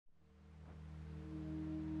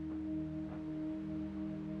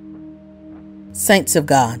Saints of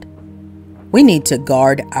God, we need to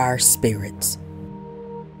guard our spirits.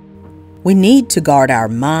 We need to guard our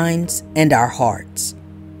minds and our hearts.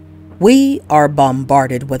 We are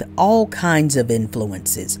bombarded with all kinds of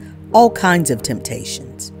influences, all kinds of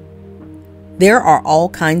temptations. There are all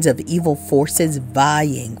kinds of evil forces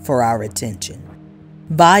vying for our attention,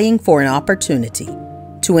 vying for an opportunity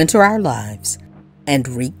to enter our lives and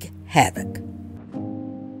wreak havoc.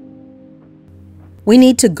 We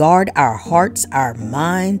need to guard our hearts, our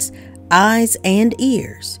minds, eyes, and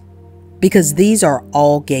ears, because these are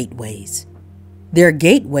all gateways. They're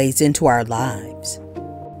gateways into our lives.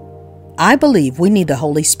 I believe we need the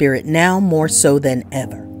Holy Spirit now more so than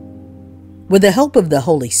ever. With the help of the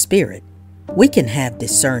Holy Spirit, we can have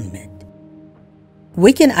discernment.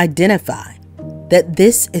 We can identify that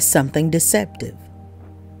this is something deceptive.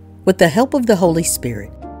 With the help of the Holy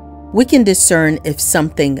Spirit, we can discern if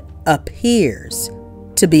something appears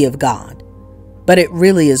to be of God, but it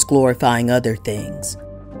really is glorifying other things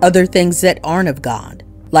that aren't of God,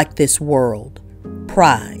 like this world,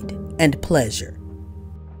 pride, and pleasure.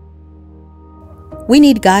 We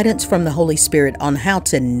need guidance from the Holy Spirit on how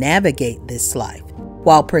to navigate this life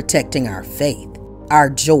while protecting our faith,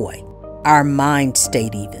 our joy, our mind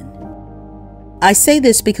state even. I say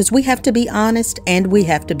this because we have to be honest and we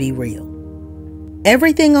have to be real.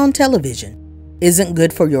 Everything on television isn't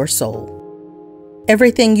good for your soul.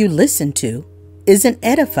 Everything you listen to isn't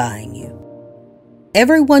edifying you.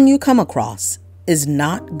 Everyone you come across is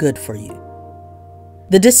not good for you.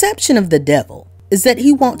 The deception of the devil is that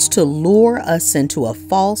he wants to lure us into a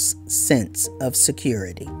false sense of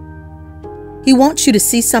security. He wants you to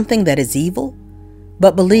see something that is evil,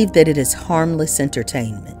 but believe that it is harmless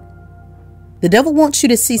entertainment. The devil wants you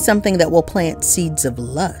to see something that will plant seeds of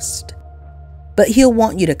lust, but he'll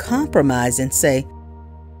want you to compromise and say,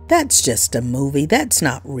 "That's just a movie, that's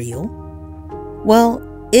not real." Well,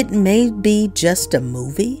 it may be just a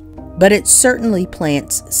movie, but it certainly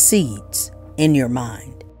plants seeds in your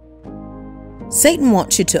mind. Satan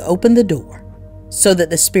wants you to open the door so that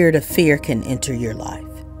the spirit of fear can enter your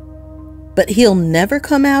life. But he'll never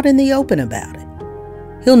come out in the open about it.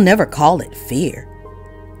 He'll never call it fear.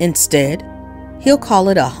 Instead, he'll call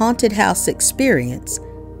it a haunted house experience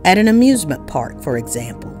at an amusement park, for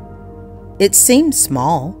example. It seems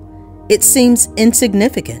small, it seems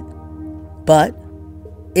insignificant, but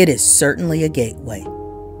it is certainly a gateway.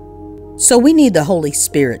 So we need the Holy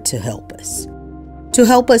Spirit to help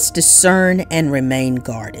us discern and remain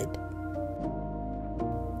guarded.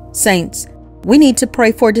 Saints, we need to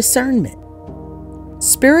pray for discernment.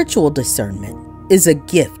 Spiritual discernment is a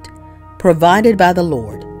gift provided by the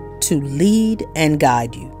Lord to lead and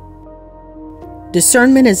guide you.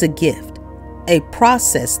 Discernment is a gift, a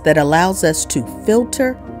process that allows us to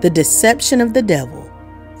filter the deception of the devil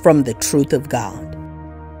from the truth of God.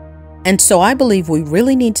 And so I believe we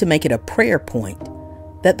really need to make it a prayer point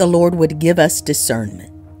that the Lord would give us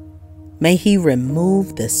discernment. May He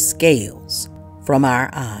remove the scales from our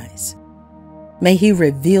eyes. May He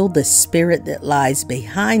reveal the spirit that lies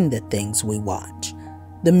behind the things we watch,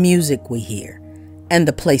 the music we hear, and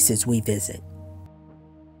the places we visit.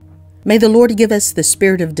 May the Lord give us the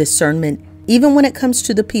spirit of discernment even when it comes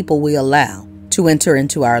to the people we allow to enter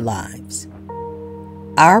into our lives.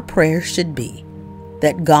 Our prayer should be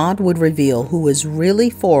that God would reveal who is really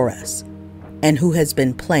for us and who has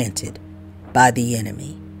been planted by the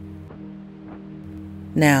enemy.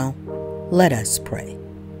 Now, let us pray.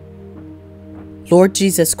 Lord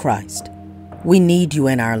Jesus Christ, we need you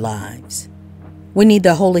in our lives. We need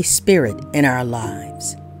the Holy Spirit in our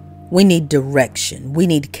lives. We need direction. We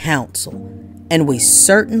need counsel. And we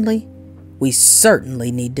certainly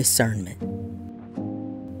need discernment.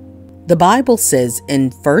 The Bible says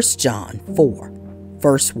in 1 John 4,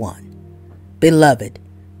 verse 1, "Beloved,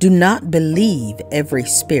 do not believe every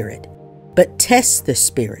spirit, but test the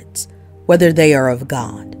spirits, whether they are of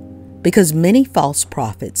God, because many false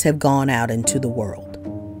prophets have gone out into the world."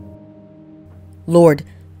 Lord,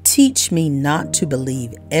 teach me not to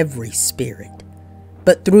believe every spirit,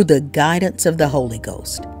 but through the guidance of the Holy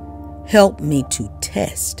Ghost, help me to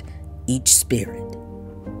test each spirit.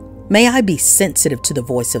 May I be sensitive to the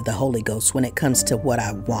voice of the Holy Ghost when it comes to what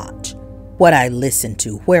I watch, what I listen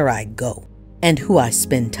to, where I go, and who I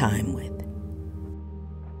spend time with.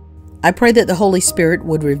 I pray that the Holy Spirit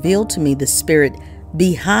would reveal to me the spirit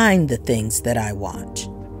behind the things that I watch,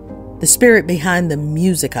 the spirit behind the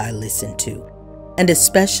music I listen to, and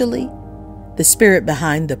especially the spirit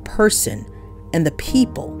behind the person and the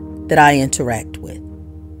people that I interact with.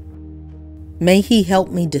 May He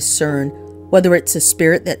help me discern whether it's a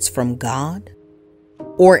spirit that's from God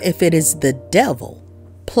or if it is the devil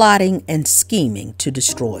plotting and scheming to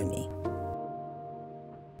destroy me.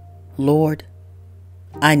 Lord,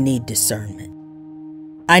 I need discernment.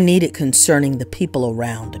 I need it concerning the people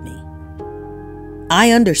around me.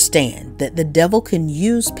 I understand that the devil can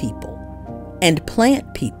use people and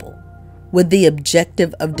plant people with the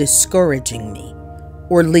objective of discouraging me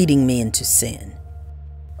or leading me into sin.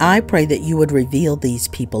 I pray that you would reveal these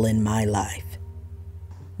people in my life.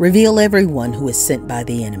 Reveal everyone who is sent by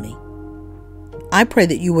the enemy. I pray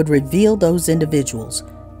that you would reveal those individuals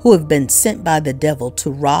who have been sent by the devil to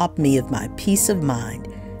rob me of my peace of mind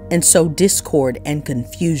and sow discord and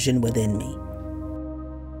confusion within me.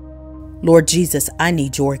 Lord Jesus, I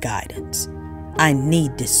need your guidance. I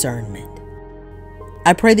need discernment.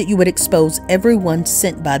 I pray that you would expose everyone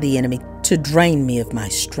sent by the enemy to drain me of my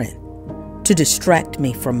strength, to distract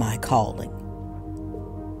me from my calling.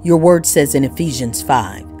 Your word says in Ephesians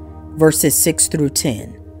 5, verses 6 through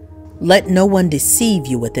 10, "Let no one deceive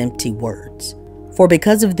you with empty words, for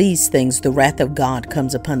because of these things the wrath of God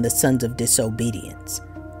comes upon the sons of disobedience.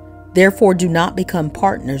 Therefore do not become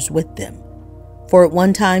partners with them. For at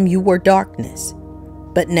one time you were darkness,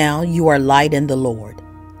 but now you are light in the Lord.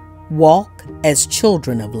 Walk as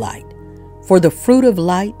children of light, for the fruit of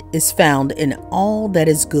light is found in all that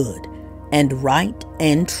is good and right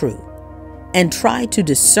and true, and try to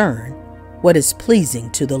discern what is pleasing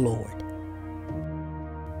to the Lord."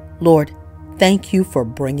 Lord, thank you for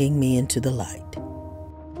bringing me into the light.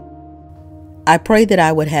 I pray that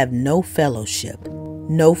I would have no fellowship,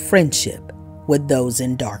 no friendship with those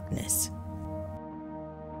in darkness.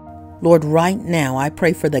 Lord, right now I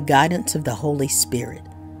pray for the guidance of the Holy Spirit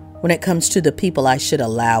when it comes to the people I should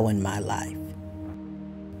allow in my life.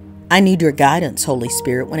 I need your guidance, Holy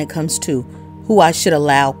Spirit, when it comes to who I should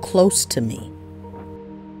allow close to me.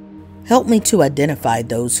 Help me to identify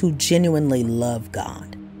those who genuinely love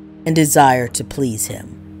God and desire to please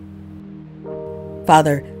Him.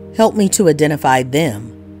 Father, help me to identify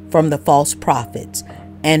them from the false prophets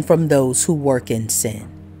and from those who work in sin.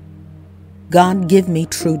 God, give me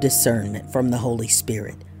true discernment from the Holy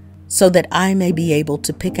Spirit so that I may be able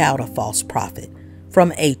to pick out a false prophet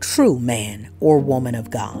from a true man or woman of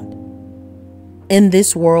God. In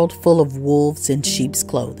this world full of wolves in sheep's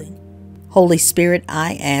clothing, Holy Spirit,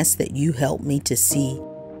 I ask that you help me to see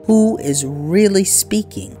who is really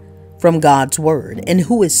speaking from God's word and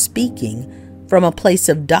who is speaking from a place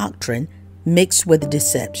of doctrine mixed with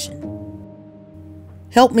deception.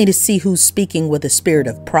 Help me to see who's speaking with a spirit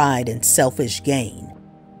of pride and selfish gain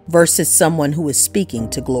versus someone who is speaking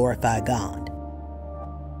to glorify God.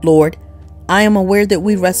 Lord, I am aware that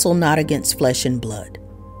we wrestle not against flesh and blood.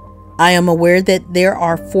 I am aware that there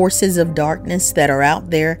are forces of darkness that are out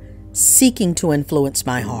there seeking to influence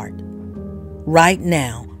my heart. Right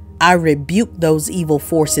now, I rebuke those evil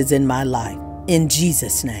forces in my life in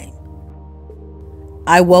Jesus' name.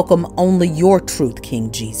 I welcome only your truth,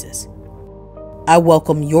 King Jesus. I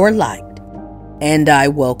welcome your light, and I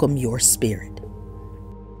welcome your spirit.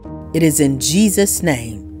 It is in Jesus'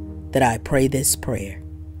 name that I pray this prayer.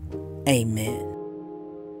 Amen.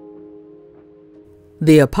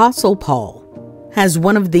 The Apostle Paul has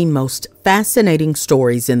one of the most fascinating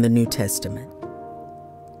stories in the New Testament.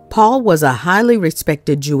 Paul was a highly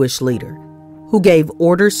respected Jewish leader who gave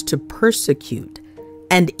orders to persecute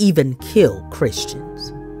and even kill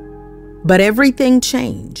Christians. But everything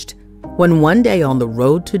changed when one day on the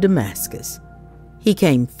road to Damascus, he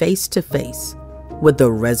came face to face with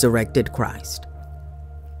the resurrected Christ.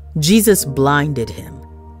 Jesus blinded him,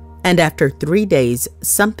 and after 3 days,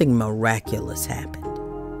 something miraculous happened.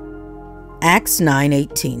 Acts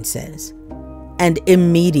 9:18 says, "And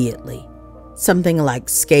immediately something like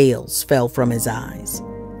scales fell from his eyes,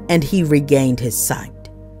 and he regained his sight.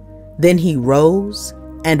 Then he rose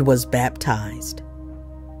and was baptized."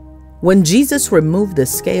 When Jesus removed the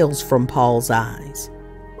scales from Paul's eyes,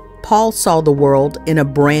 Paul saw the world in a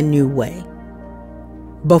brand new way.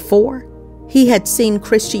 Before, he had seen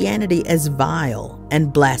Christianity as vile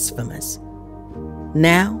and blasphemous.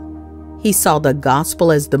 Now, he saw the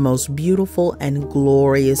gospel as the most beautiful and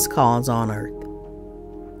glorious cause on earth.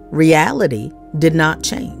 Reality did not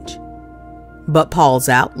change, but Paul's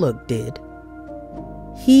outlook did.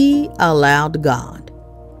 He allowed God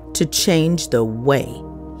to change the way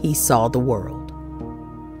he saw the world.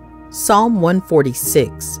 Psalm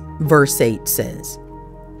 146, verse 8 says,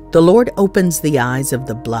 "The Lord opens the eyes of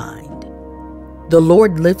the blind. The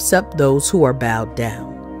Lord lifts up those who are bowed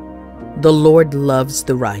down. The Lord loves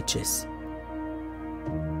the righteous."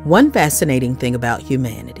 One fascinating thing about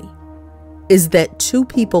humanity is that two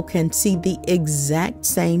people can see the exact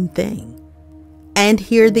same thing and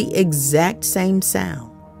hear the exact same sound,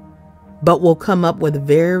 but will come up with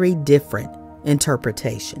very different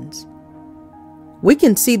interpretations. We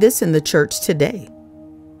can see this in the church today.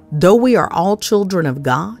 Though we are all children of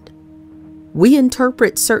God, we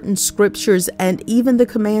interpret certain scriptures and even the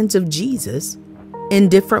commands of Jesus in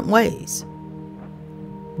different ways.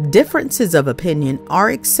 Differences of opinion are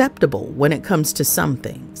acceptable when it comes to some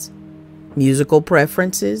things: musical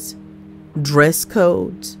preferences, dress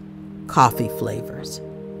codes, coffee flavors.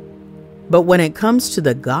 But when it comes to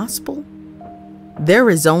the gospel, there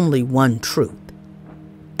is only one truth,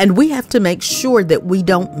 and we have to make sure that we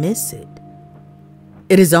don't miss it.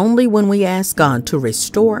 It is only when we ask God to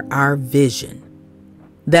restore our vision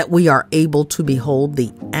that we are able to behold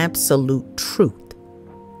the absolute truth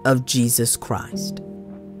of Jesus Christ.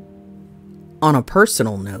 On a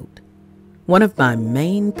personal note, one of my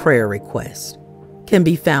main prayer requests can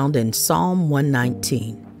be found in Psalm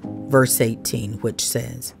 119, verse 18, which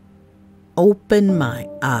says, "Open my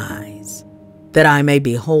eyes, that I may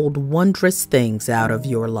behold wondrous things out of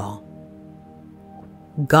your law."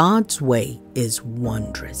 God's way is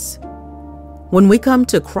wondrous. When we come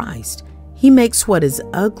to Christ, He makes what is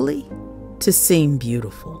ugly to seem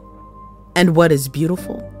beautiful, and what is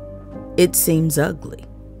beautiful, it seems ugly.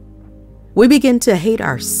 We begin to hate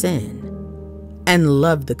our sin and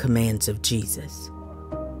love the commands of Jesus.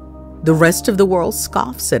 The rest of the world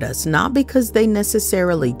scoffs at us, not because they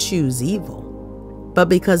necessarily choose evil, but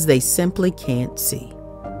because they simply can't see.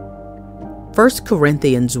 1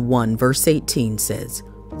 Corinthians 1 verse 18 says,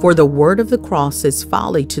 "For the word of the cross is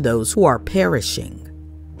folly to those who are perishing,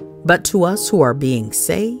 but to us who are being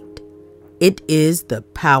saved, it is the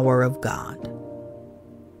power of God."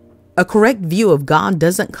 A correct view of God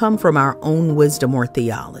doesn't come from our own wisdom or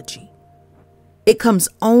theology. It comes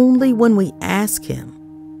only when we ask Him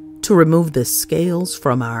to remove the scales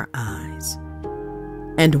from our eyes.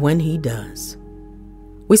 And when He does,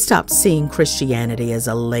 we stop seeing Christianity as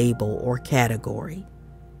a label or category,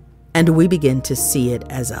 and we begin to see it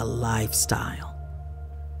as a lifestyle.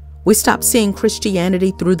 We stop seeing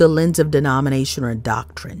Christianity through the lens of denomination or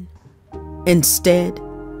doctrine. Instead,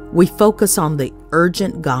 we focus on the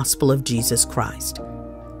urgent gospel of Jesus Christ,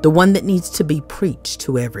 the one that needs to be preached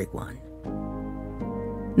to everyone.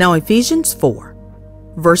 Now, Ephesians 4,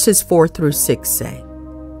 verses 4 through 6 say,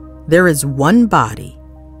 "There is one body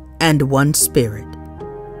and one Spirit,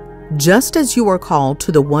 just as you are called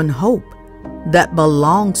to the one hope that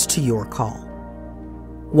belongs to your call.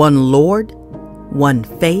 One Lord, one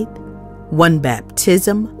faith, one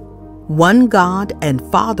baptism, one God and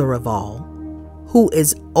Father of all, who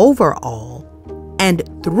is over all and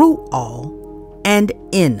through all and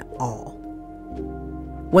in all."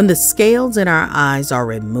 When the scales in our eyes are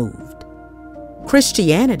removed,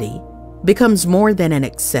 Christianity becomes more than an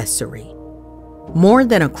accessory, more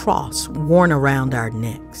than a cross worn around our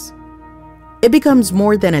necks. It becomes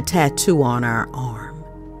more than a tattoo on our arm.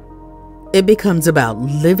 It becomes about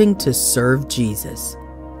living to serve Jesus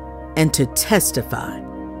and to testify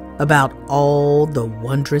about all the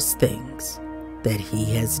wondrous things that He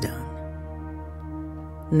has done.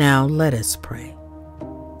 Now let us pray.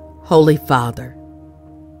 Holy Father,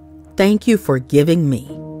 thank you for giving me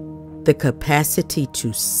the capacity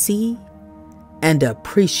to see and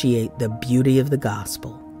appreciate the beauty of the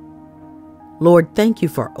gospel. Lord, thank you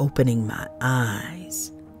for opening my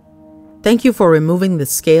eyes. Thank you for removing the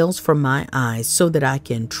scales from my eyes so that I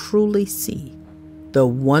can truly see the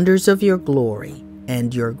wonders of your glory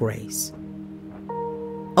and your grace.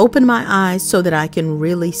 Open my eyes so that I can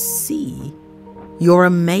really see your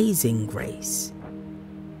amazing grace.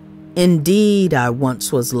 Indeed, I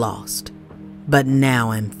once was lost, but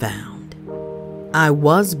now am found. I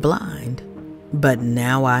was blind, but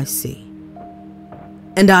now I see.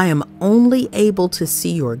 And I am only able to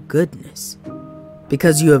see your goodness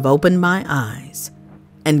because you have opened my eyes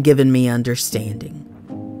and given me understanding.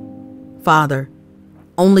 Father,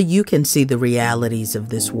 only you can see the realities of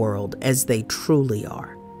this world as they truly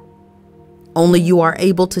are. Only you are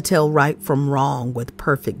able to tell right from wrong with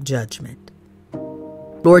perfect judgment.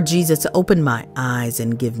 Lord Jesus, open my eyes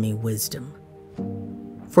and give me wisdom.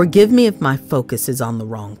 Forgive me if my focus is on the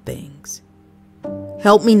wrong things.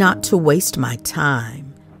 Help me not to waste my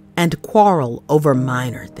time and quarrel over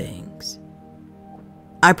minor things.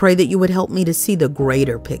 I pray that you would help me to see the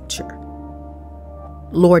greater picture.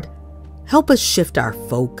 Lord, help us shift our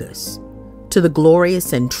focus to the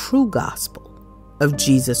glorious and true gospel of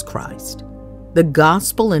Jesus Christ, the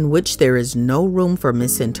gospel in which there is no room for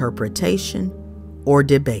misinterpretation or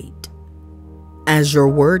debate. As your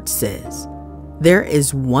word says, there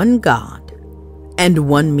is one God and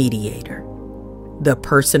one mediator, the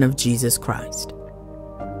person of Jesus Christ.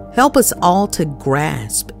 Help us all to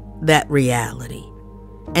grasp that reality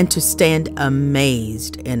and to stand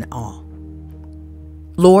amazed in awe.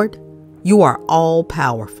 Lord, you are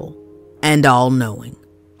all-powerful and all-knowing.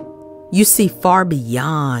 You see far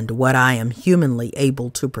beyond what I am humanly able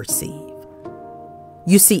to perceive.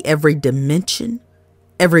 You see every dimension,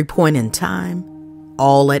 every point in time,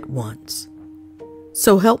 all at once.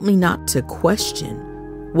 So help me not to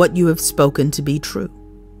question what you have spoken to be true.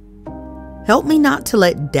 Help me not to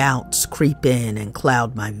let doubts creep in and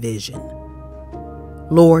cloud my vision.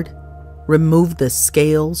 Lord, remove the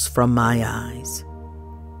scales from my eyes.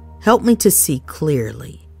 Help me to see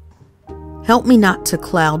clearly. Help me not to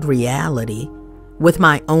cloud reality with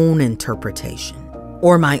my own interpretation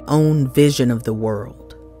or my own vision of the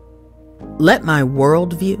world. Let my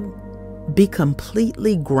worldview be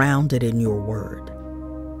completely grounded in your word.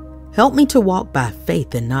 Help me to walk by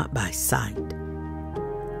faith and not by sight.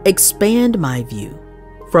 Expand my view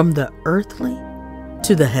from the earthly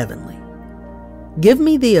to the heavenly. Give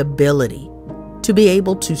me the ability to be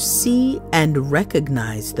able to see and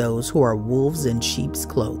recognize those who are wolves in sheep's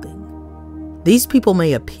clothing. These people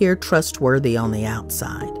may appear trustworthy on the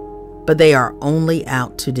outside, but they are only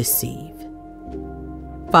out to deceive.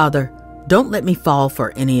 Father, don't let me fall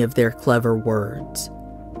for any of their clever words.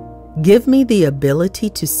 Give me the ability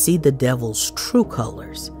to see the devil's true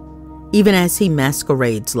colors, even as he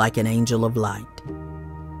masquerades like an angel of light.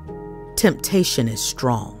 Temptation is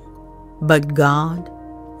strong, but God,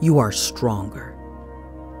 you are stronger.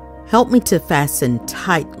 Help me to fasten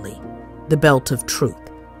tightly the belt of truth,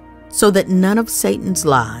 so that none of Satan's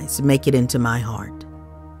lies make it into my heart.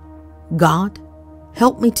 God,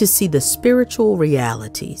 help me to see the spiritual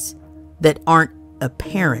realities that aren't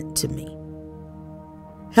apparent to me.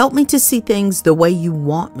 Help me to see things the way you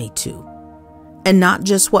want me to, and not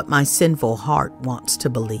just what my sinful heart wants to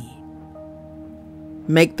believe.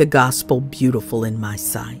 Make the gospel beautiful in my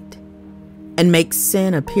sight, and make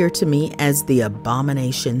sin appear to me as the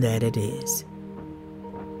abomination that it is.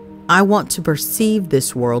 I want to perceive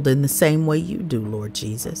this world in the same way you do, Lord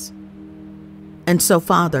Jesus. And so,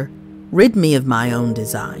 Father, rid me of my own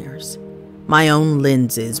desires, my own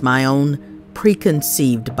lenses, my own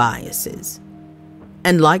preconceived biases.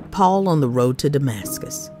 And like Paul on the road to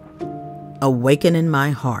Damascus, awaken in my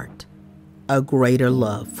heart a greater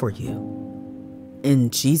love for you. In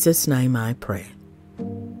Jesus' name I pray.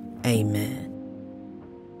 Amen.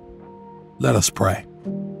 Let us pray.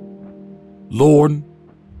 Lord,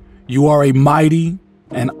 you are a mighty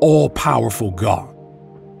and all-powerful God.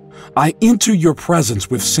 I enter your presence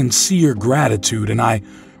with sincere gratitude, and I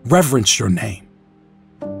reverence your name.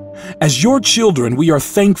 As your children, we are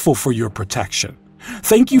thankful for your protection.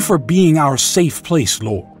 Thank you for being our safe place,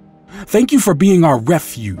 Lord. Thank you for being our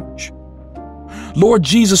refuge. Lord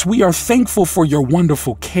Jesus, we are thankful for your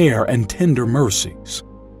wonderful care and tender mercies.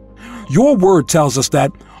 Your word tells us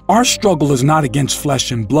that our struggle is not against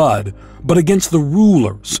flesh and blood, but against the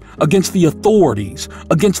rulers, against the authorities,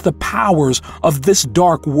 against the powers of this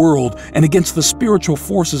dark world, and against the spiritual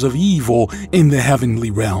forces of evil in the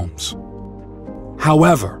heavenly realms.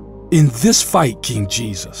 However, in this fight, King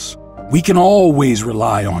Jesus, we can always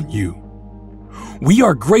rely on you. We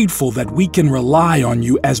are grateful that we can rely on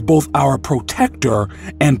you as both our protector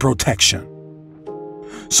and protection.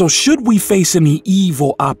 So should we face any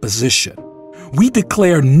evil opposition, we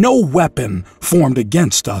declare no weapon formed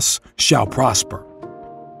against us shall prosper.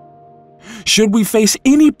 Should we face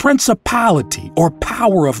any principality or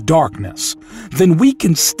power of darkness, then we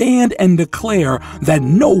can stand and declare that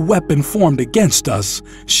no weapon formed against us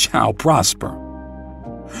shall prosper.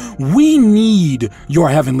 We need your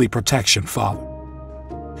heavenly protection, Father.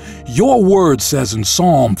 Your word says in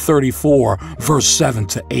Psalm 34, verse 7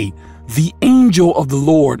 to 8, the angel of the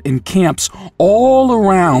Lord encamps all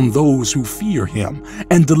around those who fear him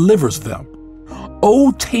and delivers them.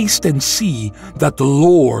 Oh, taste and see that the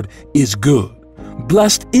Lord is good.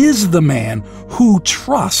 Blessed is the man who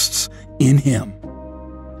trusts in him.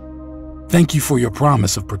 Thank you for your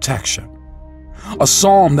promise of protection, a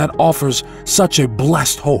psalm that offers such a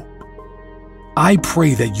blessed hope. I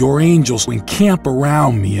pray that your angels encamp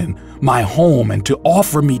around me and my home and to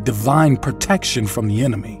offer me divine protection from the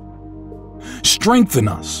enemy. Strengthen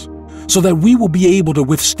us so that we will be able to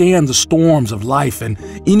withstand the storms of life and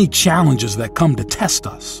any challenges that come to test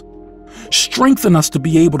us. Strengthen us to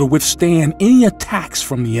be able to withstand any attacks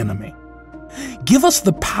from the enemy. Give us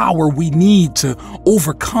the power we need to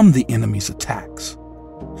overcome the enemy's attacks.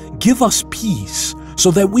 Give us peace so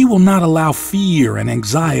that we will not allow fear and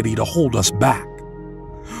anxiety to hold us back.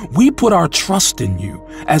 We put our trust in you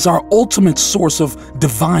as our ultimate source of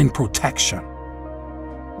divine protection.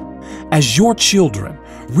 As your children,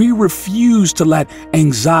 We refuse to let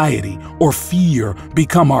anxiety or fear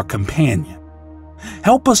become our companion.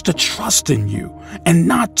 Help us to trust in you and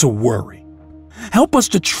not to worry. Help us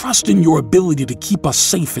to trust in your ability to keep us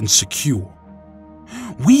safe and secure.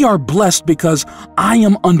 We are blessed because I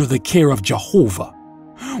am under the care of Jehovah.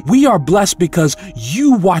 We are blessed because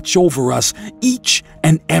you watch over us each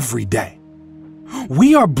and every day.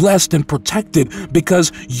 We are blessed and protected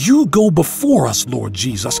because you go before us, Lord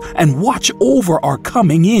Jesus, and watch over our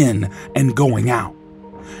coming in and going out.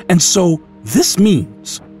 And so this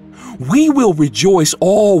means we will rejoice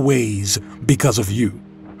always because of you.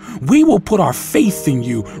 We will put our faith in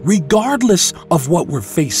you regardless of what we're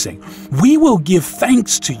facing. We will give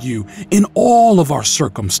thanks to you in all of our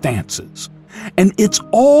circumstances. And it's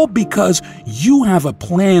all because you have a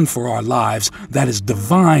plan for our lives that is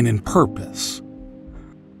divine in purpose.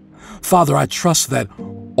 Father, I trust that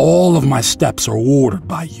all of my steps are ordered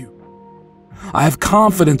by you. I have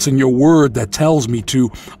confidence in your word that tells me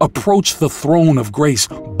to approach the throne of grace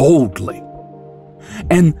boldly.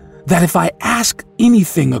 And that if I ask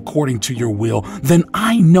anything according to your will, then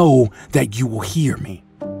I know that you will hear me.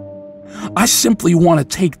 I simply want to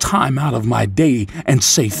take time out of my day and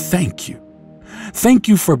say thank you. Thank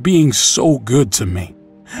you for being so good to me.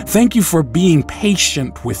 Thank you for being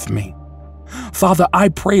patient with me. Father, I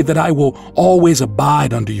pray that I will always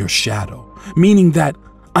abide under your shadow, meaning that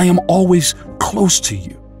I am always close to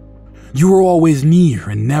you. You are always near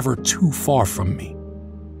and never too far from me.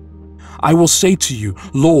 I will say to you,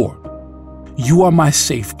 Lord, you are my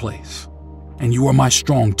safe place, and you are my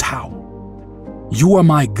strong tower. You are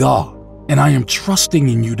my God, and I am trusting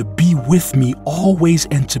in you to be with me always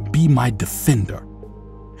and to be my defender.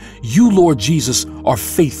 You, Lord Jesus, are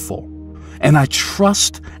faithful, and I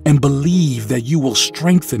trust and believe that you will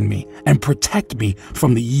strengthen me and protect me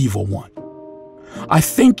from the evil one. I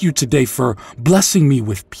thank you today for blessing me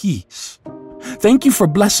with peace. Thank you for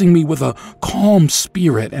blessing me with a calm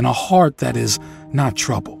spirit and a heart that is not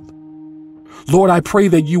troubled. Lord, I pray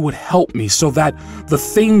that you would help me so that the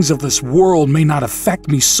things of this world may not affect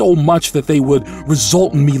me so much that they would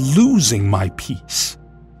result in me losing my peace.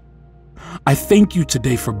 I thank you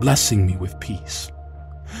today for blessing me with peace.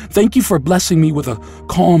 Thank you for blessing me with a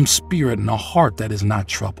calm spirit and a heart that is not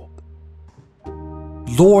troubled.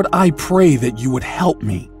 Lord, I pray that you would help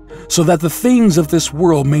me so that the things of this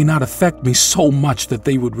world may not affect me so much that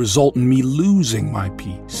they would result in me losing my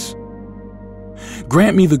peace.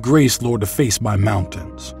 Grant me the grace, Lord, to face my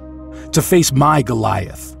mountains, to face my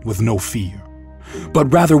Goliath with no fear,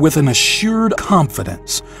 but rather with an assured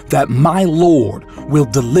confidence that my Lord will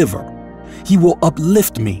deliver. He will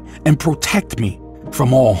uplift me and protect me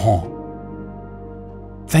from all harm.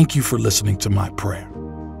 Thank you for listening to my prayer.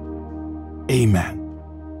 Amen.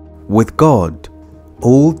 With God,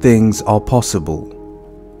 all things are possible.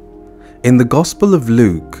 In the Gospel of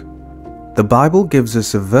Luke, the Bible gives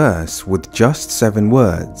us a verse with just 7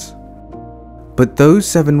 words. But those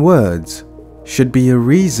 7 words should be a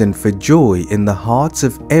reason for joy in the hearts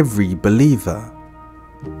of every believer.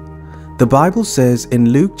 The Bible says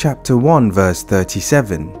in Luke chapter 1 verse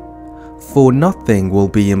 37, "For nothing will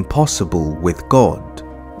be impossible with God."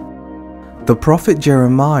 The prophet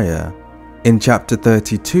Jeremiah in chapter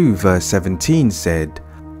 32 verse 17 said,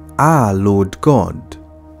 "Ah, Lord God,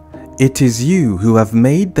 it is you who have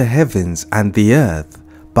made the heavens and the earth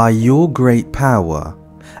by your great power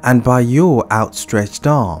and by your outstretched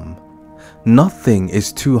arm. Nothing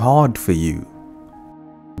is too hard for you."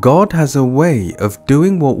 God has a way of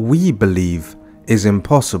doing what we believe is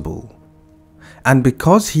impossible. And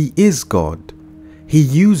because He is God, He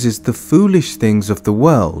uses the foolish things of the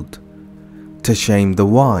world to shame the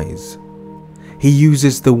wise. He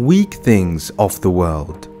uses the weak things of the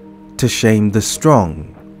world to shame the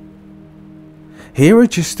strong. Here are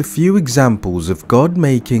just a few examples of God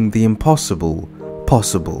making the impossible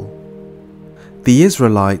possible. The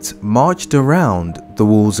Israelites marched around the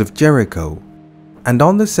walls of Jericho, and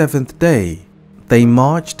on the 7th day, they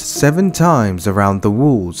marched 7 times around the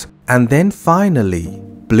walls, and then finally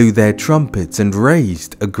blew their trumpets and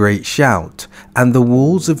raised a great shout, and the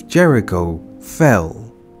walls of Jericho fell.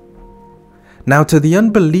 Now, to the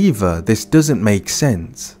unbeliever, this doesn't make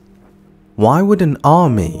sense. Why would an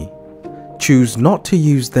army choose not to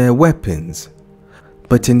use their weapons,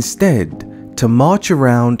 but instead to march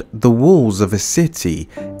around the walls of a city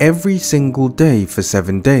every single day for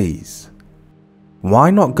 7 days?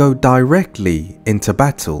 Why not go directly into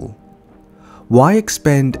battle? Why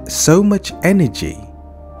expend so much energy?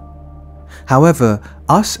 However,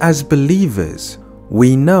 us as believers,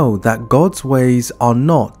 we know that God's ways are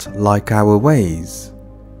not like our ways.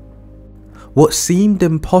 What seemed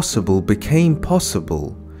impossible became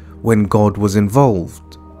possible when God was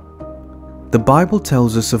involved. The Bible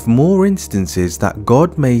tells us of more instances that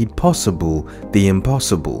God made possible the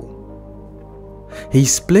impossible. He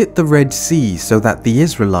split the Red Sea so that the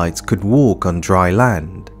Israelites could walk on dry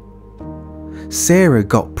land. Sarah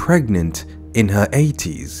got pregnant in her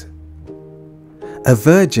 80s. A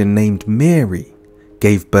virgin named Mary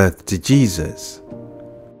gave birth to Jesus.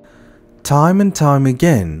 Time and time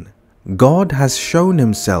again, God has shown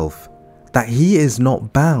himself that he is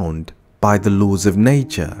not bound by the laws of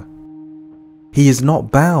nature. He is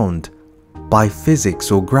not bound by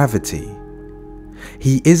physics or gravity.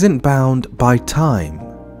 He isn't bound by time.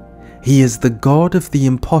 He is the God of the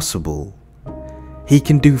impossible. He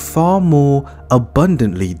can do far more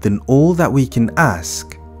abundantly than all that we can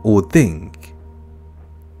ask or think.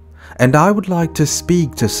 And I would like to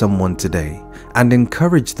speak to someone today and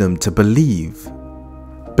encourage them to believe.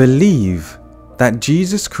 Believe that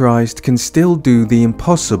Jesus Christ can still do the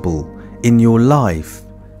impossible in your life,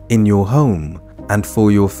 in your home, and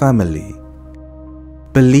for your family.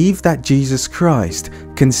 Believe that Jesus Christ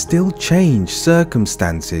can still change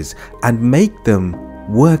circumstances and make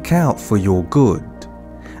them work out for your good.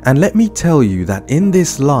 And let me tell you that in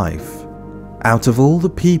this life, out of all the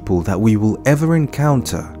people that we will ever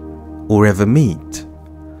encounter or ever meet,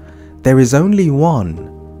 there is only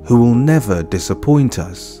one who will never disappoint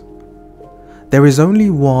us. There is only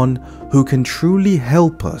one who can truly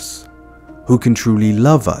help us, who can truly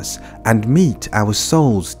love us and meet our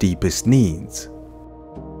soul's deepest needs.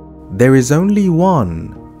 There is only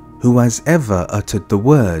one who has ever uttered the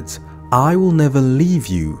words, "I will never leave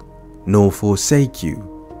you nor forsake you,"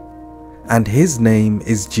 and his name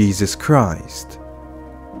is Jesus Christ.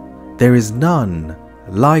 There is none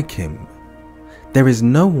like him. There is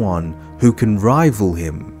no one who can rival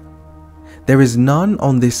him. There is none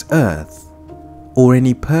on this earth or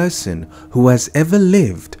any person who has ever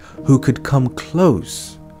lived who could come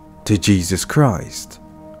close to Jesus Christ.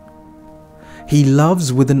 He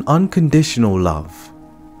loves with an unconditional love,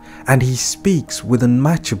 and he speaks with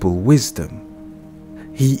unmatchable wisdom.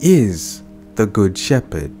 He is the Good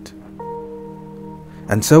Shepherd.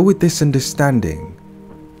 And so with this understanding,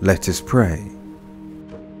 let us pray.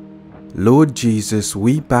 Lord Jesus,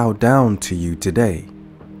 we bow down to you today.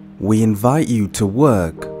 We invite you to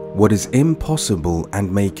work what is impossible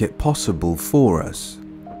and make it possible for us.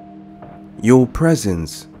 Your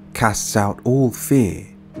presence casts out all fear.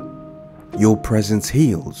 Your presence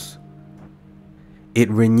heals. It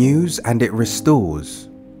renews and it restores.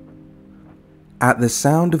 At the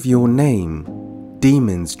sound of your name,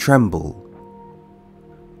 demons tremble.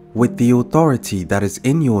 With the authority that is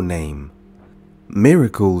in your name,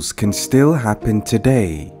 miracles can still happen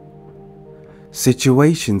today.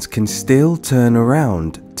 Situations can still turn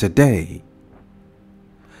around today.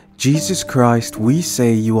 Jesus Christ, we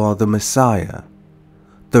say you are the Messiah,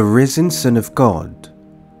 the risen Son of God.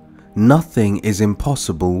 Nothing is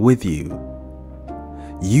impossible with you.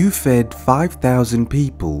 You fed 5,000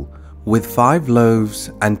 people with 5 loaves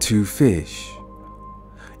and 2 fish.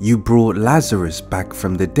 You brought Lazarus back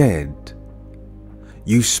from the dead.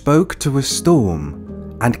 You spoke to a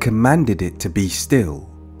storm and commanded it to be still.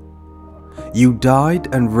 You died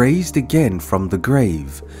and raised again from the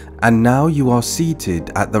grave, and now you are seated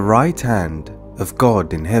at the right hand of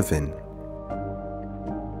God in heaven.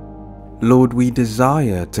 Lord, we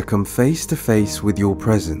desire to come face to face with your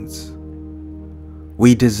presence.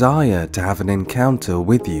 We desire to have an encounter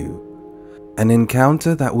with you, an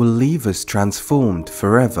encounter that will leave us transformed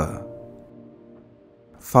forever.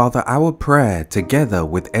 Father, our prayer together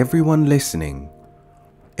with everyone listening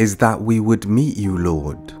is that we would meet you,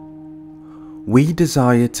 Lord. We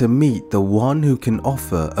desire to meet the one who can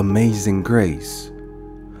offer amazing grace,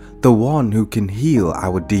 the one who can heal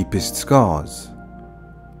our deepest scars.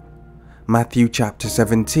 Matthew chapter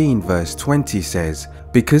 17 verse 20 says,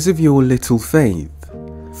 "Because of your little faith,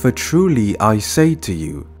 for truly I say to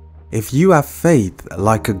you, if you have faith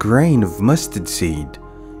like a grain of mustard seed,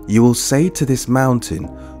 you will say to this mountain,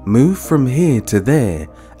 'Move from here to there,'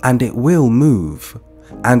 and it will move,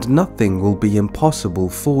 and nothing will be impossible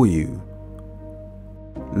for you."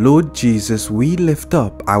 Lord Jesus, we lift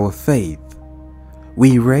up our faith.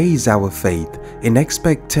 We raise our faith in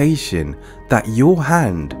expectation that your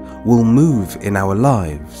hand will move in our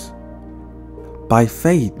lives. By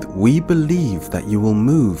faith, we believe that you will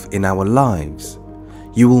move in our lives.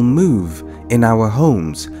 You will move in our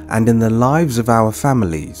homes and in the lives of our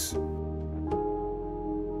families.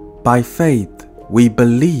 By faith, we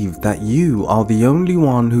believe that you are the only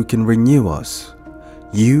one who can renew us.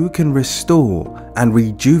 You can restore and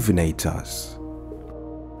rejuvenate us.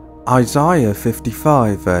 Isaiah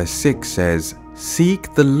 55 verse 6 says,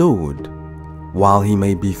 Seek the Lord while he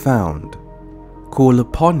may be found. Call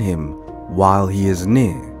upon him while he is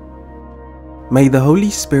near. May the Holy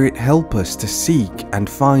Spirit help us to seek and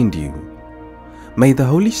find you. May the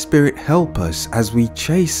Holy Spirit help us as we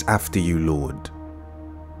chase after you, Lord.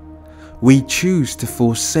 We choose to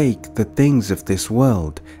forsake the things of this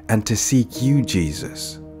world and to seek you,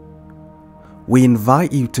 Jesus. We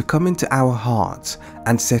invite you to come into our hearts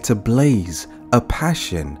and set ablaze a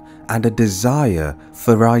passion and a desire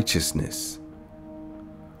for righteousness.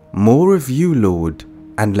 More of you, Lord,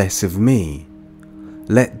 and less of me.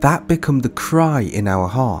 Let that become the cry in our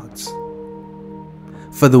hearts.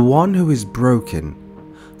 For the one who is broken,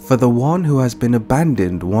 for the one who has been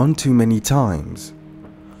abandoned one too many times,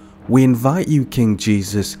 we invite you, King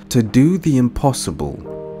Jesus, to do the impossible.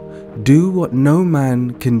 Do what no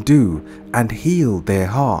man can do and heal their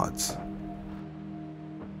hearts.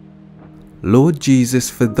 Lord Jesus,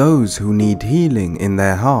 for those who need healing in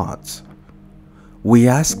their hearts, we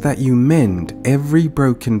ask that you mend every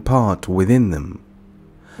broken part within them.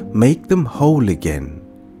 Make them whole again.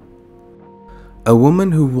 A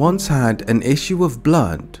woman who once had an issue of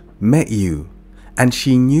blood met you, and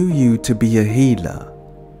she knew you to be a healer.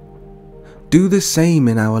 Do the same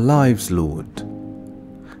in our lives, Lord.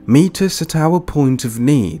 Meet us at our point of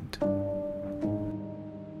need.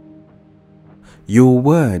 Your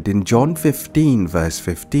word in John 15 verse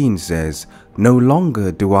 15 says, "No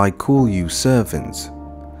longer do I call you servants,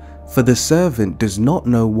 for the servant does not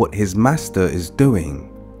know what his master is doing.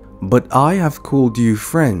 But I have called you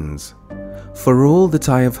friends, for all that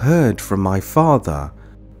I have heard from my Father,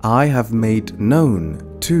 I have made known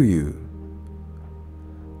to you."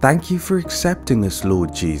 Thank you for accepting us,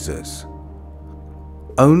 Lord Jesus.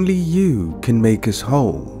 Only you can make us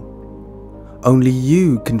whole. Only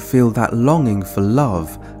you can fill that longing for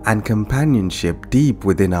love and companionship deep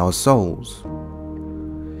within our souls.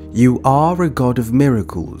 You are a God of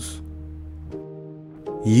miracles.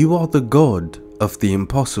 You are the God of the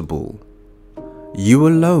impossible. You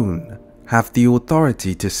alone have the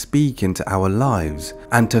authority to speak into our lives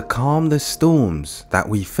and to calm the storms that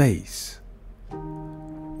we face.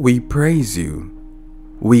 We praise you.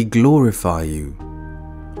 We glorify you.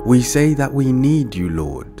 We say that we need you,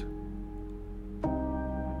 Lord.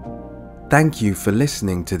 Thank you for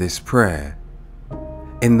listening to this prayer.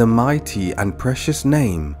 In the mighty and precious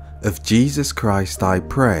name of Jesus Christ I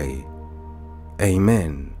pray.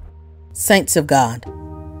 Amen. Saints of God,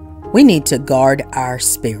 we need to guard our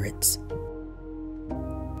spirits.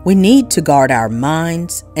 We need to guard our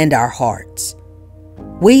minds and our hearts.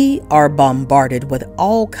 We are bombarded with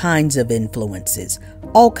all kinds of influences,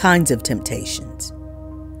 all kinds of temptations.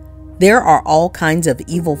 There are all kinds of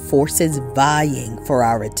evil forces vying for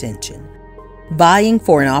our attention, vying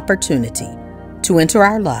for an opportunity to enter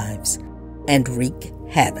our lives and wreak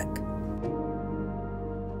havoc.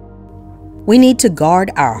 We need to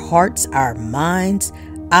guard our hearts, our minds,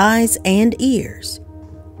 eyes, and ears,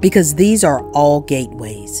 because these are all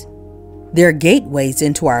gateways. They're gateways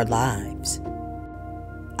into our lives.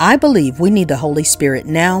 I believe we need the Holy Spirit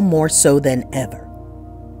now more so than ever.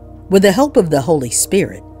 With the help of the Holy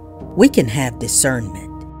Spirit, we can have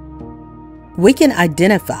discernment. We can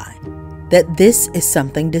identify that this is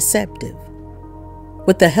something deceptive.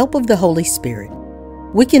 With the help of the Holy Spirit,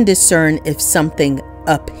 we can discern if something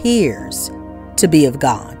appears to be of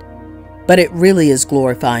God, but it really is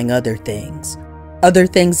glorifying other things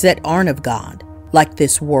that aren't of God, like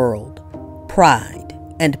this world, pride,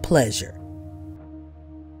 and pleasure.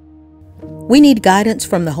 We need guidance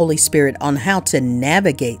from the Holy Spirit on how to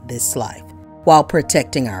navigate this life while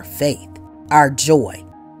protecting our faith, our joy,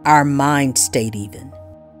 our mind state even.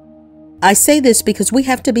 I say this because we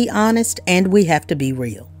have to be honest and we have to be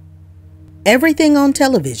real. Everything on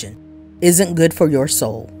television isn't good for your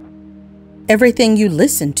soul. Everything you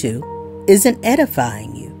listen to isn't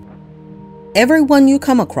edifying you. Everyone you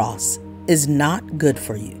come across is not good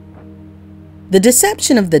for you. The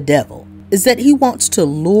deception of the devil is that he wants to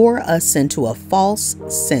lure us into a false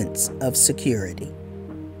sense of security.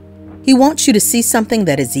 He wants you to see something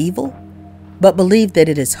that is evil, but believe that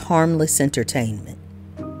it is harmless entertainment.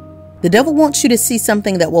 The devil wants you to see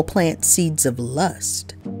something that will plant seeds of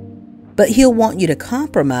lust, but he'll want you to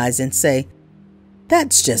compromise and say,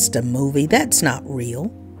 "That's just a movie, that's not real."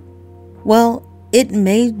 Well, it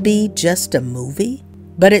may be just a movie,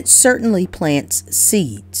 but it certainly plants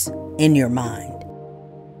seeds in your mind.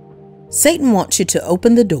 Satan wants you to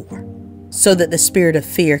open the door so that the spirit of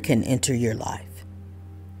fear can enter your life.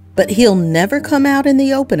 But he'll never come out in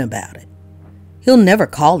the open about it. He'll never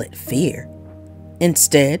call it fear.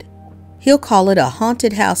 Instead, he'll call it a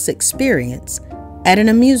haunted house experience At an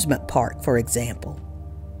amusement park, for example.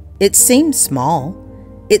 It seems small,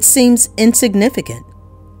 it seems insignificant,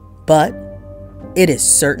 but it is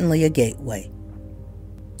certainly a gateway.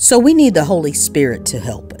 So we need the Holy Spirit to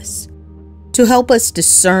help us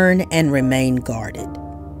discern and remain guarded.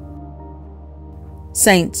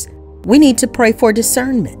 Saints, we need to pray for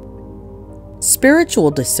discernment.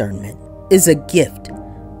 Spiritual discernment is a gift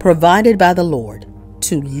provided by the Lord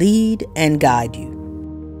to lead and guide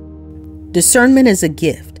you. Discernment is a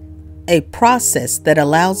gift, a process that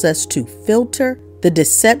allows us to filter the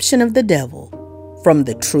deception of the devil from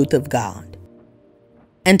the truth of God.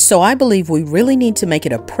 And so I believe we really need to make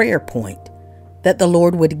it a prayer point that the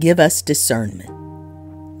Lord would give us discernment.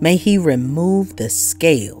 May He remove the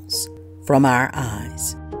scales from our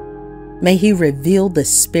eyes. May He reveal the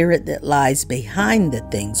spirit that lies behind the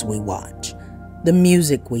things we watch, the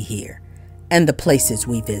music we hear, and the places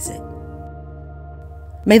we visit.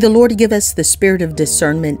 May the Lord give us the spirit of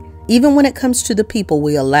discernment even when it comes to the people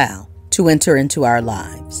we allow to enter into our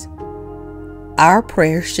lives. Our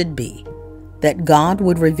prayer should be that God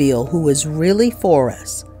would reveal who is really for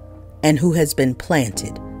us and who has been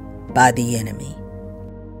planted by the enemy.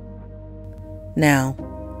 Now,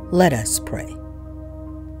 let us pray.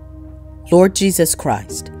 Lord Jesus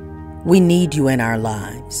Christ, we need you in our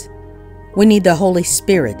lives. We need the Holy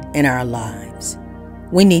Spirit in our lives.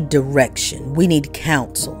 We need direction. We need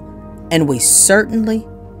counsel. And we certainly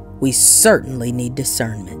need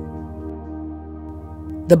discernment.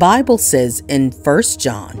 The Bible says in 1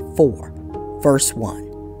 John 4, verse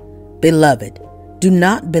 1, "Beloved, do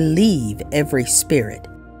not believe every spirit,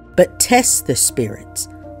 but test the spirits,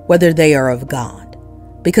 whether they are of God,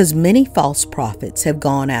 because many false prophets have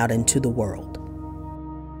gone out into the world."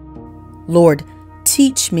 Lord,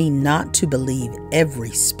 teach me not to believe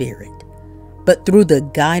every spirit, but through the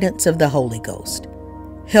guidance of the Holy Ghost,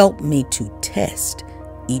 help me to test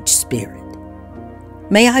each spirit.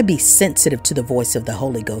 May I be sensitive to the voice of the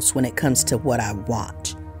Holy Ghost when it comes to what I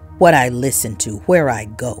watch, what I listen to, where I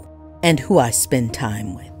go, and who I spend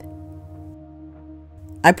time with.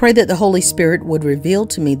 I pray that the Holy Spirit would reveal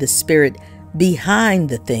to me the spirit behind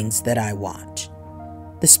the things that I watch,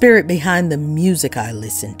 the spirit behind the music I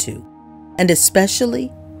listen to, and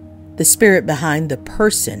especially the spirit behind the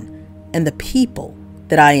person and the people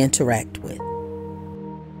that I interact with.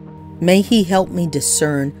 May He help me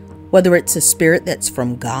discern whether it's a spirit that's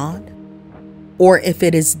from God or if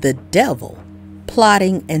it is the devil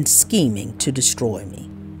plotting and scheming to destroy me.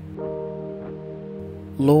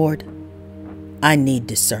 Lord, I need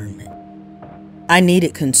discernment. I need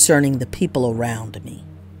it concerning the people around me.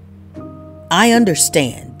 I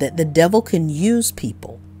understand that the devil can use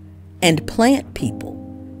people and plant people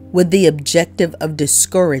with the objective of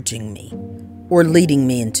discouraging me or leading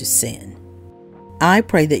me into sin. I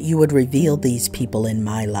pray that you would reveal these people in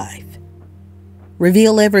my life.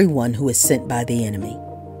 Reveal everyone who is sent by the enemy.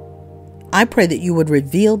 I pray that you would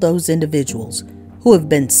reveal those individuals who have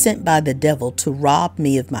been sent by the devil to rob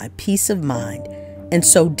me of my peace of mind and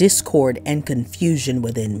sow discord and confusion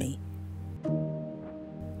within me.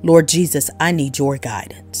 Lord Jesus, I need your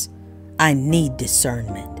guidance. I need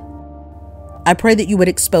discernment. I pray that you would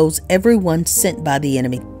expose everyone sent by the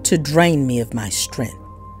enemy to drain me of my strength,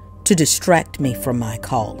 to distract me from my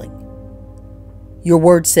calling. Your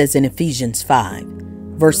word says in Ephesians 5,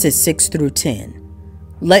 verses 6 through 10,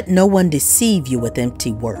 "Let no one deceive you with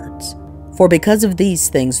empty words, for because of these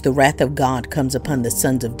things the wrath of God comes upon the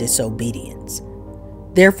sons of disobedience.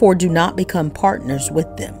 Therefore do not become partners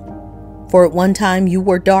with them. For at one time you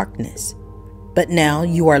were darkness, but now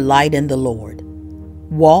you are light in the Lord.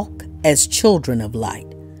 Walk as children of light,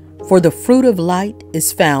 for the fruit of light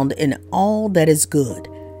is found in all that is good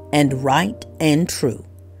and right and true,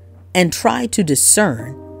 and try to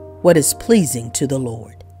discern what is pleasing to the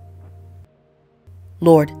Lord."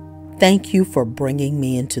 Lord, thank you for bringing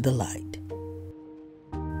me into the light.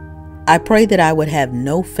 I pray that I would have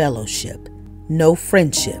no fellowship, no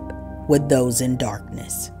friendship with those in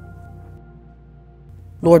darkness.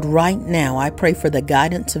 Lord, right now I pray for the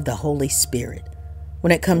guidance of the Holy Spirit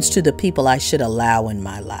when it comes to the people I should allow in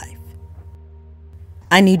my life.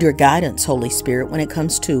 I need your guidance, Holy Spirit, when it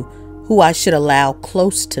comes to who I should allow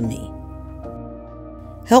close to me.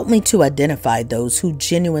 Help me to identify those who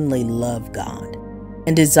genuinely love God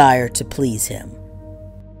and desire to please Him.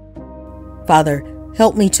 Father,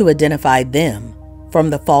 help me to identify them from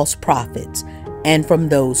the false prophets and from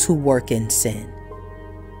those who work in sin.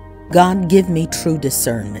 God, give me true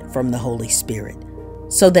discernment from the Holy Spirit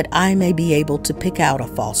so that I may be able to pick out a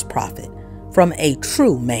false prophet from a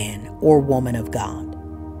true man or woman of God.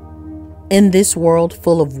 In this world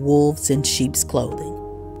full of wolves in sheep's clothing,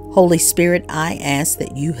 Holy Spirit, I ask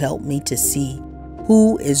that you help me to see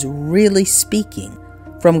who is really speaking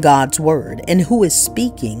from God's word and who is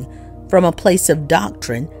speaking from a place of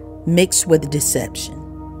doctrine mixed with deception.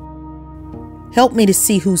 Help me to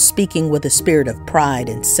see who's speaking with a spirit of pride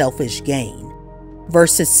and selfish gain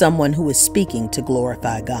versus someone who is speaking to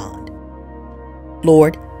glorify God.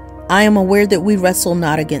 Lord, I am aware that we wrestle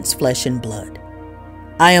not against flesh and blood.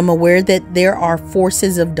 I am aware that there are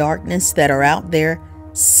forces of darkness that are out there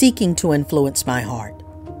seeking to influence my heart.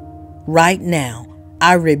 Right now,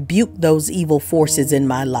 I rebuke those evil forces in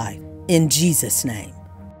my life, in Jesus' name.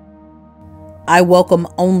 I welcome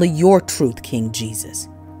only your truth, King Jesus.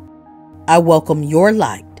 I welcome your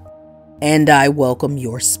light, and I welcome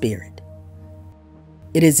your spirit.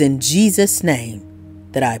 It is in Jesus' name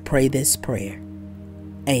that I pray this prayer.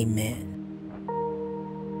 Amen.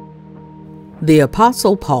 The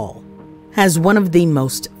Apostle Paul has one of the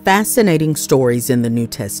most fascinating stories in the New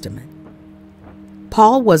Testament.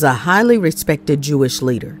 Paul was a highly respected Jewish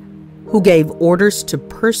leader who gave orders to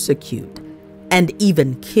persecute and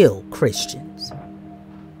even kill Christians.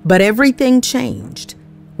 But everything changed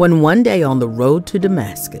when one day on the road to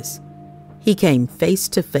Damascus, he came face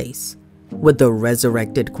to face with the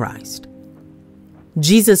resurrected Christ.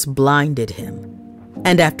 Jesus blinded him,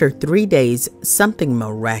 and after 3 days, something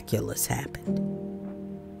miraculous happened.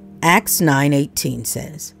 Acts 9:18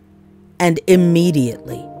 says, "And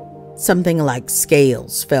immediately something like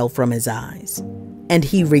scales fell from his eyes, and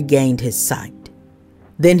he regained his sight.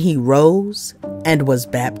 Then he rose and was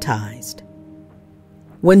baptized."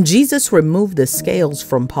 When Jesus removed the scales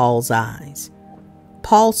from Paul's eyes,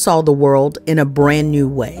 Paul saw the world in a brand new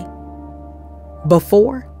way.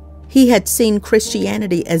 Before, he had seen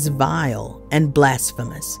Christianity as vile and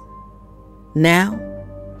blasphemous. Now,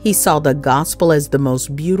 he saw the gospel as the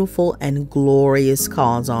most beautiful and glorious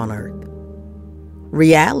cause on earth.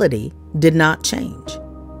 Reality did not change,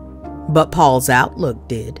 but Paul's outlook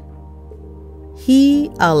did. He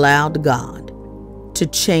allowed God to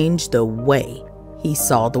change the way he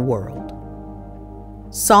saw the world.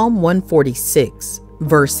 Psalm 146,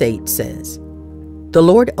 verse 8 says, "The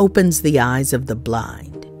Lord opens the eyes of the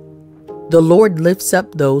blind. The Lord lifts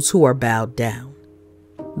up those who are bowed down.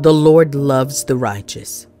 The Lord loves the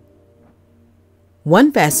righteous."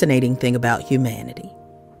 One fascinating thing about humanity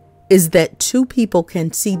is that two people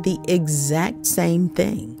can see the exact same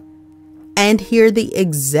thing and hear the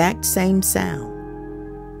exact same sound,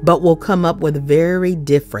 but will come up with very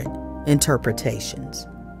different interpretations.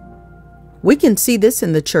 We can see this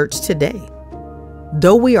in the church today.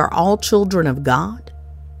 Though we are all children of God,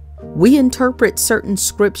 we interpret certain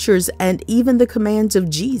scriptures and even the commands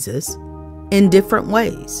of Jesus in different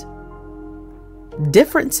ways.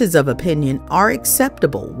 Differences of opinion are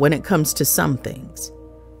acceptable when it comes to some things: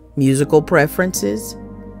 musical preferences,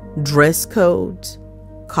 dress codes,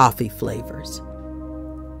 coffee flavors.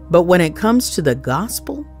 But when it comes to the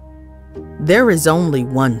gospel, there is only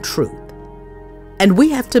one truth, and we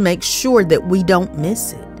have to make sure that we don't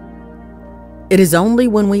miss it. It is only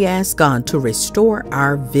when we ask God to restore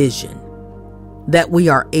our vision that we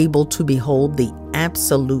are able to behold the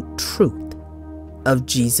absolute truth of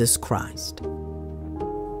Jesus Christ.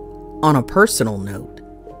 On a personal note,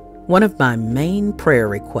 one of my main prayer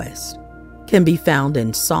requests can be found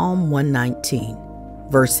in Psalm 119,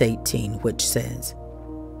 verse 18, which says,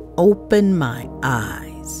 "Open my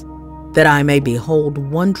eyes, that I may behold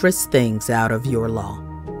wondrous things out of your law."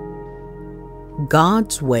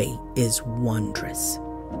 God's way is wondrous.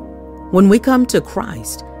 When we come to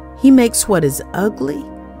Christ, He makes what is ugly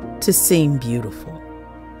to seem beautiful,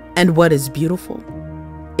 and what is beautiful,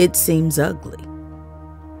 it seems ugly.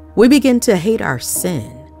 We begin to hate our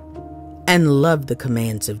sin and love the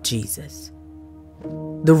commands of Jesus.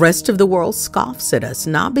 The rest of the world scoffs at us,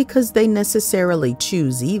 not because they necessarily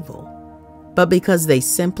choose evil, but because they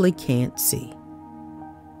simply can't see.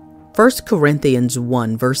 1 Corinthians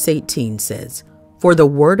 1 verse 18 says, "For the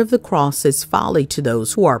word of the cross is folly to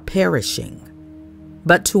those who are perishing,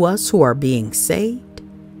 but to us who are being saved,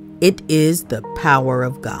 it is the power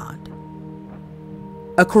of God."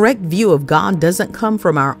 A correct view of God doesn't come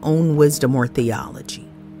from our own wisdom or theology.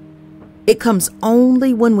 It comes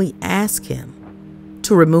only when we ask Him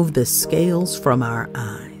to remove the scales from our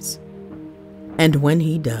eyes. And when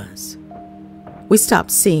He does, we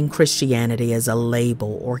stop seeing Christianity as a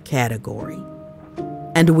label or category,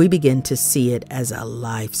 and we begin to see it as a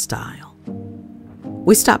lifestyle.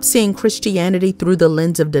 We stop seeing Christianity through the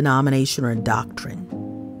lens of denomination or doctrine.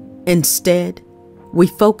 Instead, we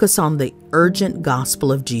focus on the urgent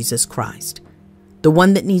gospel of Jesus Christ, the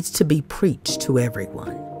one that needs to be preached to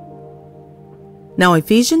everyone. Now,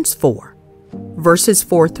 Ephesians 4, Verses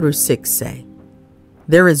 4 through 6 say,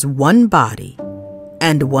 "There is one body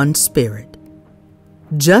and one Spirit,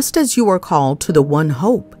 just as you are called to the one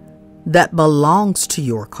hope that belongs to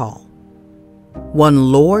your call.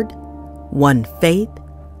 One Lord, one faith,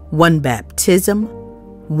 one baptism,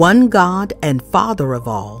 one God and Father of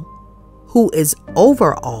all, who is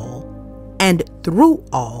over all and through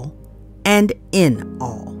all and in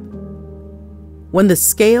all." When the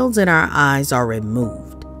scales in our eyes are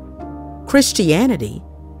removed, Christianity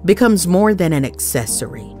becomes more than an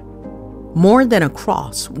accessory, more than a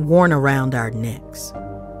cross worn around our necks.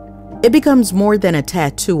 It becomes more than a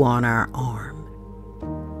tattoo on our arm.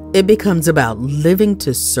 It becomes about living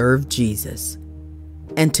to serve Jesus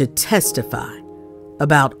and to testify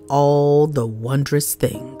about all the wondrous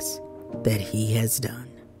things that He has done.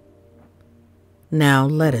 Now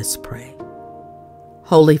let us pray.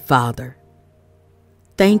 Holy Father,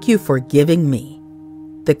 thank you for giving me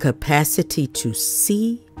the capacity to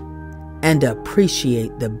see and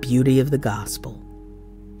appreciate the beauty of the gospel.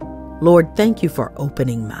 Lord, thank you for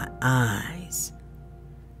opening my eyes.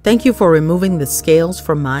 Thank you for removing the scales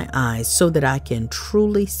from my eyes so that I can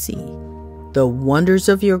truly see the wonders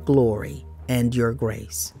of your glory and your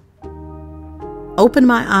grace. Open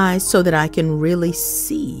my eyes so that I can really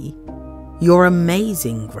see your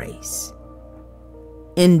amazing grace.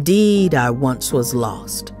 Indeed, I once was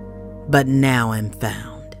lost, but now am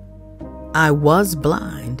found. I was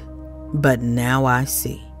blind, but now I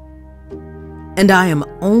see. And I am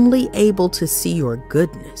only able to see your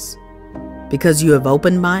goodness because you have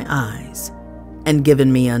opened my eyes and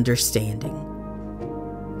given me understanding.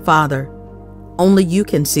 Father, only you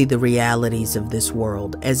can see the realities of this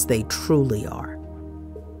world as they truly are.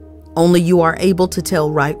 Only you are able to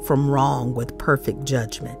tell right from wrong with perfect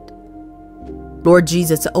judgment. Lord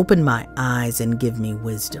Jesus, open my eyes and give me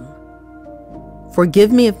wisdom.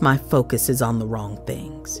 Forgive me if my focus is on the wrong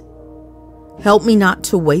things. Help me not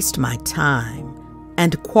to waste my time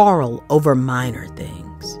and quarrel over minor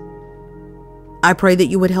things. I pray that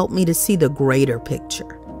you would help me to see the greater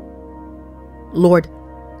picture. Lord,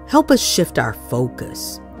 help us shift our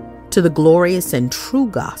focus to the glorious and true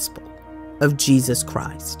gospel of Jesus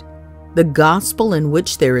Christ, the gospel in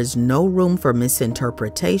which there is no room for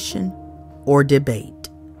misinterpretation or debate.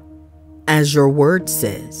 As your word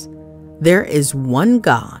says, there is one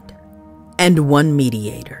God and one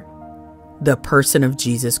mediator, the person of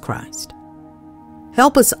Jesus Christ.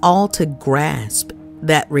 Help us all to grasp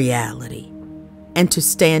that reality and to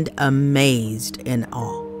stand amazed in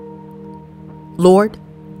awe. Lord,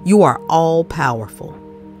 you are all-powerful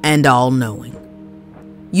and all-knowing.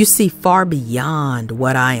 You see far beyond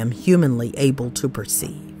what I am humanly able to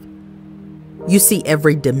perceive. You see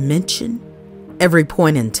every dimension, every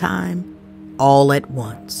point in time, all at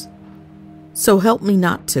once. So help me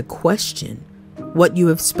not to question what you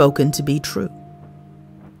have spoken to be true.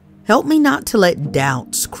 Help me not to let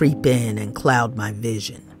doubts creep in and cloud my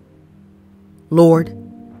vision. Lord,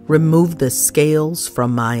 remove the scales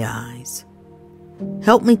from my eyes.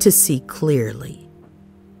 Help me to see clearly.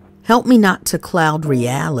 Help me not to cloud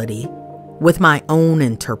reality with my own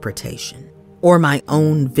interpretation or my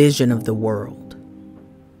own vision of the world.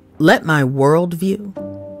 Let my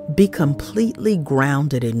worldview be completely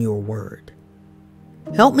grounded in your word.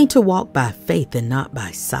 Help me to walk by faith and not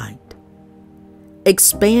by sight.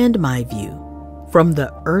 Expand my view from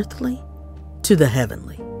the earthly to the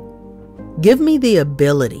heavenly. Give me the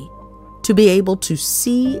ability to be able to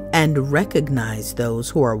see and recognize those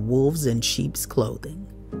who are wolves in sheep's clothing.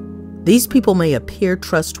 These people may appear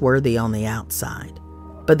trustworthy on the outside,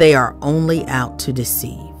 but they are only out to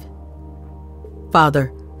deceive.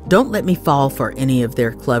 Father, don't let me fall for any of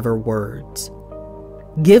their clever words.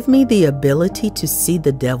 Give me the ability to see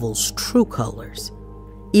the devil's true colors,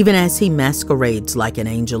 even as he masquerades like an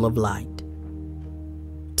angel of light.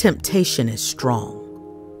 Temptation is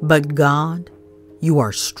strong, but God, you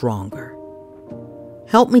are stronger.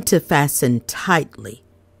 Help me to fasten tightly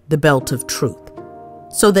the belt of truth,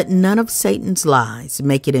 so that none of Satan's lies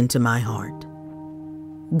make it into my heart.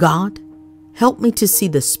 God, help me to see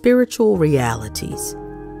the spiritual realities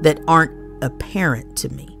that aren't apparent to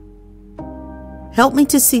me. Help me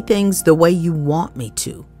to see things the way you want me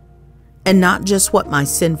to, and not just what my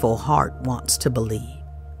sinful heart wants to believe.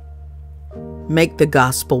 Make the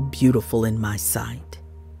gospel beautiful in my sight,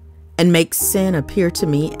 and make sin appear to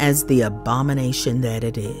me as the abomination that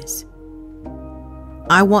it is.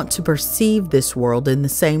 I want to perceive this world in the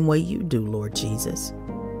same way you do, Lord Jesus.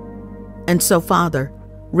 And so, Father,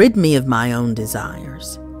 rid me of my own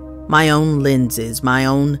desires, my own lenses, my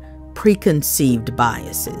own preconceived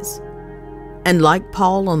biases. And like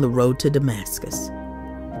Paul on the road to Damascus,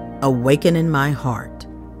 Awaken in my heart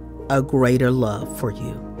a greater love for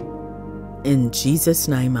you. In Jesus'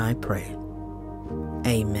 name I pray.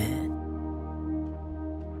 Amen.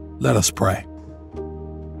 Let us pray.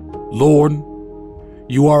 Lord,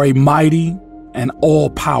 you are a mighty and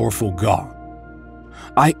all-powerful God.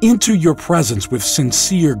 I enter your presence with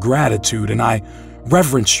sincere gratitude and I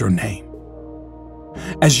reverence your name.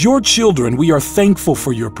 As your children, we are thankful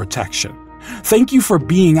for your protection. Thank you for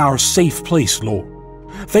being our safe place, Lord.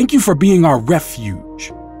 Thank you for being our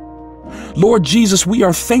refuge. Lord Jesus, we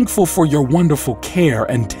are thankful for your wonderful care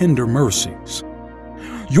and tender mercies.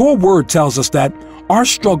 Your word tells us that our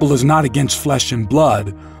struggle is not against flesh and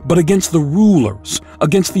blood, but against the rulers,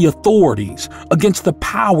 against the authorities, against the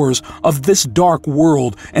powers of this dark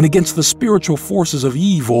world, and against the spiritual forces of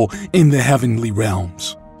evil in the heavenly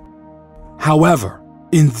realms. However,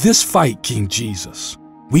 in this fight, King Jesus,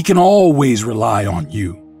 we can always rely on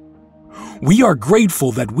you. We are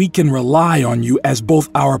grateful that we can rely on you as both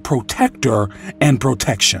our protector and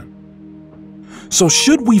protection. So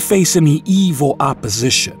should we face any evil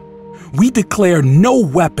opposition, we declare no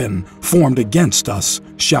weapon formed against us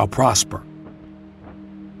shall prosper.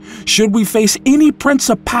 Should we face any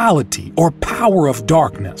principality or power of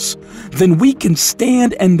darkness, then we can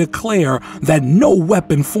stand and declare that no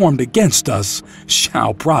weapon formed against us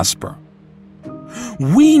shall prosper.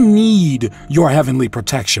 We need your heavenly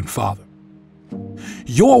protection, Father.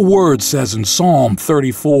 Your word says in Psalm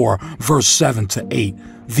 34, verse 7 to 8,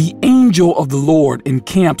 the angel of the Lord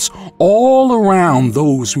encamps all around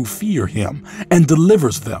those who fear him and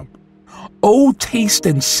delivers them. Oh, taste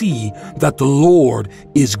and see that the Lord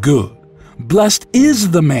is good. Blessed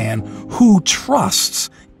is the man who trusts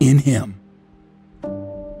in him.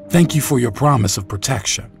 Thank you for your promise of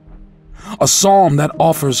protection, a psalm that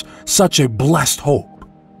offers such a blessed hope.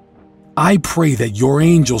 I pray that your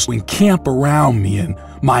angels encamp around me and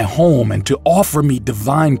my home and to offer me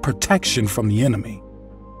divine protection from the enemy.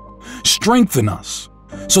 Strengthen us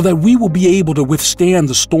so that we will be able to withstand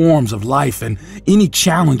the storms of life and any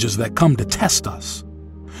challenges that come to test us.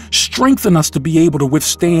 Strengthen us to be able to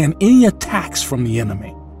withstand any attacks from the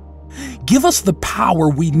enemy. Give us the power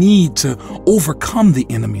we need to overcome the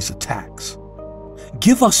enemy's attacks.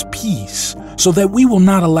 Give us peace so that we will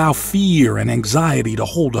not allow fear and anxiety to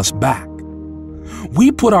hold us back.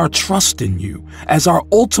 We put our trust in you as our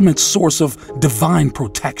ultimate source of divine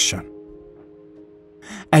protection.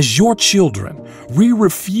 As your children, we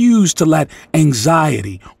refuse to let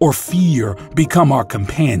anxiety or fear become our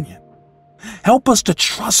companion. Help us to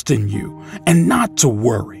trust in you and not to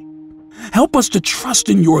worry. Help us to trust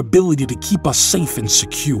in your ability to keep us safe and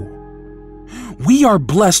secure. We are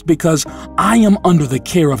blessed because I am under the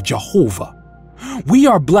care of Jehovah. We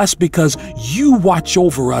are blessed because you watch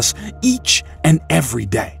over us each and every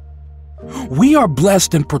day. We are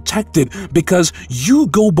blessed and protected because you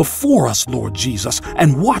go before us, Lord Jesus,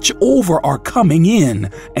 and watch over our coming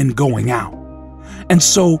in and going out. And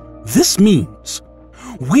so this means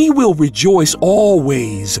we will rejoice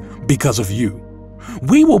always because of you.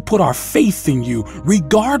 We will put our faith in you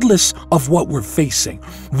regardless of what we're facing.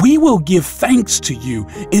 We will give thanks to you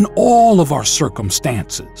in all of our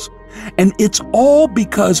circumstances. And it's all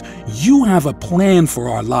because you have a plan for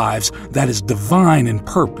our lives that is divine in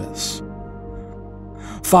purpose.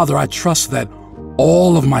 Father, I trust that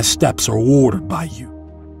all of my steps are ordered by you.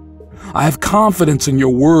 I have confidence in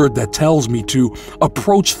your word that tells me to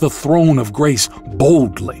approach the throne of grace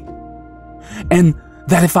boldly. And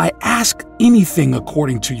that if I ask anything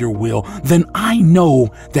according to your will, then I know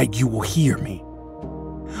that you will hear me.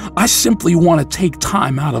 I simply want to take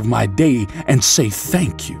time out of my day and say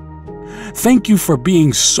thank you. Thank you for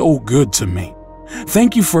being so good to me.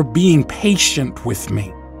 Thank you for being patient with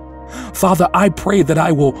me. Father, I pray that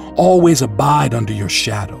I will always abide under your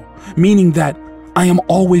shadow, meaning that I am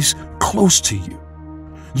always close to you.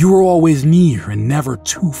 You are always near and never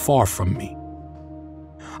too far from me.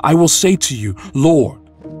 I will say to you, Lord,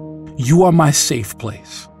 you are my safe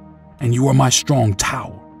place, and you are my strong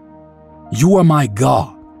tower. You are my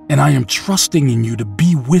God, and I am trusting in you to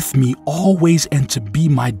be with me always and to be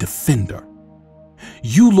my defender.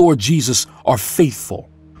 You, Lord Jesus, are faithful,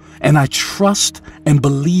 and I trust and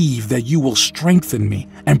believe that you will strengthen me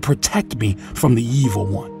and protect me from the evil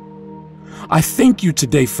one. I thank you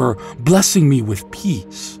today for blessing me with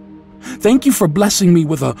peace. Thank you for blessing me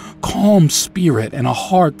with a calm spirit and a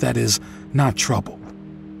heart that is not troubled.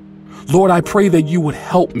 Lord, I pray that you would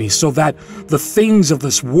help me so that the things of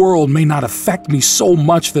this world may not affect me so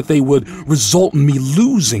much that they would result in me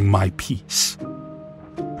losing my peace.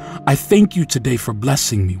 I thank you today for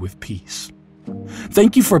blessing me with peace.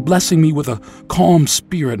 Thank you for blessing me with a calm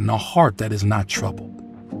spirit and a heart that is not troubled.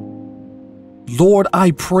 Lord,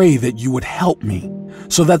 I pray that you would help me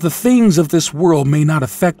so that the things of this world may not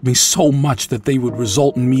affect me so much that they would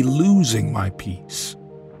result in me losing my peace.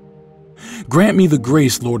 Grant me the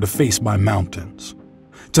grace, Lord, to face my mountains,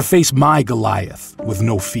 to face my Goliath with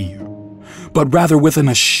no fear, but rather with an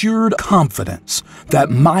assured confidence that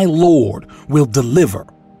my Lord will deliver.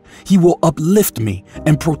 He will uplift me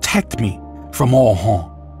and protect me from all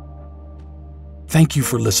harm. Thank you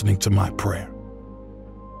for listening to my prayer.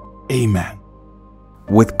 Amen.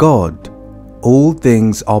 With God, all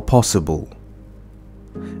things are possible.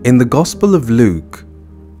 In the Gospel of Luke,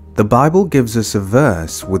 the Bible gives us a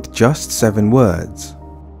verse with just 7 words.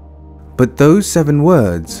 But those 7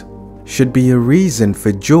 words should be a reason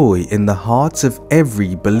for joy in the hearts of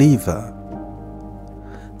every believer.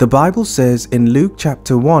 The Bible says in Luke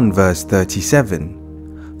chapter 1 verse 37,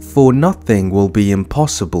 "For nothing will be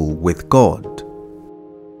impossible with God."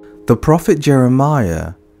 The prophet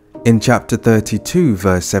Jeremiah in chapter 32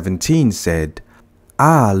 verse 17 said,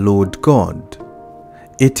 "Ah, Lord God,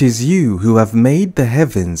 it is you who have made the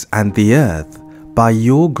heavens and the earth by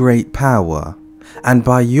your great power and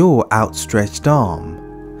by your outstretched arm.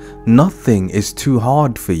 Nothing is too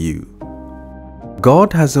hard for you."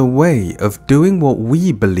 God has a way of doing what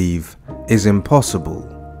we believe is impossible.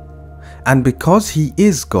 And because He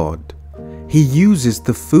is God, He uses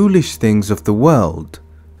the foolish things of the world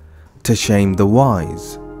to shame the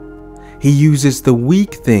wise. He uses the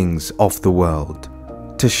weak things of the world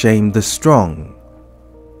to shame the strong.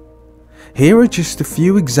 Here are just a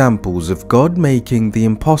few examples of God making the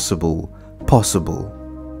impossible possible.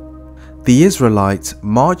 The Israelites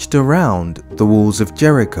marched around the walls of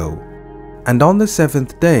Jericho, and on the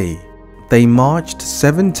 7th day, they marched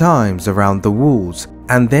 7 times around the walls,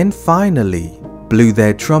 and then finally blew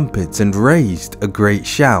their trumpets and raised a great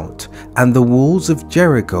shout, and the walls of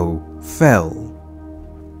Jericho fell.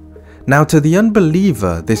 Now, to the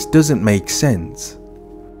unbeliever, this doesn't make sense.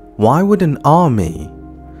 Why would an army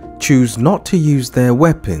choose not to use their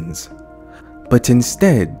weapons, but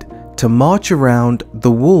instead to march around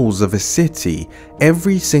the walls of a city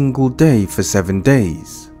every single day for 7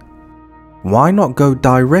 days? Why not go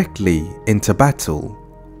directly into battle?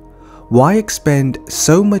 Why expend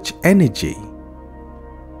so much energy?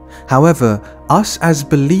 However, us as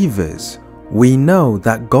believers, we know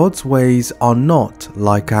that God's ways are not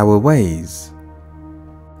like our ways.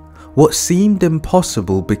 What seemed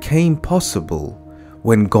impossible became possible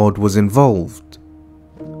when God was involved.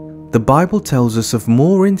 The Bible tells us of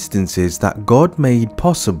more instances that God made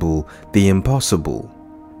possible the impossible.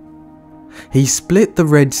 He split the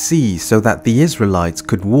Red Sea so that the Israelites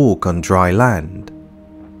could walk on dry land.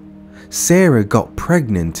 Sarah got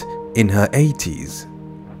pregnant in her 80s.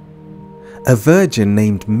 A virgin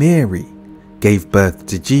named Mary gave birth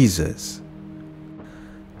to Jesus.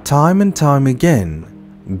 Time and time again,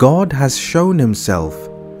 God has shown Himself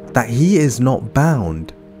that He is not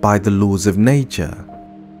bound by the laws of nature.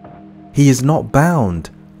 He is not bound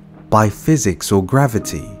by physics or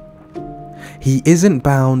gravity. He isn't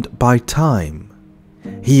bound by time.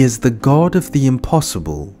 He is the God of the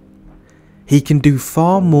impossible. He can do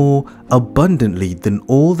far more abundantly than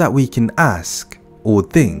all that we can ask or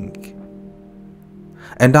think.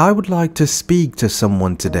 And I would like to speak to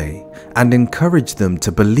someone today and encourage them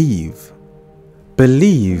to believe.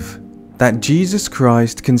 Believe that Jesus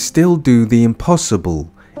Christ can still do the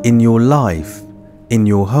impossible in your life, in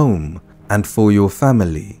your home, and for your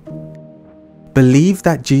family. Believe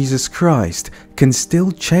that Jesus Christ can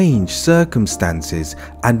still change circumstances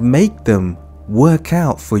and make them work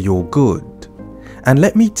out for your good. And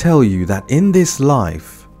let me tell you that in this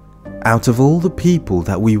life, out of all the people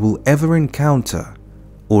that we will ever encounter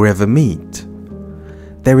or ever meet,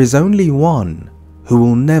 there is only one who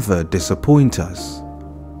will never disappoint us.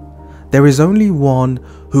 There is only one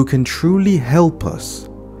who can truly help us,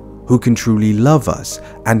 who can truly love us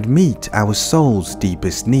and meet our soul's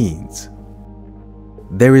deepest needs.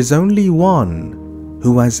 There is only one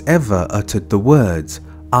who has ever uttered the words,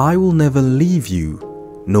 "I will never leave you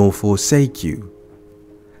nor forsake you,"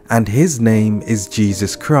 and His name is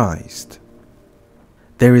Jesus Christ.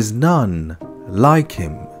 There is none like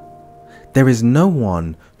Him. There is no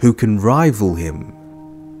one who can rival Him.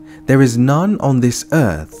 There is none on this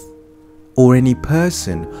earth or any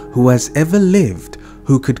person who has ever lived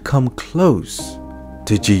who could come close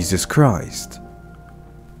to Jesus Christ.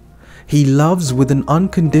 He loves with an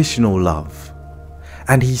unconditional love,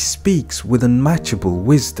 and He speaks with unmatchable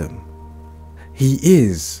wisdom. He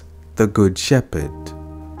is the Good Shepherd.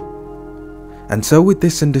 And so with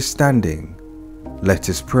this understanding, let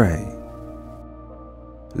us pray.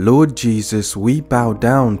 Lord Jesus, we bow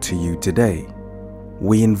down to You today.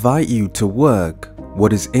 We invite you to work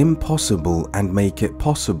what is impossible and make it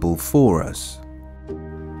possible for us.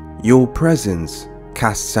 Your presence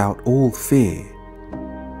casts out all fear.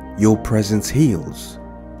 Your presence heals.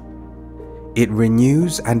 It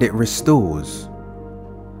renews and it restores.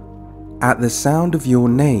 At the sound of your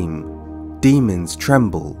name, demons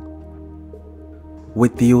tremble.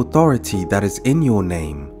 With the authority that is in your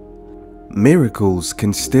name, miracles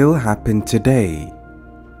can still happen today.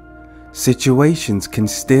 Situations can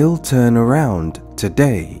still turn around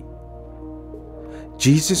today.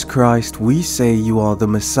 Jesus Christ, we say you are the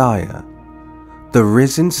Messiah, the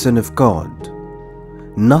risen Son of God.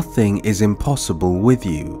 Nothing is impossible with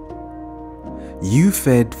you. You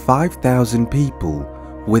fed 5,000 people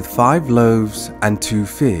with 5 loaves and 2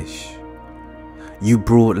 fish. You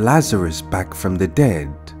brought Lazarus back from the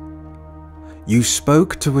dead. You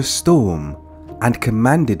spoke to a storm and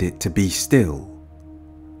commanded it to be still.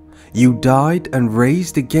 You died and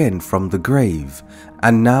raised again from the grave,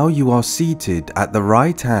 and now you are seated at the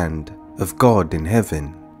right hand of God in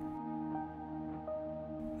heaven.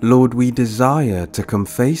 Lord, we desire to come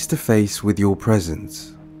face to face with your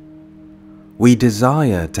presence. We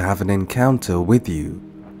desire to have an encounter with you,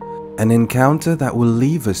 an encounter that will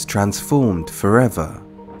leave us transformed forever.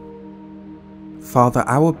 Father,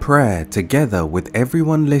 our prayer together with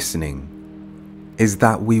everyone listening is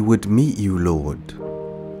that we would meet you, Lord.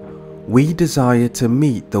 We desire to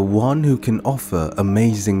meet the one who can offer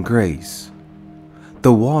amazing grace,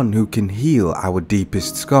 the one who can heal our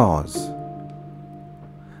deepest scars.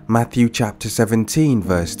 Matthew chapter 17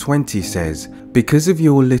 verse 20 says, "Because of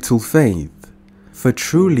your little faith, for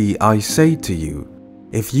truly I say to you,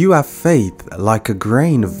 if you have faith like a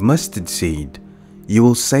grain of mustard seed, you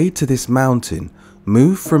will say to this mountain,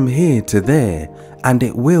 'Move from here to there,' and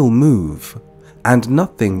it will move, and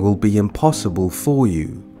nothing will be impossible for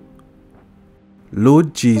you."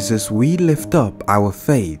 Lord Jesus, we lift up our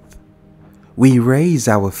faith. We raise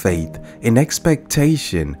our faith in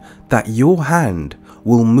expectation that your hand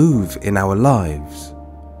will move in our lives.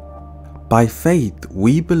 By faith,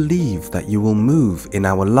 we believe that you will move in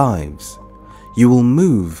our lives. You will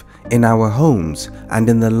move in our homes and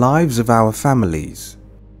in the lives of our families.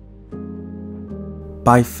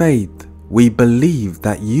 By faith, we believe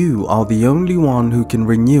that you are the only one who can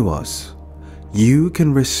renew us. You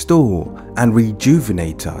can restore and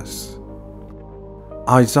rejuvenate us.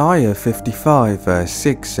 Isaiah 55 verse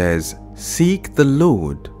 6 says, "Seek the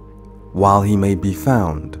Lord while he may be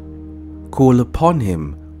found. Call upon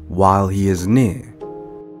him while he is near."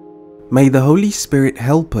 May the Holy Spirit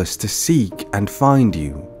help us to seek and find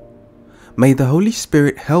you. May the Holy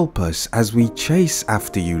Spirit help us as we chase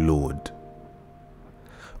after you, Lord.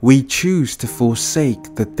 We choose to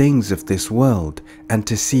forsake the things of this world and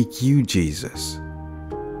to seek you, Jesus.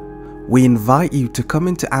 We invite you to come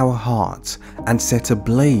into our hearts and set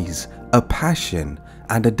ablaze a passion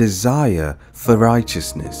and a desire for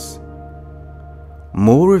righteousness.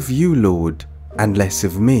 More of you, Lord, and less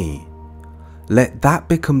of me. Let that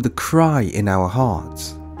become the cry in our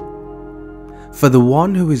hearts. For the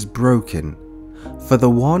one who is broken, for the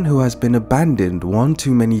one who has been abandoned one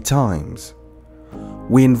too many times,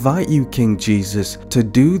 we invite you, King Jesus, to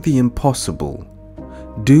do the impossible.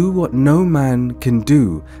 Do what no man can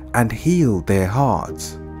do and heal their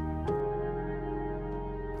hearts.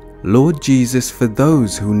 Lord Jesus, for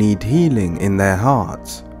those who need healing in their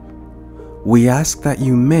hearts, we ask that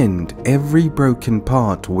you mend every broken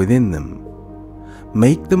part within them.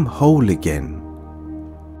 Make them whole again.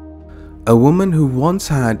 A woman who once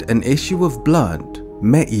had an issue of blood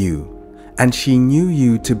met you, and she knew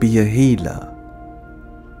you to be a healer.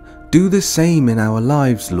 Do the same in our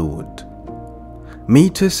lives, Lord.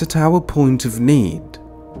 Meet us at our point of need.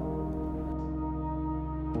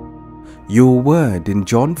 Your word in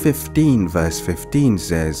John 15 verse 15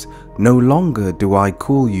 says, "No longer do I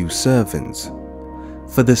call you servants,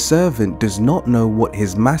 for the servant does not know what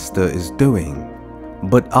his master is doing,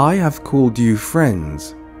 but I have called you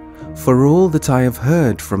friends, for all that I have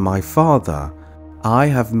heard from my Father, I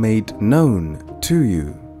have made known to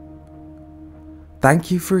you."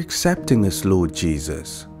 Thank you for accepting us, Lord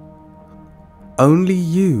Jesus. Only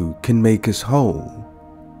you can make us whole.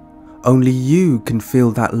 Only you can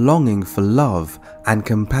feel that longing for love and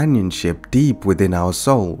companionship deep within our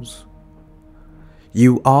souls.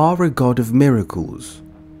 You are a God of miracles.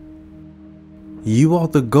 You are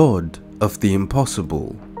the God of the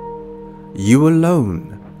impossible. You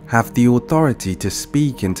alone have the authority to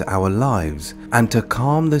speak into our lives and to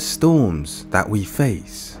calm the storms that we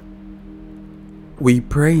face. We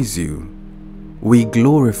praise you. We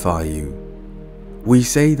glorify you. We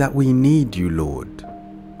say that we need you, Lord.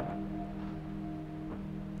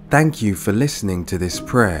 Thank you for listening to this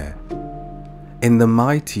prayer. In the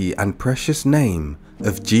mighty and precious name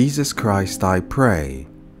of Jesus Christ I pray.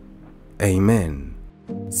 Amen.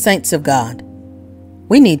 Saints of God,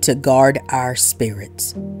 we need to guard our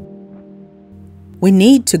spirits. We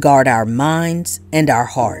need to guard our minds and our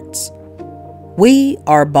hearts. We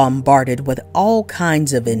are bombarded with all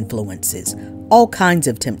kinds of influences, all kinds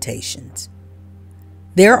of temptations.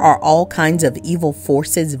 There are all kinds of evil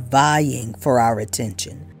forces vying for our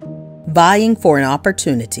attention, vying for an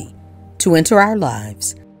opportunity to enter our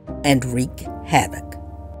lives and wreak havoc.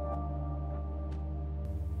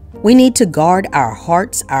 We need to guard our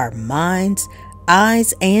hearts, our minds,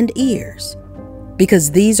 eyes, and ears,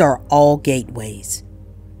 because these are all gateways.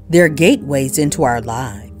 They're gateways into our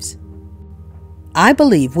lives. I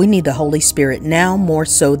believe we need the Holy Spirit now more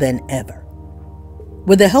so than ever.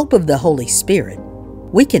 With the help of the Holy Spirit,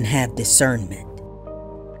 we can have discernment.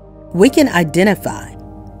 We can identify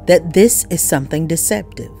that this is something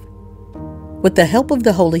deceptive. With the help of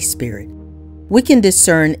the Holy Spirit, we can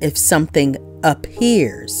discern if something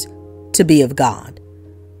appears to be of God,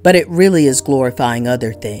 but it really is glorifying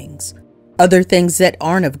other things that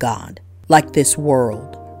aren't of God, like this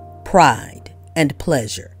world, pride, and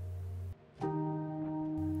pleasure.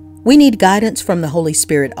 We need guidance from the Holy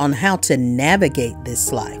Spirit on how to navigate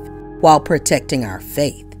this life while protecting our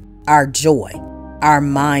faith, our joy, our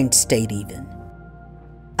mind state even.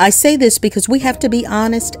 I say this because we have to be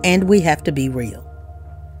honest and we have to be real.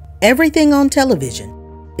 Everything on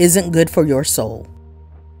television isn't good for your soul.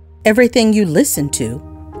 Everything you listen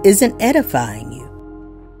to isn't edifying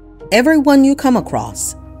you. Everyone you come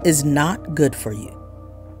across is not good for you.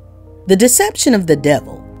 The deception of the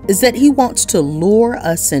devil is that he wants to lure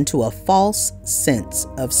us into a false sense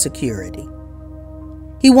of security.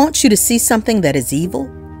 He wants you to see something that is evil,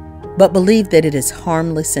 but believe that it is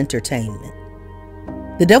harmless entertainment.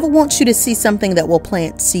 The devil wants you to see something that will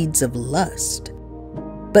plant seeds of lust,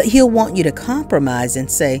 but he'll want you to compromise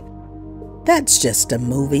and say, "That's just a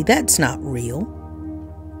movie, that's not real."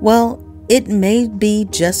 Well, it may be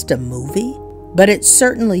just a movie, but it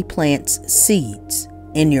certainly plants seeds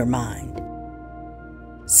in your mind.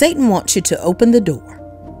 Satan wants you to open the door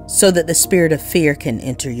so that the spirit of fear can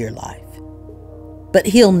enter your life. But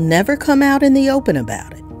he'll never come out in the open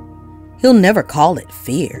about it. He'll never call it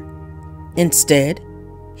fear. Instead,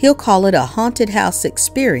 he'll call it a haunted house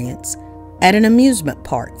experience at an amusement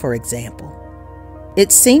park, for example.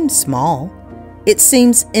 It seems small, it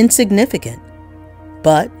seems insignificant,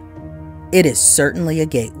 but it is certainly a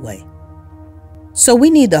gateway. So we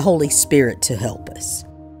need the Holy Spirit to help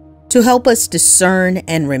us discern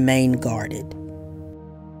and remain guarded.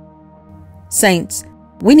 Saints,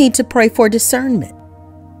 we need to pray for discernment.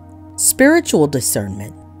 Spiritual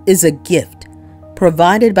discernment is a gift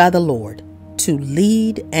provided by the Lord to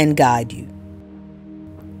lead and guide you.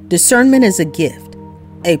 Discernment is a gift,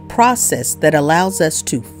 a process that allows us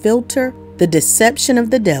to filter the deception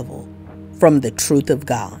of the devil from the truth of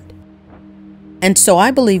God. And so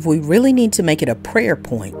I believe we really need to make it a prayer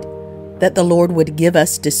point that the Lord would give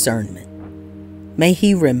us discernment. May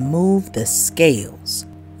He remove the scales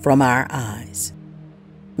from our eyes.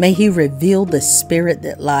 May He reveal the spirit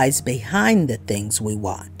that lies behind the things we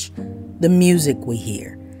watch, the music we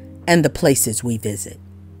hear, and the places we visit.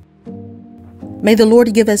 May the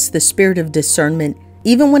Lord give us the spirit of discernment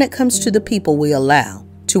even when it comes to the people we allow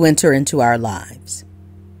to enter into our lives.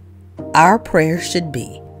 Our prayer should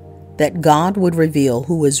be that God would reveal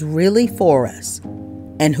who is really for us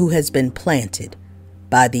and who has been planted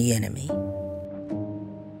by the enemy.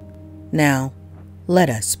 Now, let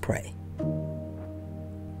us pray.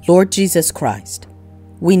 Lord Jesus Christ,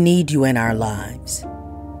 we need you in our lives.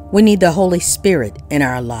 We need the Holy Spirit in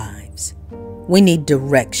our lives. We need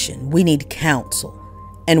direction. We need counsel.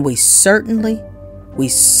 And we certainly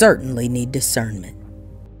need discernment.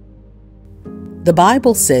 The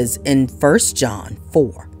Bible says in 1 John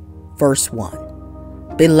 4, verse 1,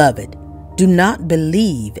 "Beloved, do not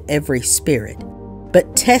believe every spirit,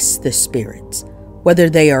 but test the spirits, whether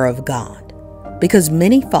they are of God, because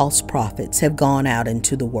many false prophets have gone out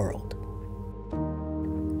into the world."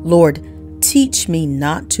 Lord, teach me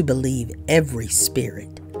not to believe every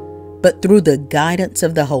spirit, but through the guidance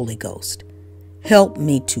of the Holy Ghost, help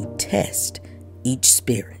me to test each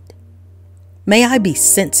spirit. May I be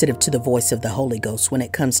sensitive to the voice of the Holy Ghost when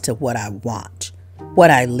it comes to what I watch, what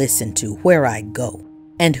I listen to, where I go,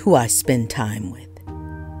 and who I spend time with.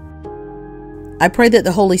 I pray that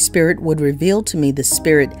the Holy Spirit would reveal to me the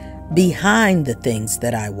spirit behind the things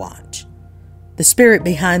that I watch, the spirit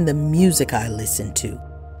behind the music I listen to,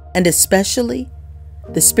 and especially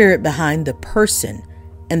the spirit behind the person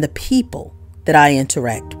and the people that I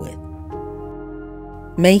interact with.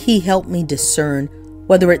 May He help me discern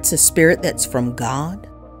whether it's a spirit that's from God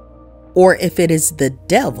or if it is the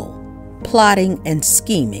devil plotting and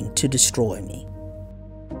scheming to destroy me.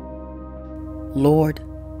 Lord,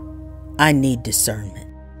 I need discernment.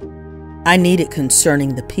 I need it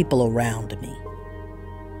concerning the people around me.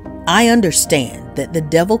 I understand that the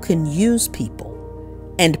devil can use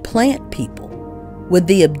people and plant people with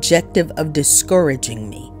the objective of discouraging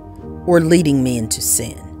me or leading me into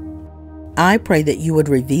sin. I pray that you would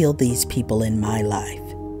reveal these people in my life.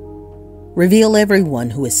 Reveal everyone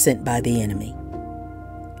who is sent by the enemy.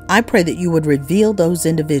 I pray that you would reveal those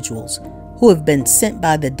individuals who have been sent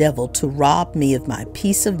by the devil to rob me of my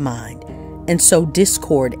peace of mind and sow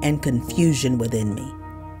discord and confusion within me.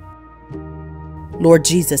 Lord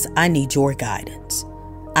Jesus, I need your guidance.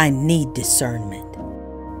 I need discernment.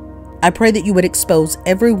 I pray that you would expose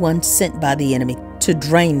everyone sent by the enemy to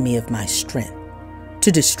drain me of my strength,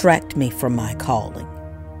 to distract me from my calling.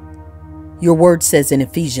 Your word says in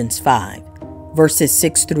Ephesians 5, verses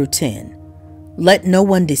 6 through 10, "Let no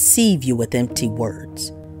one deceive you with empty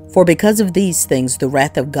words, for because of these things the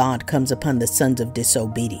wrath of God comes upon the sons of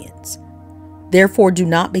disobedience. Therefore do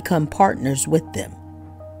not become partners with them.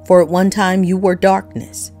 For at one time you were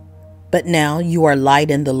darkness, but now you are light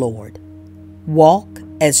in the Lord. Walk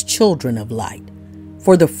as children of light,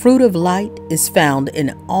 for the fruit of light is found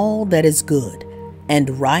in all that is good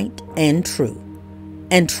and right and true,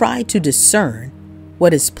 and try to discern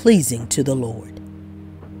what is pleasing to the Lord."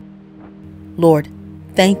 Lord,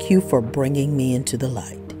 thank you for bringing me into the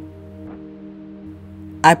light.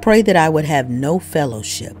 I pray that I would have no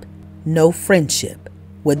fellowship, no friendship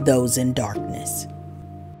with those in darkness.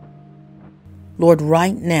 Lord,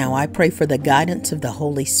 right now I pray for the guidance of the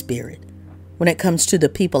Holy Spirit when it comes to the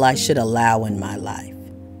people I should allow in my life.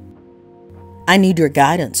 I need your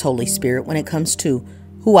guidance, Holy Spirit, when it comes to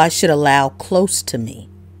who I should allow close to me.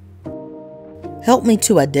 Help me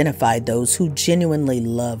to identify those who genuinely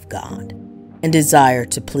love God and desire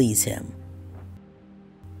to please Him.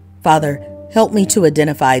 Father, help me to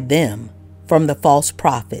identify them from the false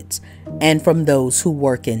prophets and from those who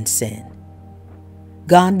work in sin.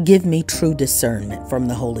 God, give me true discernment from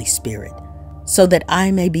the Holy Spirit so that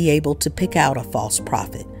I may be able to pick out a false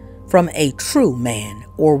prophet from a true man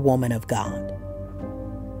or woman of God.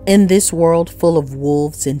 In this world full of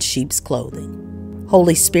wolves in sheep's clothing,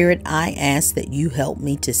 Holy Spirit, I ask that you help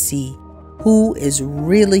me to see who is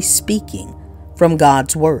really speaking from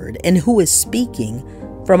God's word and who is speaking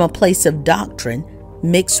from a place of doctrine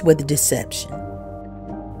mixed with deception.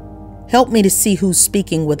 Help me to see who's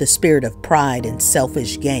speaking with a spirit of pride and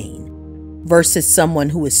selfish gain versus someone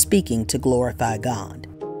who is speaking to glorify God.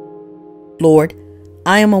 Lord,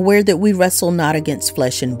 I am aware that we wrestle not against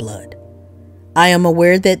flesh and blood. I am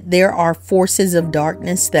aware that there are forces of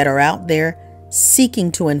darkness that are out there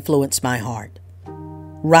seeking to influence my heart.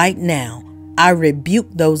 Right now, I rebuke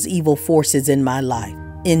those evil forces in my life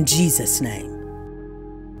in Jesus' name.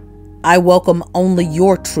 I welcome only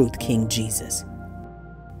your truth, King Jesus.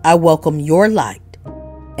 I welcome your light,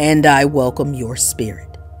 and I welcome your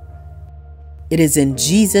spirit. It is in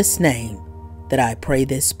Jesus' name that I pray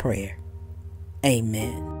this prayer.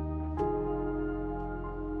 Amen.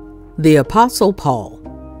 The Apostle Paul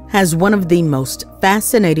has one of the most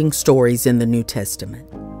fascinating stories in the New Testament.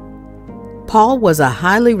 Paul was a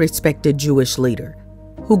highly respected Jewish leader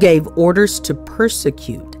who gave orders to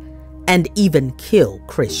persecute and even kill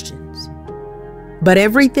Christians. But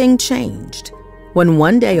everything changed when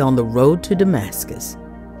one day on the road to Damascus,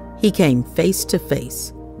 he came face to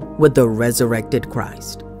face with the resurrected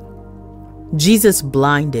Christ. Jesus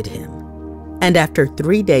blinded him, and after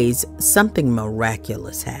 3 days, something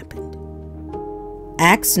miraculous happened.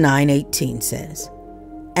 Acts 9:18 says,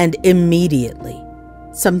 "And immediately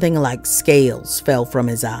something like scales fell from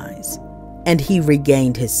his eyes, and he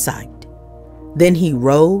regained his sight. Then he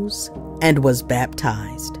rose and was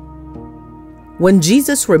baptized." When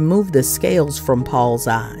Jesus removed the scales from Paul's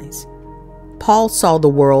eyes, Paul saw the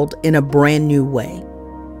world in a brand new way.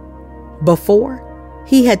 Before,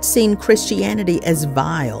 he had seen Christianity as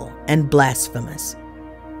vile and blasphemous.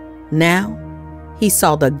 Now, he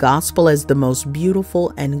saw the gospel as the most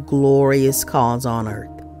beautiful and glorious cause on earth.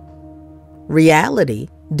 Reality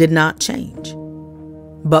did not change,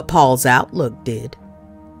 but Paul's outlook did.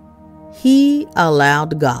 He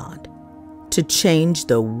allowed God to change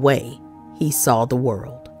the way he saw the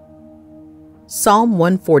world. Psalm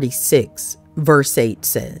 146, verse 8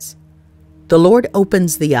 says, "The Lord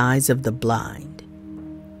opens the eyes of the blind.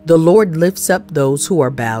 The Lord lifts up those who are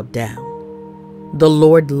bowed down. The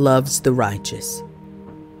Lord loves the righteous."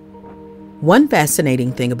 One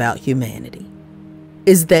fascinating thing about humanity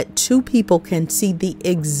is that two people can see the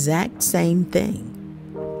exact same thing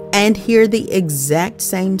and hear the exact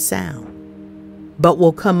same sound, but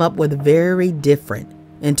will come up with very different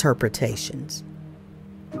interpretations.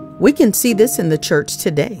 We can see this in the church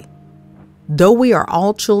today. Though we are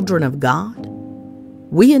all children of God,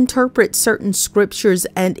 we interpret certain scriptures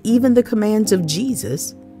and even the commands of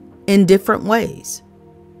Jesus in different ways.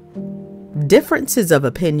 Differences of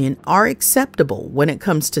opinion are acceptable when it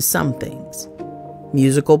comes to some things: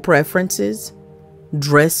 musical preferences,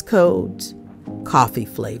 dress codes, coffee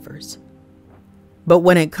flavors. But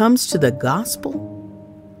when it comes to the gospel,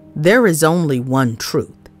 there is only one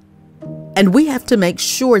truth, and we have to make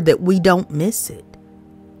sure that we don't miss it.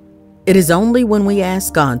 It is only when we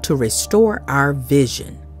ask God to restore our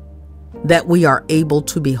vision that we are able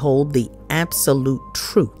to behold the absolute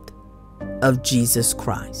truth of Jesus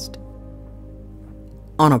Christ.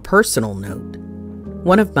 On a personal note,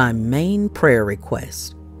 one of my main prayer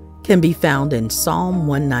requests can be found in Psalm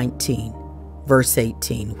 119, verse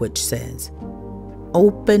 18, which says,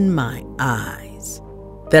 "Open my eyes,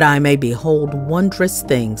 that I may behold wondrous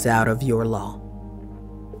things out of your law."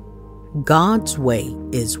 God's way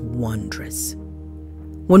is wondrous.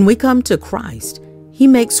 When we come to Christ, He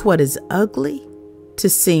makes what is ugly to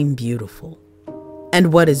seem beautiful,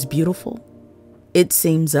 and what is beautiful, it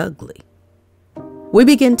seems ugly. We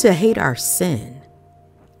begin to hate our sin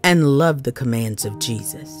and love the commands of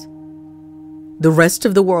Jesus. The rest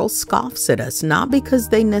of the world scoffs at us, not because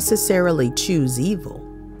they necessarily choose evil,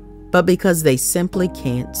 but because they simply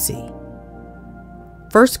can't see.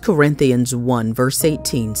 1 Corinthians 1 verse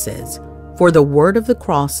 18 says, "For the word of the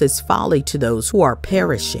cross is folly to those who are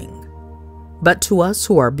perishing, but to us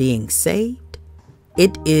who are being saved,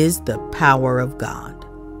 it is the power of God."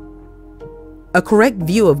 A correct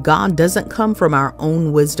view of God doesn't come from our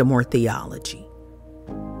own wisdom or theology.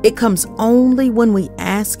 It comes only when we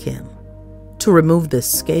ask Him to remove the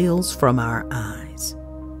scales from our eyes.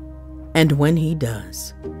 And when He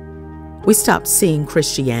does, we stop seeing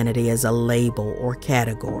Christianity as a label or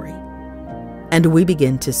category, and we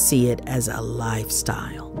begin to see it as a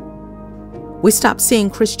lifestyle. We stop seeing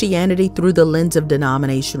Christianity through the lens of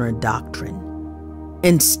denomination or doctrine.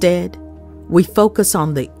 Instead, we focus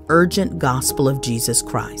on the urgent gospel of Jesus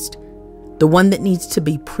Christ, the one that needs to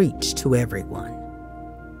be preached to everyone.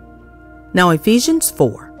 Now, Ephesians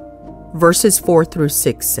 4, verses 4 through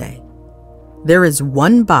 6 say, "There is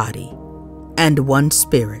one body and one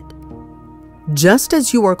Spirit, just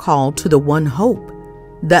as you are called to the one hope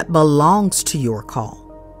that belongs to your call.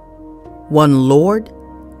 One Lord,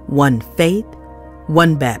 one faith,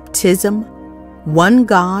 one baptism, one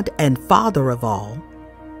God and Father of all,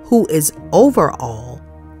 who is over all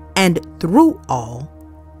and through all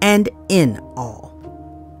and in all."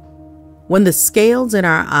 When the scales in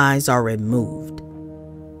our eyes are removed,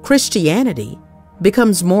 Christianity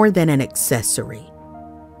becomes more than an accessory,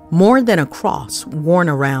 more than a cross worn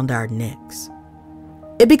around our necks.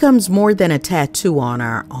 It becomes more than a tattoo on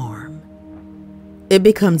our arm. It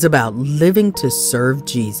becomes about living to serve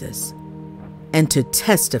Jesus and to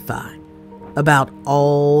testify about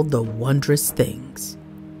all the wondrous things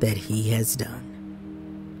that He has done.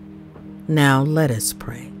 Now let us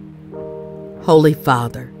pray. Holy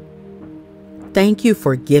Father, thank You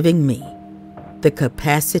for giving me the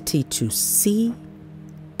capacity to see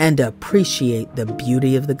and appreciate the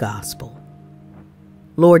beauty of the gospel.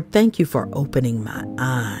 Lord, thank You for opening my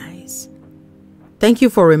eyes. Thank You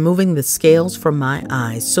for removing the scales from my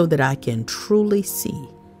eyes so that I can truly see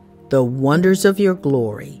the wonders of Your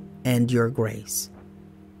glory and Your grace.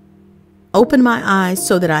 Open my eyes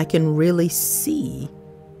so that I can really see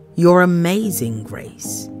Your amazing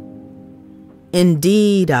grace.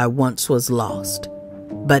 Indeed, I once was lost,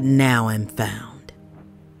 but now am found.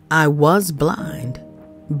 I was blind,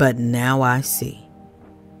 but now I see.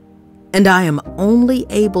 And I am only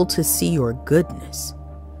able to see Your goodness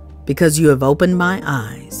because You have opened my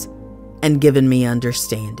eyes and given me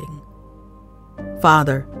understanding.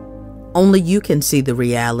 Father, only You can see the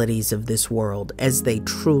realities of this world as they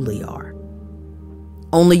truly are.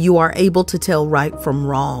 Only You are able to tell right from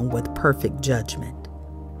wrong with perfect judgment.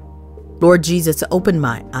 Lord Jesus, open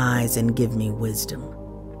my eyes and give me wisdom.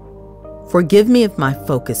 Forgive me if my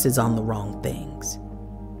focus is on the wrong things.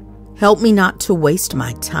 Help me not to waste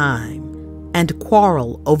my time and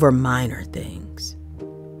quarrel over minor things.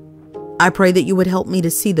 I pray that You would help me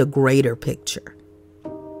to see the greater picture.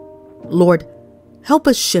 Lord, help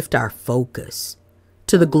us shift our focus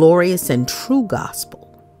to the glorious and true gospel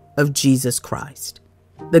of Jesus Christ,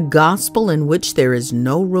 the gospel in which there is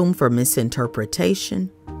no room for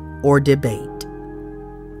misinterpretation or debate.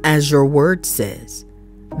 As Your word says,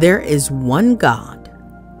 there is one God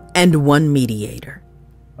and one mediator,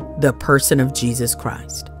 the person of Jesus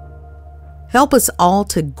Christ. Help us all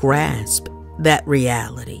to grasp that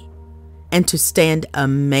reality and to stand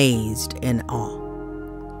amazed in awe.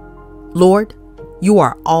 Lord, you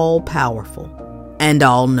are all-powerful and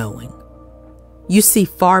all-knowing. You see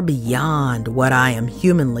far beyond what I am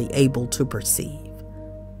humanly able to perceive.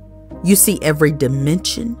 You see every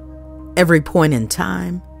dimension, every point in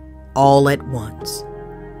time, all at once.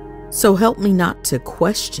 So help me not to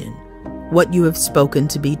question what you have spoken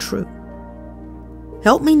to be true.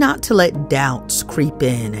 Help me not to let doubts creep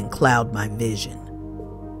in and cloud my vision.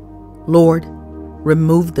 Lord,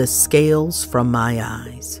 remove the scales from my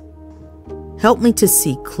eyes. Help me to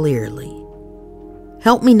see clearly.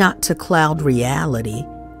 Help me not to cloud reality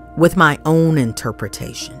with my own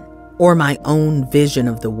interpretation or my own vision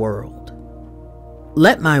of the world.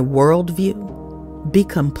 Let my worldview be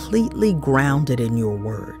completely grounded in your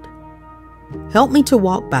word. Help me to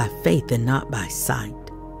walk by faith and not by sight.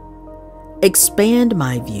 Expand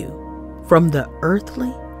my view from the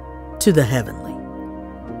earthly to the heavenly.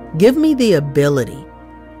 Give me the ability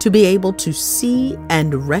to be able to see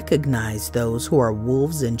and recognize those who are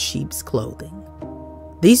wolves in sheep's clothing.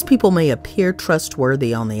 These people may appear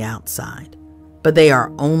trustworthy on the outside, but they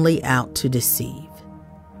are only out to deceive.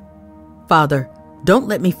 Father, don't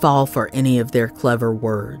let me fall for any of their clever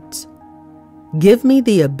words. Give me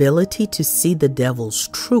the ability to see the devil's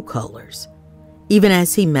true colors, even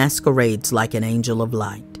as he masquerades like an angel of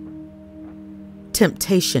light.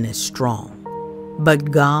 Temptation is strong,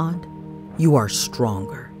 but God, you are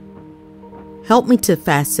stronger. Help me to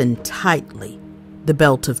fasten tightly the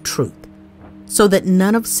belt of truth, so that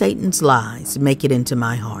none of Satan's lies make it into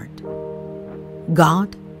my heart.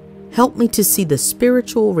 God, help me to see the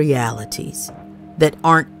spiritual realities that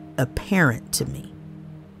aren't apparent to me.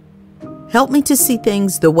 Help me to see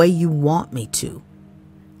things the way you want me to,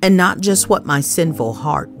 and not just what my sinful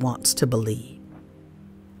heart wants to believe.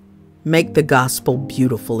 Make the gospel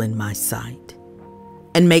beautiful in my sight,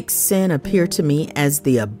 and make sin appear to me as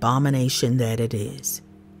the abomination that it is.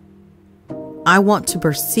 I want to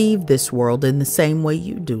perceive this world in the same way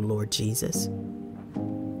you do, Lord Jesus.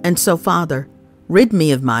 And so, Father, rid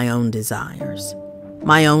me of my own desires,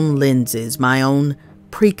 my own lenses, my own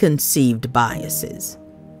preconceived biases.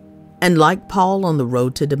 And like Paul on the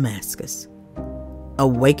road to Damascus,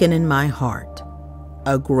 awaken in my heart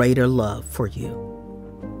a greater love for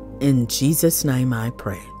you. In Jesus' name I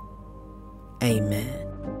pray. Amen.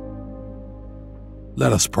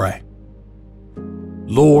 Let us pray.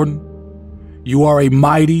 Lord, you are a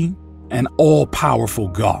mighty and all-powerful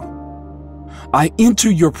God. I enter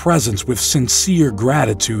your presence with sincere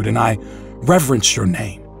gratitude and I reverence your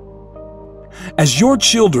name. As your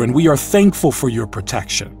children, we are thankful for your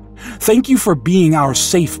protection. Thank you for being our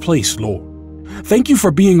safe place, Lord. Thank you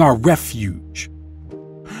for being our refuge.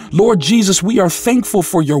 Lord Jesus, we are thankful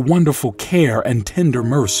for your wonderful care and tender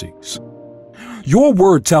mercies. Your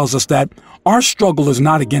word tells us that our struggle is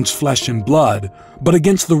not against flesh and blood, but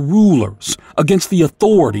against the rulers, against the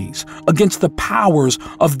authorities, against the powers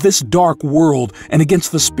of this dark world, and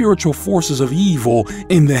against the spiritual forces of evil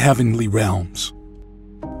in the heavenly realms.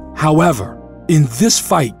 However, in this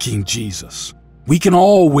fight, King Jesus, we can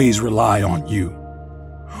always rely on you.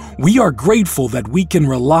 We are grateful that we can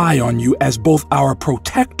rely on you as both our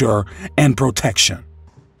protector and protection.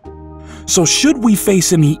 So should we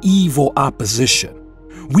face any evil opposition,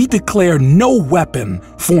 we declare no weapon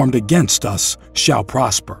formed against us shall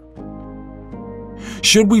prosper.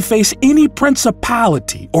 Should we face any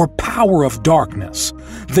principality or power of darkness,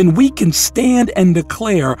 then we can stand and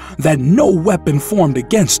declare that no weapon formed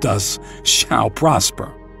against us shall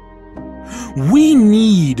prosper. We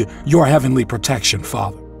need your heavenly protection,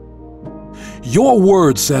 Father. Your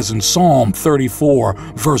word says in Psalm 34,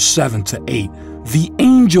 verse 7 to 8, the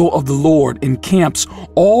angel of the Lord encamps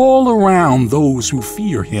all around those who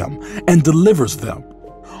fear him and delivers them.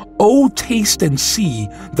 Oh, taste and see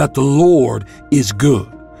that the Lord is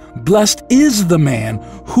good. Blessed is the man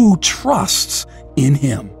who trusts in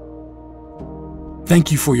him.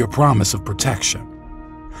 Thank you for your promise of protection,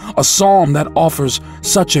 a psalm that offers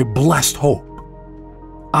such a blessed hope.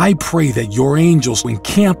 I pray that your angels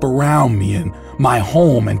encamp around me and my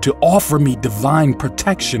home and to offer me divine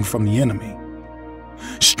protection from the enemy.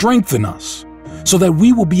 Strengthen us so that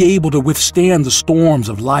we will be able to withstand the storms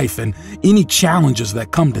of life and any challenges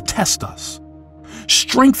that come to test us.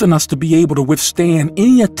 Strengthen us to be able to withstand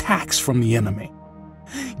any attacks from the enemy.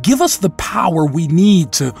 Give us the power we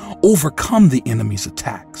need to overcome the enemy's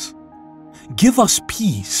attacks. Give us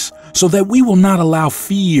peace so that we will not allow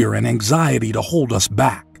fear and anxiety to hold us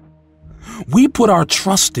back. We put our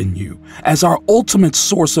trust in you as our ultimate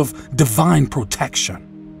source of divine protection.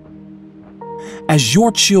 As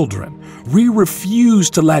your children, we refuse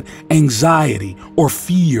to let anxiety or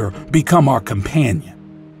fear become our companion.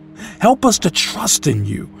 Help us to trust in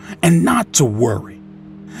you and not to worry.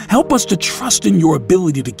 Help us to trust in your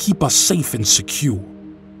ability to keep us safe and secure.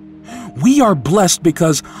 We are blessed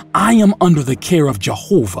because I am under the care of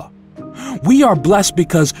Jehovah. We are blessed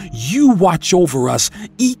because you watch over us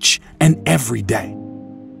each and every day.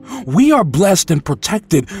 We are blessed and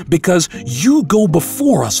protected because you go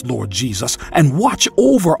before us, Lord Jesus, and watch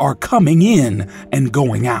over our coming in and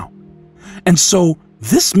going out. And so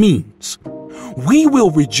this means we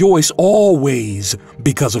will rejoice always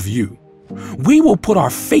because of you. We will put our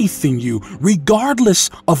faith in you regardless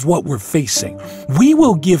of what we're facing. We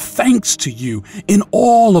will give thanks to you in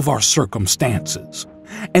all of our circumstances.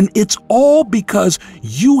 And it's all because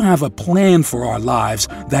you have a plan for our lives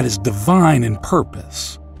that is divine in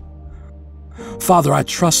purpose. Father, I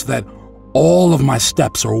trust that all of my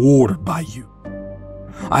steps are ordered by you.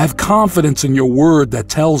 I have confidence in your word that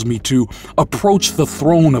tells me to approach the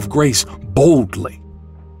throne of grace boldly.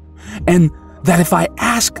 And that if I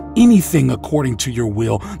ask anything according to your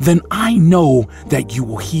will, then I know that you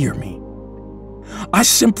will hear me. I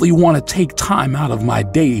simply want to take time out of my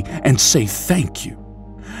day and say thank you.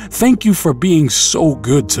 Thank you for being so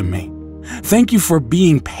good to me. Thank you for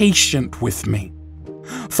being patient with me.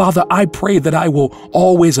 Father, I pray that I will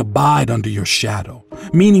always abide under your shadow,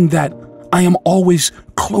 meaning that I am always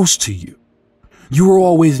close to you. You are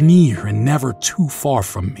always near and never too far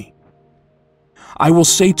from me. I will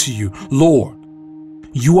say to you, Lord,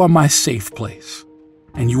 you are my safe place,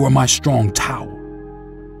 and you are my strong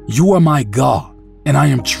tower. You are my God, and I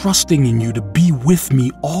am trusting in you to be with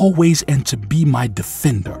me always and to be my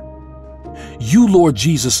defender. You, Lord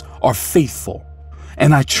Jesus, are faithful,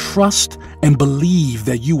 and I trust and believe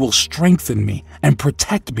that you will strengthen me and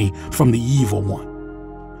protect me from the evil one.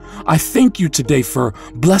 I thank you today for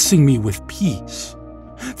blessing me with peace.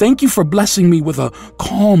 Thank you for blessing me with a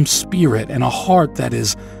calm spirit and a heart that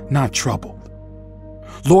is not troubled.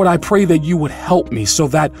 Lord, I pray that you would help me so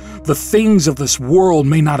that the things of this world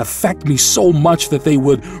may not affect me so much that they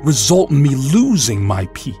would result in me losing my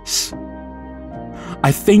peace.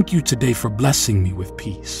 I thank you today for blessing me with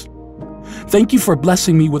peace. Thank you for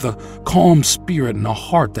blessing me with a calm spirit and a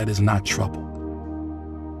heart that is not troubled.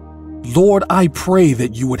 Lord, I pray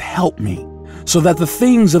that you would help me so that the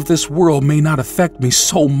things of this world may not affect me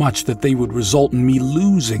so much that they would result in me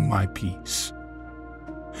losing my peace.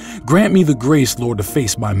 Grant me the grace, Lord, to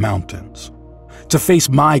face my mountains, to face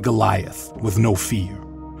my Goliath with no fear,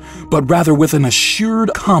 but rather with an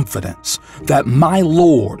assured confidence that my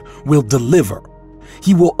Lord will deliver.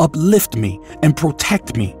 He will uplift me and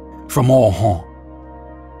protect me from all harm.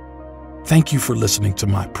 Thank you for listening to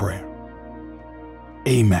my prayer.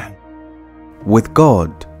 Amen. With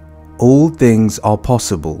God, all things are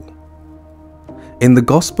possible. In the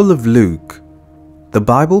Gospel of Luke, the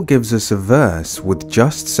Bible gives us a verse with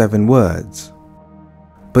just 7 words.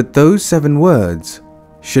 But those 7 words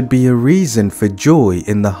should be a reason for joy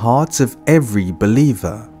in the hearts of every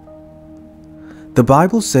believer. The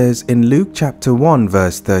Bible says in Luke chapter 1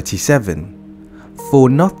 verse 37, "For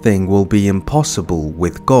nothing will be impossible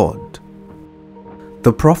with God."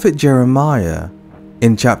 The prophet Jeremiah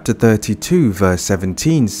in chapter 32 verse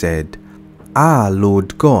 17 said, "Ah,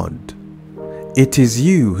 Lord God, it is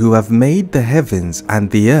you who have made the heavens and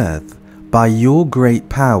the earth by your great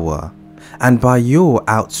power and by your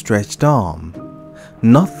outstretched arm.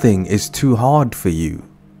 Nothing is too hard for you."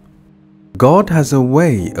 God has a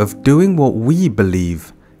way of doing what we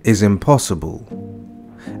believe is impossible.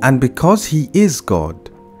 And because He is God,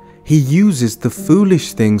 He uses the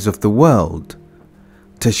foolish things of the world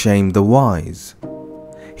to shame the wise.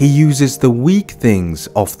 He uses the weak things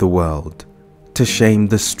of the world to shame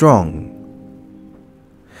the strong.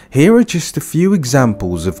 Here are just a few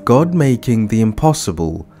examples of God making the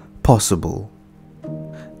impossible possible.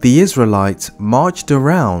 The Israelites marched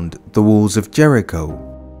around the walls of Jericho,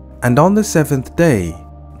 and on the 7th day,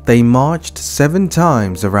 they marched 7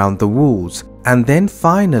 times around the walls, and then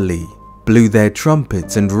finally blew their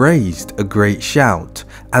trumpets and raised a great shout,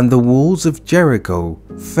 and the walls of Jericho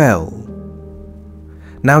fell.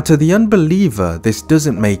 Now, to the unbeliever, this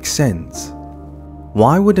doesn't make sense.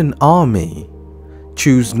 Why would an army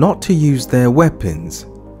choose not to use their weapons,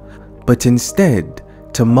 but instead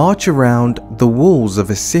to march around the walls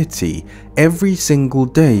of a city every single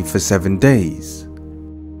day for 7 days?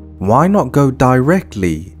 Why not go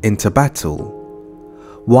directly into battle?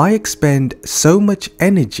 Why expend so much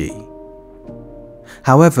energy?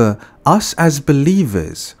 However, us as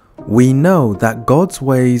believers, We know that God's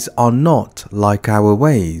ways are not like our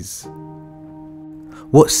ways.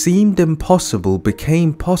 What seemed impossible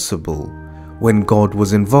became possible when God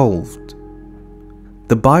was involved.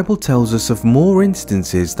 The Bible tells us of more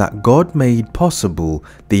instances that God made possible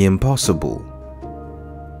the impossible.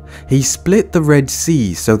 He split the Red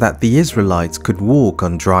Sea so that the Israelites could walk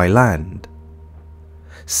on dry land.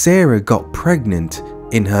 Sarah got pregnant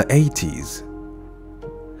in her 80s.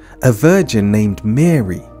 A virgin named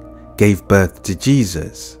Mary gave birth to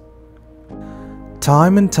Jesus.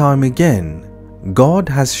 Time and time again, God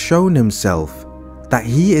has shown himself that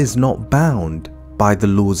he is not bound by the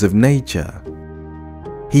laws of nature.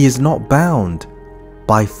 He is not bound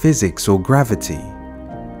by physics or gravity.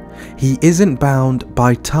 He isn't bound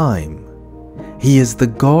by time. He is the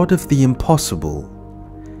God of the impossible.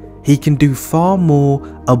 He can do far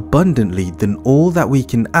more abundantly than all that we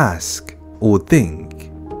can ask or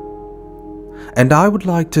think. And I would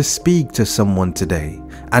like to speak to someone today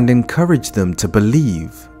and encourage them to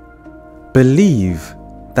believe. Believe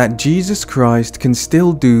that Jesus Christ can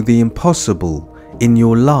still do the impossible in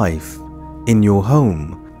your life, in your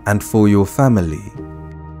home, and for your family.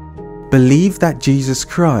 Believe that Jesus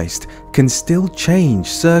Christ can still change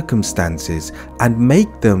circumstances and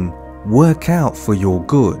make them work out for your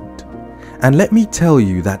good. And let me tell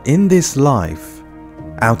you that in this life,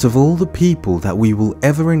 out of all the people that we will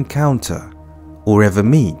ever encounter or ever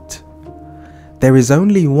meet, there is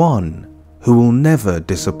only one who will never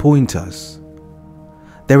disappoint us.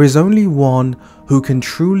 There is only one who can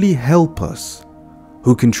truly help us,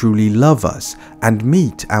 who can truly love us and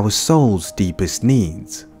meet our soul's deepest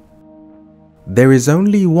needs. There is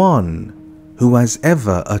only one who has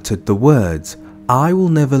ever uttered the words, "I will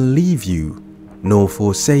never leave you nor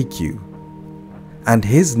forsake you," and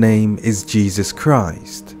his name is Jesus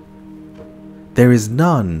Christ. There is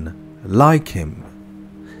none like him.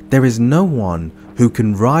 There is no one who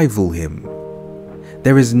can rival him.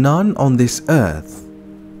 There is none on this earth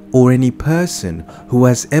or any person who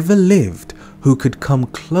has ever lived who could come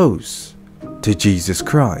close to Jesus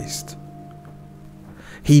Christ.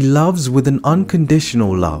 He loves with an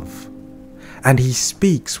unconditional love, and he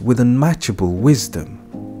speaks with unmatchable wisdom.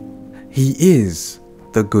 He is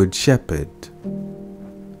the Good Shepherd.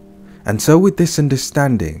 And so with this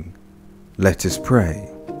understanding, let us pray.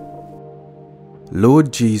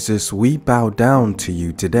 Lord Jesus, we bow down to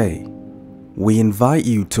you today. We invite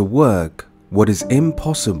you to work what is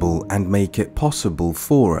impossible and make it possible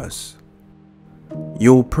for us.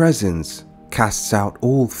 Your presence casts out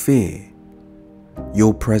all fear.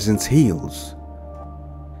 Your presence heals.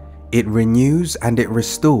 It renews and it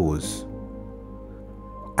restores.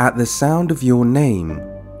 At the sound of your name,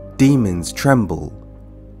 demons tremble.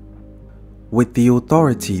 With the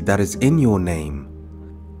authority that is in your name,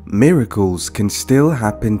 miracles can still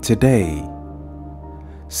happen today.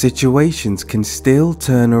 Situations can still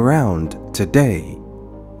turn around today.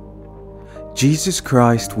 Jesus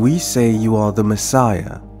Christ, we say you are the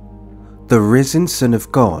Messiah, the risen Son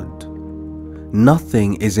of God.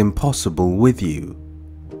 Nothing is impossible with you.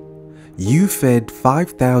 You fed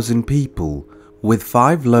 5,000 people with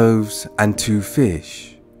 5 loaves and 2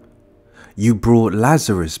 fish. You brought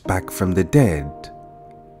Lazarus back from the dead.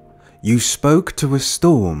 You spoke to a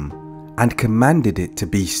storm and commanded it to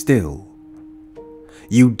be still.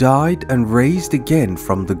 You died and raised again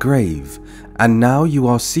from the grave, and now you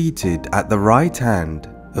are seated at the right hand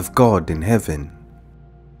of God in heaven.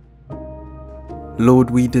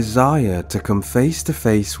 Lord, we desire to come face to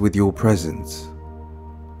face with your presence.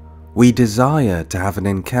 We desire to have an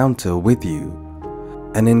encounter with you,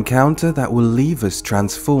 an encounter that will leave us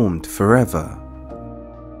transformed forever.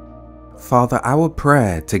 Father, our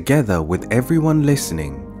prayer together with everyone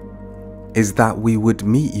listening is that we would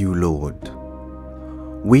meet you, Lord.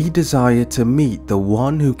 We desire to meet the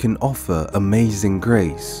one who can offer amazing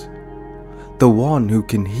grace, the one who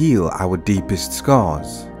can heal our deepest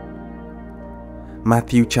scars.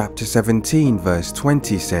 Matthew chapter 17 verse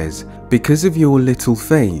 20 says, "Because of your little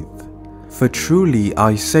faith, for truly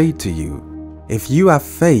I say to you, if you have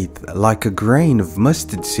faith like a grain of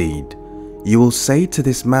mustard seed, you will say to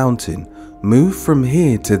this mountain, move from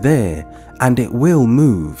here to there, and it will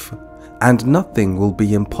move, and nothing will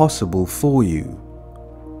be impossible for you."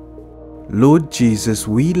 Lord Jesus,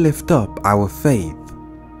 we lift up our faith.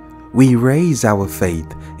 We raise our faith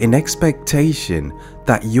in expectation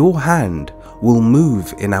that your hand will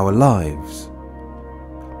move in our lives.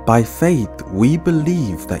 By faith, we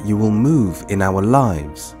believe that you will move in our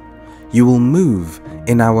lives. You will move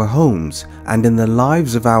in our homes and in the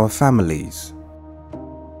lives of our families.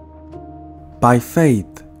 By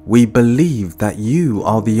faith, we believe that you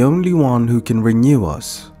are the only one who can renew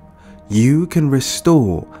us, you can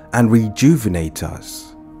restore and rejuvenate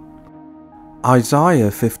us.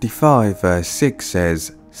 Isaiah 55 verse 6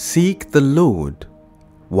 says, "Seek the Lord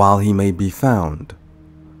while he may be found.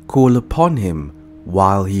 Call upon him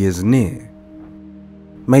while he is near."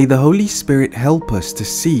 May the Holy Spirit help us to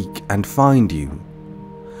seek and find you.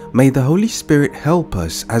 May the Holy Spirit help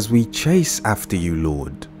us as we chase after you,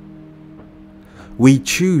 Lord. We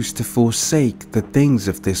choose to forsake the things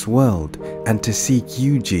of this world and to seek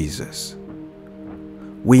you, Jesus.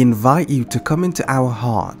 We invite you to come into our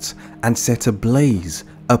hearts and set ablaze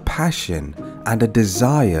a passion and a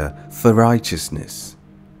desire for righteousness.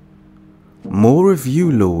 More of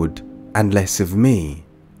you, Lord, and less of me.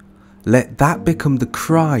 Let that become the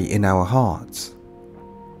cry in our hearts.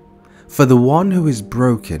 For the one who is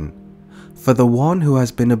broken, for the one who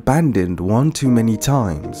has been abandoned one too many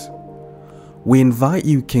times, we invite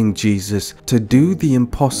you, King Jesus, to do the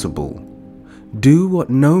impossible. Do what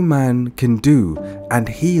no man can do and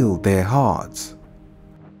heal their hearts.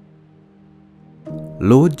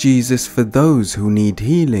 Lord Jesus, for those who need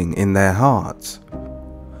healing in their hearts,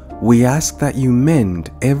 we ask that you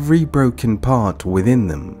mend every broken part within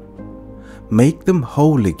them. Make them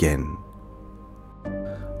whole again.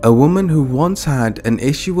 A woman who once had an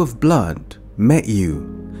issue of blood met you,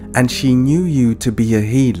 and she knew you to be a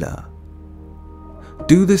healer.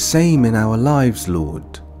 Do the same in our lives,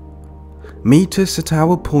 Lord. Meet us at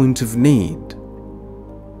our point of need.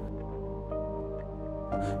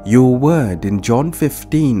 Your word in John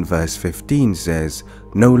 15 verse 15 says,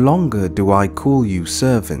 "No longer do I call you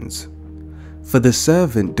servants, for the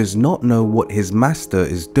servant does not know what his master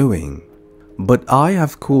is doing. But I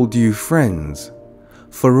have called you friends,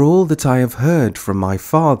 for all that I have heard from my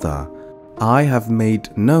Father, I have made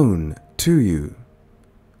known to you."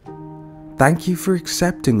 Thank you for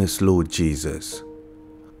accepting us, Lord Jesus.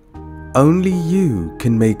 Only you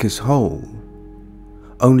can make us whole.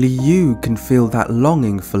 Only you can feel that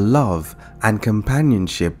longing for love and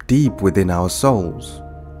companionship deep within our souls.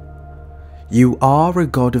 You are a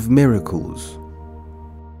God of miracles.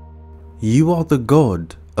 You are the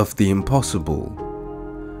God of the impossible.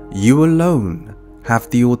 You alone have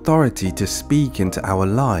the authority to speak into our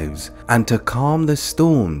lives and to calm the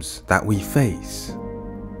storms that we face.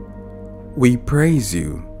 We praise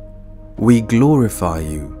you. We glorify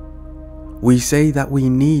you. We say that we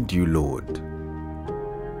need you, Lord.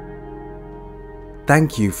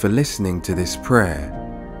 Thank you for listening to this prayer.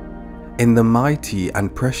 In the mighty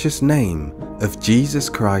and precious name of Jesus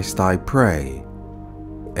Christ I pray.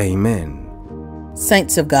 Amen.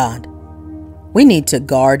 Saints of God, we need to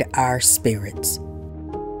guard our spirits.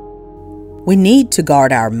 We need to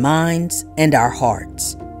guard our minds and our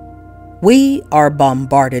hearts. We are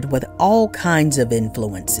bombarded with all kinds of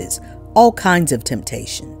influences, all kinds of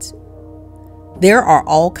temptations. There are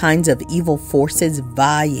all kinds of evil forces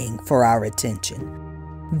vying for our attention,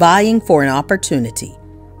 vying for an opportunity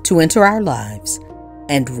to enter our lives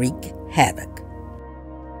and wreak havoc.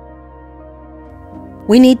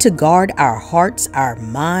 We need to guard our hearts, our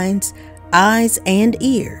minds, eyes, and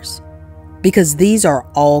ears, because these are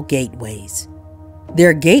all gateways.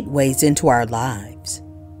 They're gateways into our lives.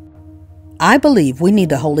 I believe we need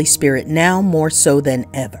the Holy Spirit now more so than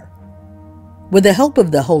ever. With the help of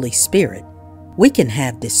the Holy Spirit, we can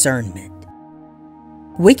have discernment.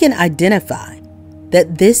 We can identify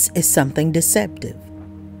that this is something deceptive.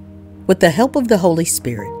 With the help of the Holy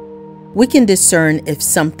Spirit, we can discern if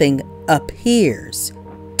something appears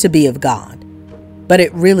to be of God, but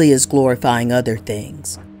it really is glorifying other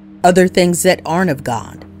things that aren't of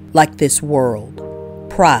God, like this world,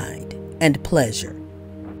 pride, and pleasure.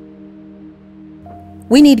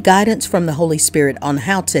 We need guidance from the Holy Spirit on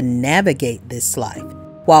how to navigate this life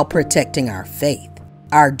while protecting our faith,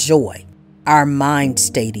 our joy, our mind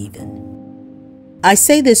state even. I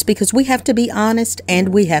say this because we have to be honest and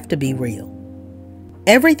we have to be real.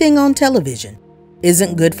 Everything on television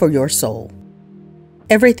isn't good for your soul.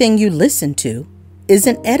 Everything you listen to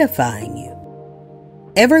isn't edifying you.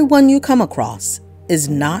 Everyone you come across is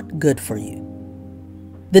not good for you.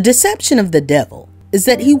 The deception of the devil is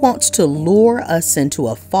that he wants to lure us into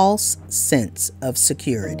a false sense of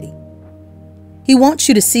security. He wants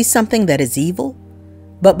you to see something that is evil,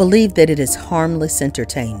 but believe that it is harmless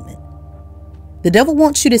entertainment. The devil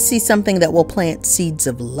wants you to see something that will plant seeds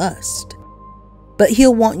of lust, but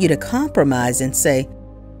he'll want you to compromise and say,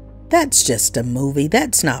 "That's just a movie,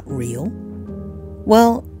 that's not real."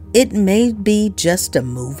 Well, it may be just a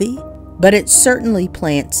movie, but it certainly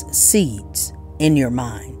plants seeds in your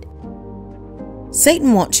mind.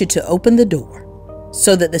 Satan wants you to open the door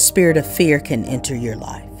so that the spirit of fear can enter your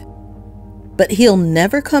life. But he'll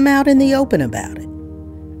never come out in the open about it.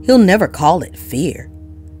 He'll never call it fear.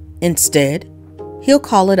 Instead, He'll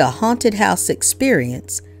call it a haunted house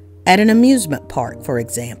experience at an amusement park, for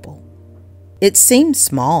example. It seems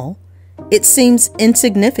small, it seems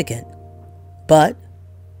insignificant, but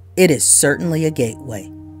it is certainly a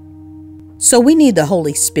gateway. So we need the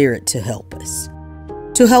Holy Spirit to help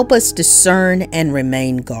us discern and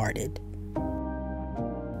remain guarded.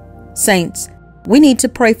 Saints, we need to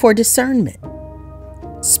pray for discernment.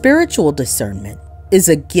 Spiritual discernment is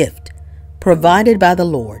a gift provided by the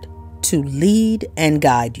Lord to lead and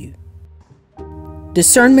guide you.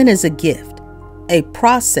 Discernment is a gift, a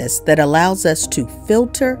process that allows us to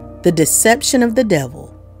filter the deception of the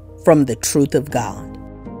devil from the truth of God.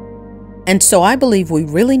 And so I believe we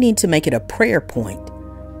really need to make it a prayer point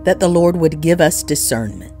that the Lord would give us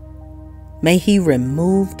discernment. May He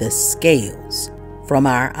remove the scales from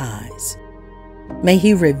our eyes. May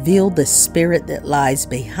He reveal the spirit that lies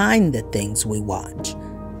behind the things we watch,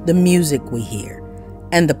 the music we hear,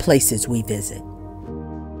 and the places we visit.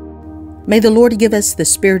 May the Lord give us the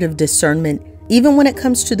spirit of discernment even when it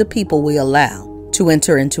comes to the people we allow to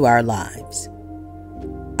enter into our lives.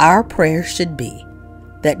 Our prayer should be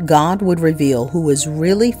that God would reveal who is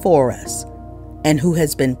really for us and who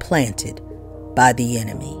has been planted by the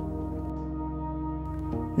enemy.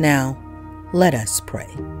 Now, let us pray.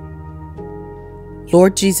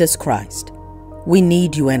 Lord Jesus Christ, we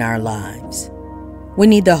need You in our lives. We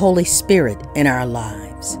need the Holy Spirit in our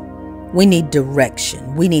lives. We need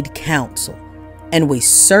direction. We need counsel. And we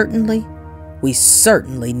certainly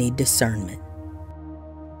need discernment.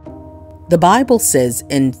 The Bible says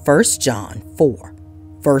in 1 John 4,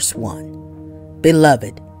 verse 1,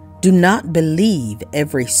 "Beloved, do not believe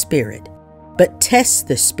every spirit, but test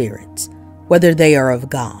the spirits, whether they are of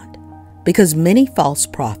God, because many false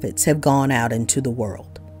prophets have gone out into the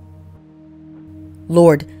world."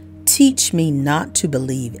 Lord, teach me not to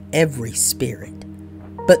believe every spirit,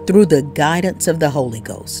 but through the guidance of the Holy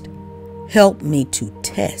Ghost, help me to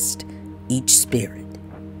test each spirit.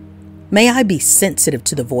 May I be sensitive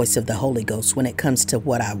to the voice of the Holy Ghost when it comes to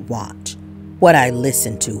what I watch, what I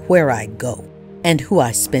listen to, where I go, and who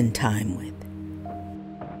I spend time with.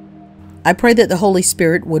 I pray that the Holy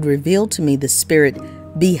Spirit would reveal to me the spirit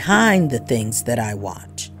behind the things that I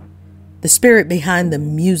watch, the spirit behind the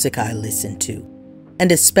music I listen to,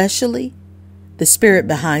 and especially the spirit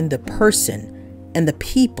behind the person and the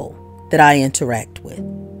people that I interact with.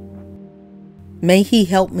 May He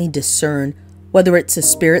help me discern whether it's a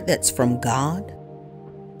spirit that's from God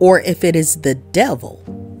or if it is the devil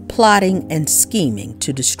plotting and scheming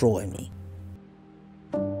to destroy me.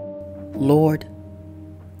 Lord,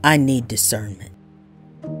 I need discernment.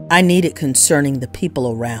 I need it concerning the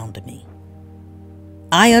people around me.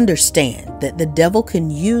 I understand that the devil can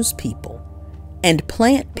use people and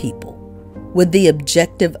plant people with the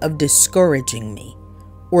objective of discouraging me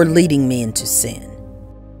or leading me into sin.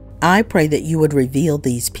 I pray that You would reveal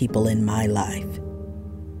these people in my life.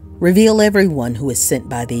 Reveal everyone who is sent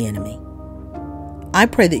by the enemy. I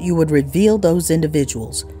pray that You would reveal those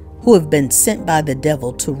individuals who have been sent by the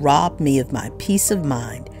devil to rob me of my peace of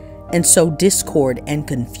mind and sow discord and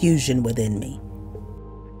confusion within me.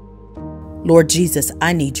 Lord Jesus,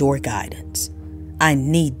 I need Your guidance. I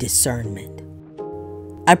need discernment.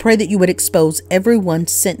 I pray that You would expose everyone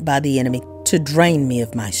sent by the enemy to drain me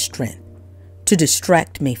of my strength, to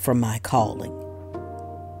distract me from my calling.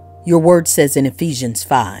 Your word says in Ephesians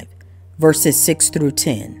 5, verses 6 through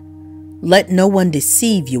 10, "Let no one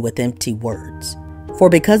deceive you with empty words, for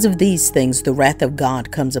because of these things the wrath of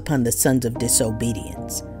God comes upon the sons of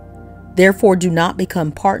disobedience. Therefore do not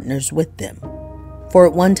become partners with them. For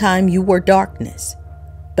at one time you were darkness,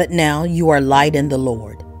 but now you are light in the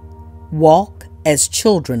Lord. Walk as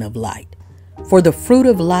children of light, for the fruit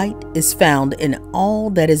of light is found in all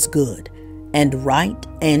that is good and right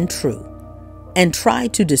and true, and try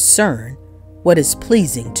to discern what is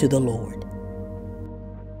pleasing to the Lord."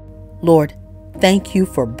 Lord, thank You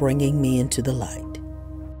for bringing me into the light.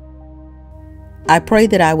 I pray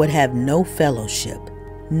that I would have no fellowship,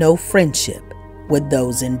 no friendship with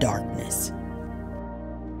those in darkness.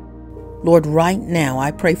 Lord, right now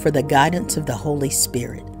I pray for the guidance of the Holy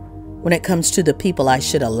Spirit when it comes to the people I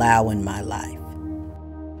should allow in my life.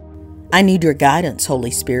 I need Your guidance,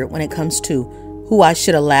 Holy Spirit, when it comes to who I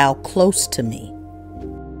should allow close to me.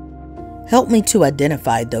 Help me to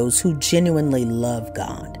identify those who genuinely love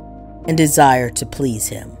God and desire to please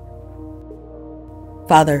Him.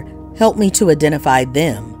 Father, help me to identify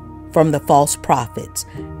them from the false prophets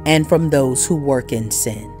and from those who work in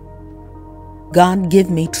sin. God, give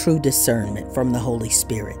me true discernment from the Holy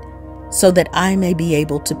Spirit so that I may be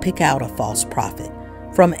able to pick out a false prophet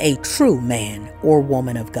from a true man or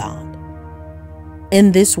woman of God.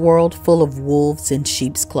 In this world full of wolves in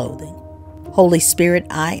sheep's clothing, Holy Spirit,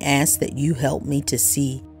 I ask that you help me to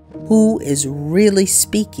see who is really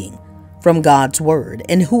speaking from God's word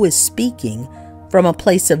and who is speaking from a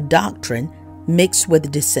place of doctrine mixed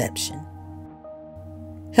with deception.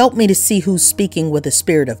 Help me to see who's speaking with a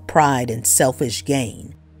spirit of pride and selfish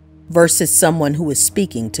gain versus someone who is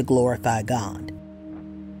speaking to glorify God.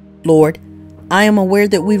 Lord, I am aware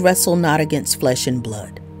that we wrestle not against flesh and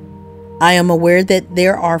blood. I am aware that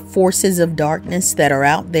there are forces of darkness that are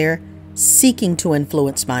out there seeking to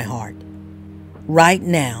influence my heart. Right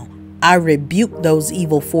now, I rebuke those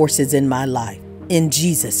evil forces in my life, in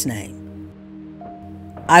Jesus' name.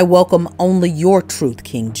 I welcome only your truth,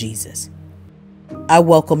 King Jesus. I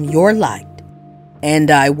welcome your light, and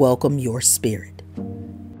I welcome your spirit.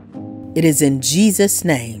 It is in Jesus'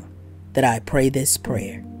 name that I pray this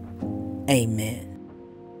prayer. Amen.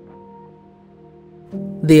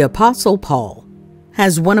 The Apostle Paul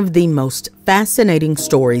has one of the most fascinating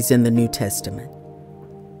stories in the New Testament.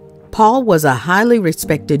 Paul was a highly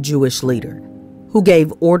respected Jewish leader who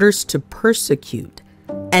gave orders to persecute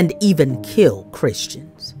and even kill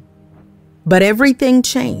Christians. But everything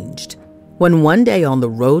changed when one day on the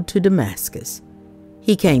road to Damascus,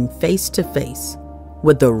 he came face to face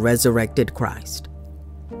with the resurrected Christ.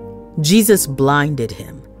 Jesus blinded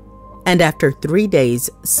him, and after 3 days,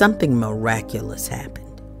 something miraculous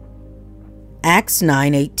happened. Acts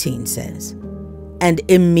 9:18 says, "And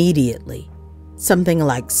immediately something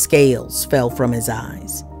like scales fell from his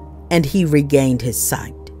eyes, and he regained his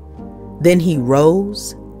sight. Then he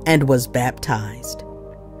rose and was baptized."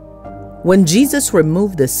 When Jesus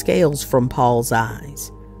removed the scales from Paul's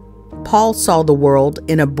eyes, Paul saw the world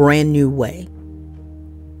in a brand new way.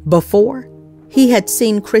 Before, he had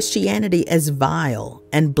seen Christianity as vile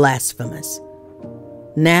and blasphemous.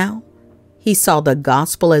 Now, he saw the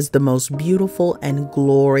gospel as the most beautiful and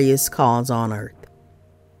glorious cause on earth.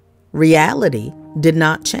 Reality did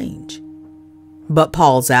not change, but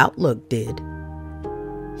Paul's outlook did.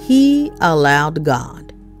 He allowed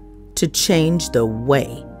God to change the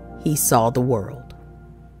way he saw the world.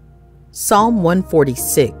 Psalm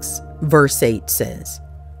 146, verse 8 says,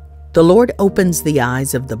 "The Lord opens the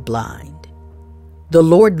eyes of the blind. The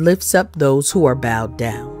Lord lifts up those who are bowed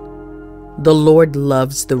down. The Lord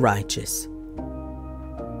loves the righteous."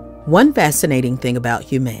 One fascinating thing about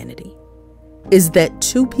humanity is that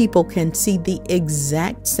two people can see the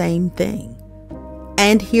exact same thing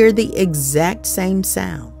and hear the exact same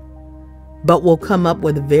sound, but will come up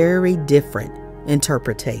with very different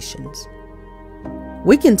interpretations.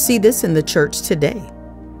 We can see this in the church today.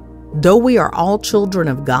 Though we are all children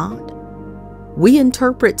of God, we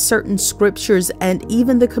interpret certain scriptures and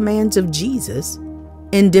even the commands of Jesus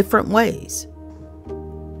in different ways.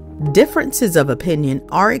 Differences of opinion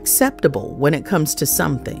are acceptable when it comes to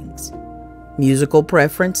some things: musical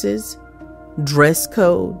preferences, dress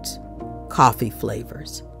codes, coffee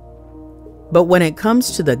flavors. But when it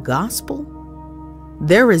comes to the gospel,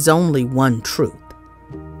 there is only one truth,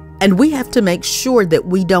 and we have to make sure that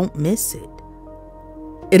we don't miss it.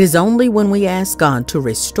 It is only when we ask God to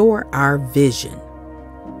restore our vision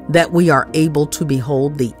that we are able to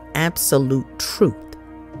behold the absolute truth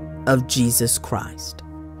of Jesus Christ.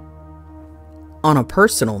 On a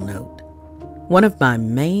personal note, one of my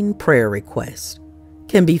main prayer requests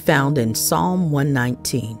can be found in Psalm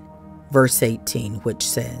 119, verse 18, which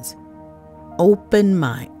says, "Open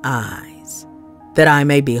my eyes, that I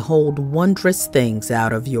may behold wondrous things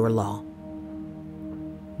out of your law."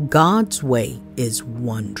 God's way is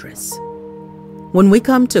wondrous. When we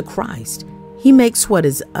come to Christ, He makes what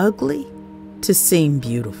is ugly to seem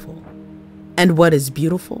beautiful, and what is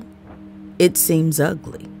beautiful, it seems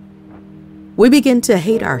ugly. We begin to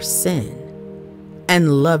hate our sin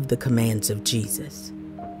and love the commands of Jesus.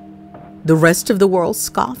 The rest of the world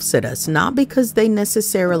scoffs at us, not because they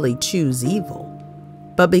necessarily choose evil,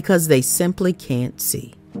 but because they simply can't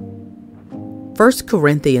see. 1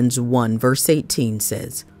 Corinthians 1 verse 18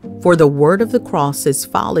 says, "For the word of the cross is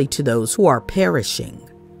folly to those who are perishing,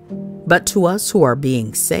 but to us who are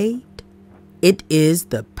being saved, it is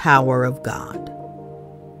the power of God."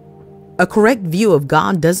 A correct view of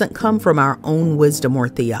God doesn't come from our own wisdom or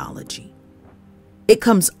theology. It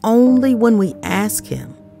comes only when we ask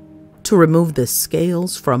Him to remove the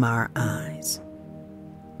scales from our eyes.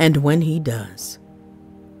 And when He does,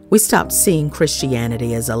 we stop seeing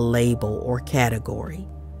Christianity as a label or category,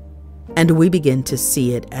 and we begin to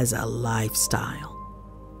see it as a lifestyle.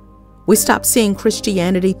 We stop seeing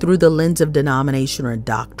Christianity through the lens of denomination or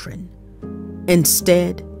doctrine.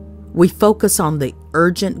 Instead, we focus on the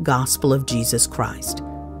urgent gospel of Jesus Christ,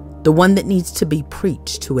 the one that needs to be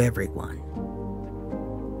preached to everyone.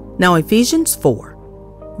 Now, Ephesians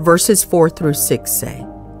 4, verses 4 through 6 say,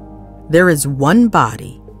 "There is one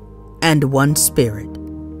body and one Spirit,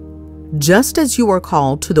 just as you are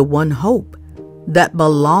called to the one hope that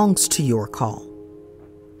belongs to your call.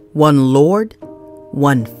 One Lord,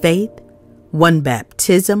 one faith, one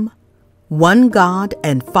baptism, one God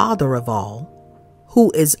and Father of all,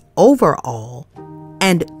 who is over all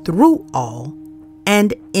and through all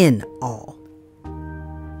and in all."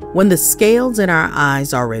 When the scales in our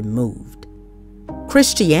eyes are removed,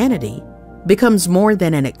 Christianity becomes more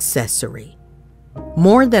than an accessory,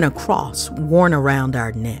 more than a cross worn around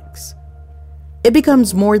our necks. It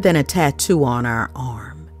becomes more than a tattoo on our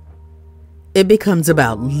arm. It becomes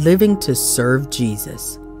about living to serve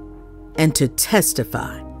Jesus and to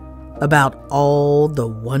testify about all the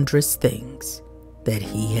wondrous things that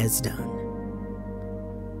He has done.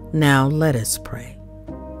 Now let us pray.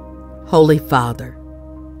 Holy Father,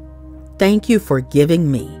 thank you for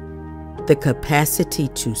giving me the capacity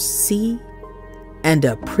to see and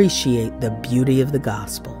appreciate the beauty of the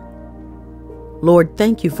gospel. Lord,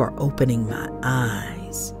 thank you for opening my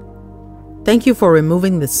eyes. Thank you for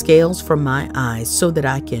removing the scales from my eyes so that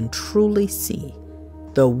I can truly see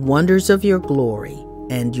the wonders of your glory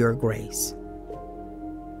and your grace.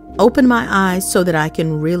 Open my eyes so that I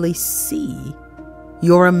can really see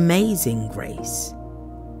your amazing grace.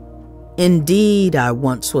 Indeed, I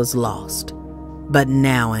once was lost, but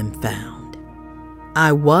now am found.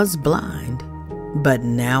 I was blind, but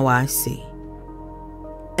now I see.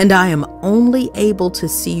 And I am only able to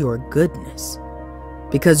see your goodness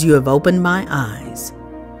because you have opened my eyes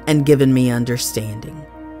and given me understanding.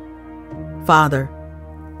 Father,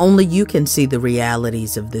 only you can see the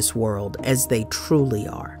realities of this world as they truly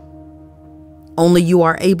are. Only you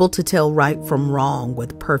are able to tell right from wrong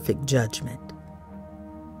with perfect judgment.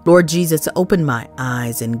 Lord Jesus, open my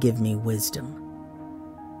eyes and give me wisdom.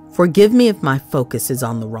 Forgive me if my focus is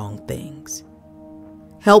on the wrong things.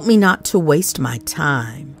 Help me not to waste my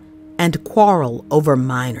time and quarrel over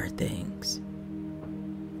minor things.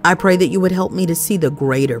 I pray that you would help me to see the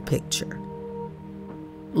greater picture.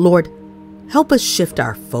 Lord, help us shift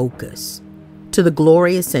our focus to the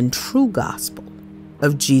glorious and true gospel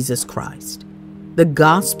of Jesus Christ, the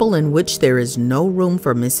gospel in which there is no room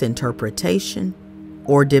for misinterpretation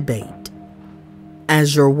or debate.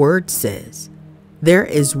 As your word says, there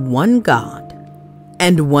is one God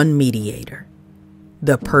and one mediator,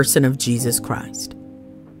 the person of Jesus Christ.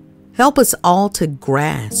 Help us all to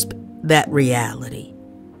grasp that reality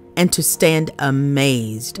and to stand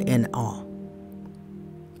amazed in awe.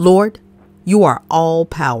 Lord, you are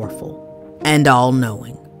all-powerful and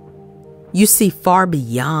all-knowing. You see far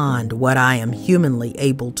beyond what I am humanly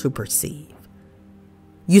able to perceive.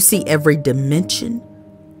 You see every dimension,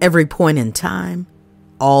 every point in time,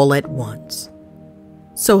 all at once.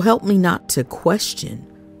 So help me not to question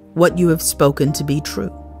what you have spoken to be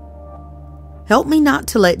true. Help me not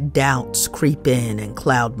to let doubts creep in and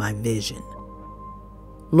cloud my vision.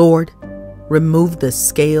 Lord, remove the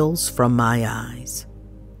scales from my eyes.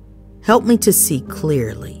 Help me to see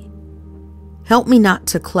clearly. Help me not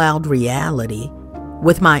to cloud reality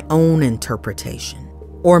with my own interpretation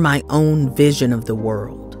or my own vision of the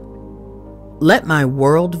world. Let my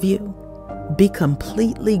worldview be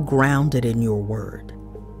completely grounded in your word.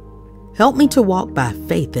 Help me to walk by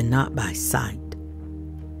faith and not by sight.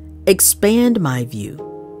 Expand my view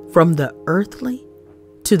from the earthly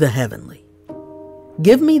to the heavenly.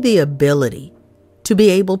 Give me the ability to be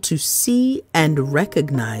able to see and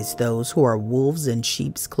recognize those who are wolves in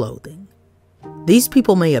sheep's clothing. These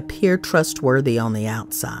people may appear trustworthy on the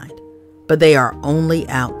outside, but they are only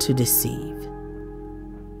out to deceive.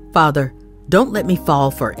 Father, don't let me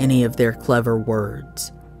fall for any of their clever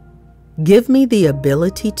words. Give me the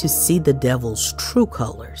ability to see the devil's true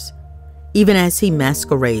colors, even as he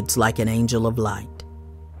masquerades like an angel of light.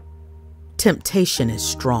 Temptation is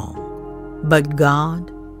strong, but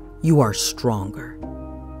God, you are stronger.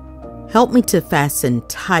 Help me to fasten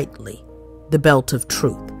tightly the belt of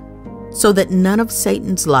truth, so that none of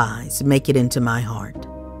Satan's lies make it into my heart.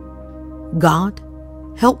 God,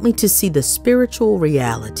 help me to see the spiritual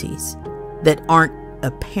realities that aren't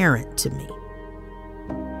apparent to me.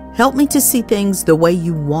 Help me to see things the way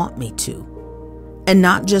you want me to, and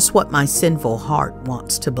not just what my sinful heart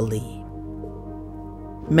wants to believe.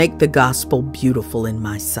 Make the gospel beautiful in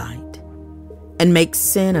my sight, and make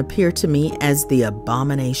sin appear to me as the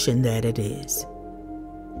abomination that it is.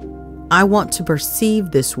 I want to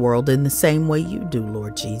perceive this world in the same way you do,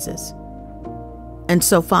 Lord Jesus. And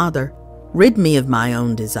so, Father, Rid me of my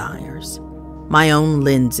own desires, my own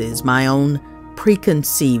lenses, my own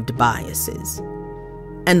preconceived biases.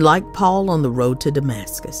 And like Paul on the road to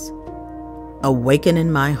Damascus, awaken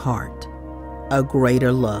in my heart a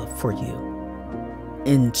greater love for you.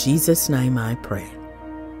 In Jesus' name I pray.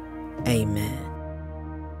 Amen.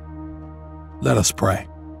 Let us pray.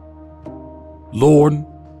 Lord,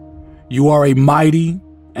 you are a mighty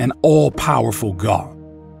and all-powerful God.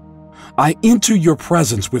 I enter your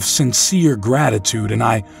presence with sincere gratitude and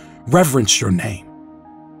I reverence your name.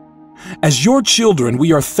 As your children,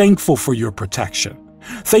 we are thankful for your protection.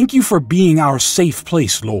 Thank you for being our safe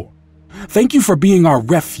place, Lord. Thank you for being our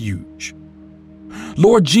refuge.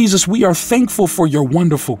 Lord Jesus, we are thankful for your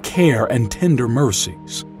wonderful care and tender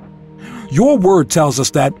mercies. Your word tells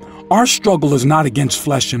us that our struggle is not against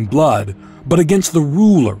flesh and blood, but against the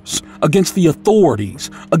rulers, against the authorities,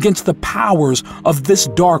 against the powers of this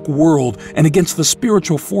dark world, and against the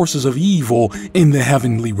spiritual forces of evil in the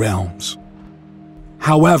heavenly realms.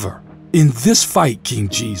 However, in this fight, King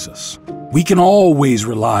Jesus, we can always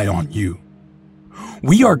rely on you.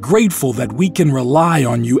 We are grateful that we can rely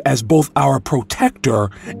on you as both our protector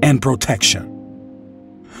and protection.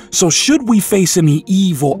 So should we face any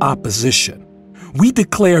evil opposition, we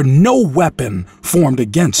declare no weapon formed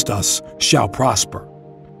against us shall prosper.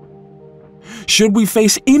 Should we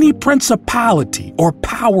face any principality or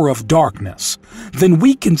power of darkness, then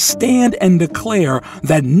we can stand and declare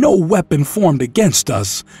that no weapon formed against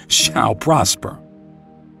us shall prosper.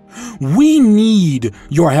 We need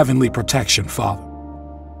your heavenly protection, Father.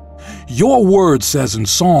 Your word says in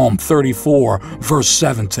Psalm 34, verse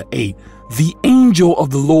 7 to 8, the angel of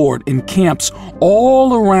the Lord encamps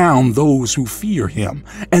all around those who fear him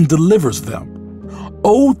and delivers them.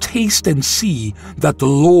 Oh, taste and see that the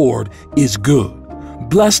Lord is good.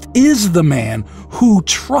 Blessed is the man who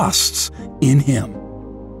trusts in him.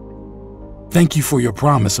 Thank you for your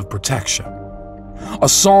promise of protection, a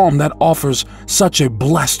psalm that offers such a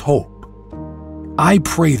blessed hope. I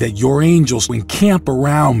pray that your angels encamp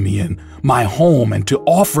around me and my home and to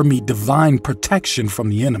offer me divine protection from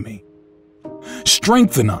the enemy.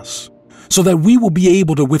 Strengthen us so that we will be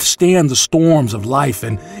able to withstand the storms of life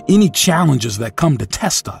and any challenges that come to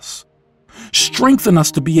test us. Strengthen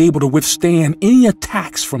us to be able to withstand any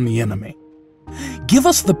attacks from the enemy. Give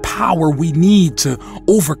us the power we need to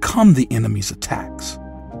overcome the enemy's attacks.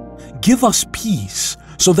 Give us peace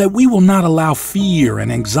so that we will not allow fear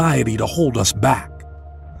and anxiety to hold us back.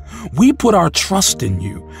 We put our trust in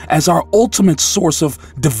you as our ultimate source of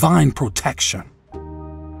divine protection.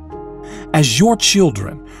 As your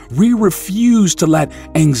children, we refuse to let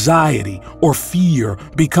anxiety or fear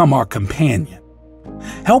become our companion.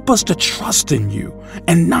 Help us to trust in you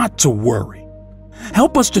and not to worry.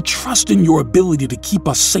 Help us to trust in your ability to keep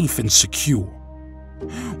us safe and secure.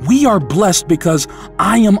 We are blessed because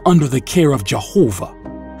I am under the care of Jehovah.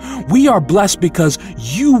 We are blessed because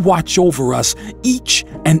you watch over us each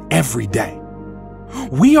and every day.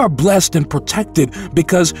 We are blessed and protected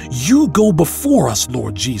because you go before us,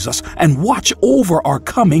 Lord Jesus, and watch over our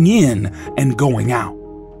coming in and going out.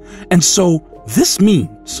 And so this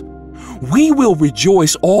means we will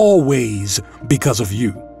rejoice always because of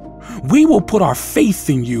you. We will put our faith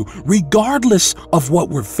in you regardless of what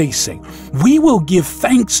we're facing. We will give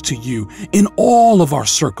thanks to you in all of our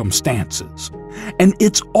circumstances. And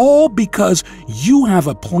it's all because you have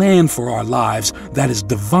a plan for our lives that is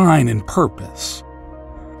divine in purpose.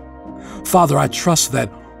 Father, I trust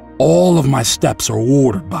that all of my steps are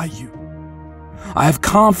ordered by you. I have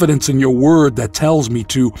confidence in your word that tells me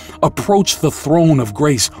to approach the throne of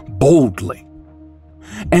grace boldly.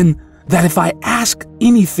 And that if I ask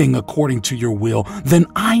anything according to your will, then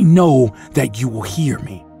I know that you will hear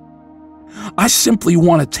me. I simply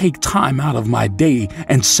want to take time out of my day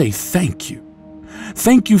and say thank you.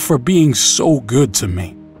 Thank you for being so good to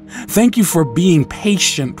me. Thank you for being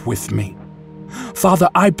patient with me. Father,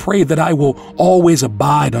 I pray that I will always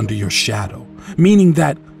abide under your shadow, meaning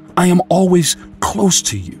that I am always close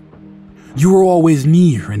to you. You are always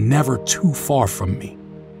near and never too far from me.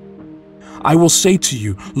 I will say to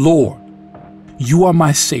you, Lord, you are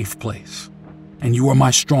my safe place, and you are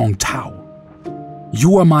my strong tower.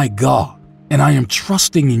 You are my God, and I am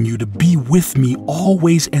trusting in you to be with me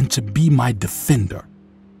always and to be my defender.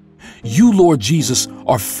 You, Lord Jesus,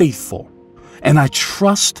 are faithful, and I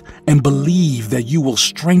trust and believe that you will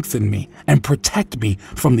strengthen me and protect me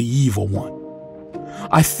from the evil one.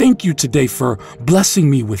 I thank you today for blessing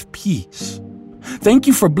me with peace. Thank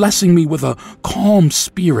you for blessing me with a calm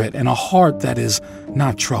spirit and a heart that is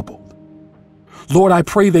not troubled. Lord, I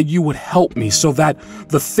pray that you would help me so that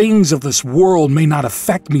the things of this world may not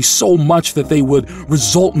affect me so much that they would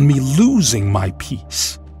result in me losing my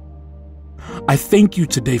peace. I thank you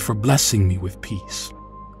today for blessing me with peace.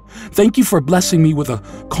 Thank you for blessing me with a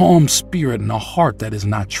calm spirit and a heart that is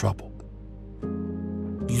not troubled.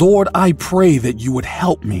 Lord, I pray that you would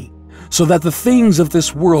help me so that the things of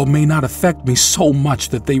this world may not affect me so much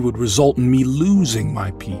that they would result in me losing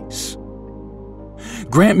my peace.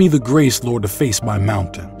 Grant me the grace, Lord, to face my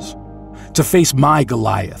mountains, to face my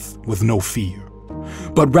Goliath with no fear,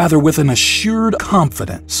 but rather with an assured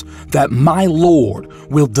confidence that my Lord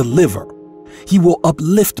will deliver. He will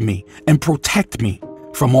uplift me and protect me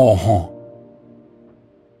from all harm.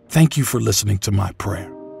 Thank you for listening to my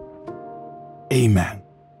prayer. Amen.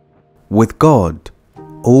 With God,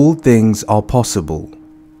 all things are possible.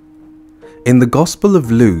 In the Gospel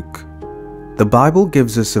of Luke, the Bible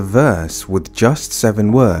gives us a verse with just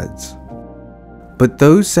 7 words. But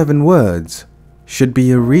those 7 words should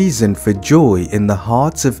be a reason for joy in the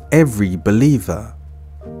hearts of every believer.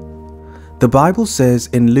 The Bible says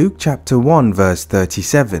in Luke chapter 1 verse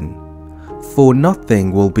 37, "For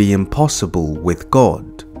nothing will be impossible with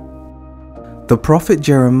God." The prophet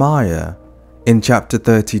Jeremiah in chapter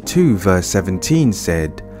 32 verse 17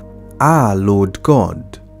 said, "Ah, Lord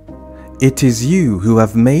God, it is you who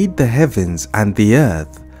have made the heavens and the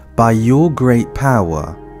earth by your great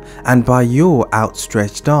power and by your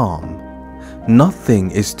outstretched arm. Nothing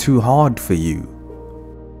is too hard for you."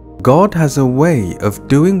 God has a way of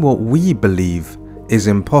doing what we believe is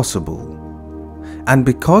impossible. And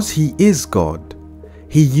because He is God,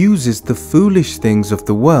 He uses the foolish things of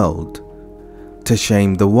the world to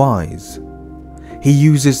shame the wise. He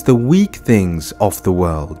uses the weak things of the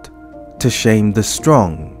world to shame the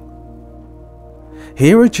strong.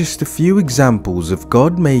 Here are just a few examples of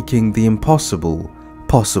God making the impossible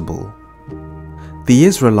possible. The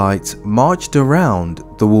Israelites marched around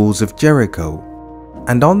the walls of Jericho,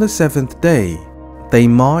 and on the 7th day, they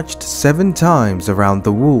marched 7 times around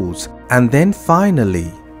the walls, and then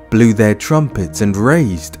finally blew their trumpets and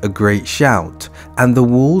raised a great shout, and the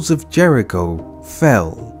walls of Jericho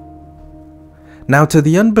fell. Now, to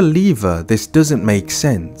the unbeliever, this doesn't make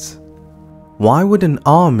sense. Why would an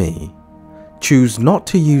army choose not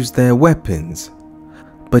to use their weapons,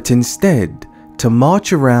 but instead to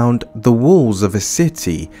march around the walls of a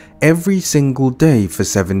city every single day for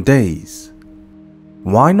 7 days?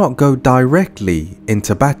 Why not go directly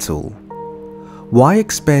into battle? Why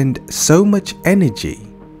expend so much energy?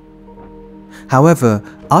 However,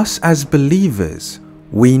 us as believers,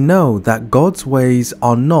 we know that God's ways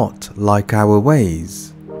are not like our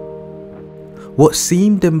ways. What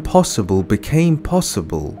seemed impossible became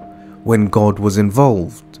possible when God was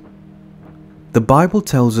involved. The Bible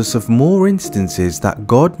tells us of more instances that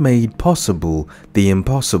God made possible the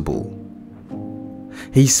impossible.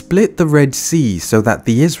 He split the Red Sea so that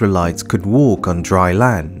the Israelites could walk on dry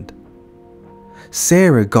land.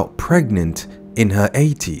 Sarah got pregnant in her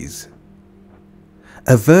 80s.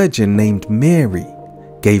 A virgin named Mary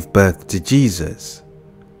gave birth to Jesus.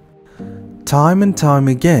 Time and time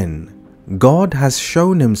again, God has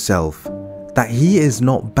shown Himself that He is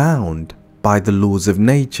not bound by the laws of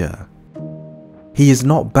nature. He is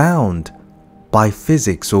not bound by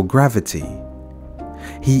physics or gravity.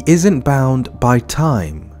 He isn't bound by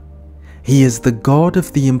time. He is the God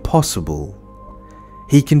of the impossible.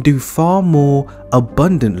 He can do far more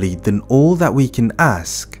abundantly than all that we can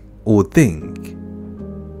ask or think.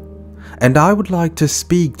 And I would like to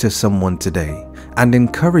speak to someone today and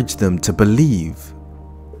encourage them to believe.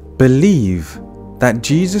 Believe that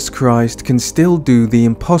Jesus Christ can still do the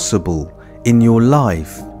impossible in your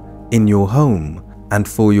life, in your home, and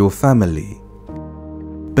for your family.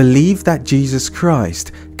 Believe that Jesus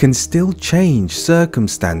Christ can still change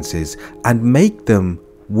circumstances and make them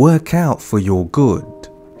work out for your good.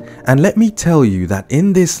 And let me tell you that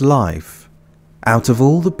in this life, out of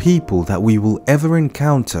all the people that we will ever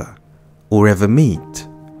encounter or ever meet,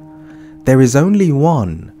 there is only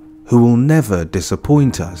one who will never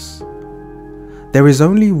disappoint us. There is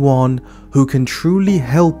only one who can truly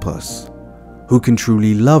help us, who can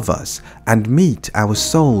truly love us and meet our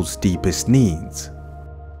soul's deepest needs.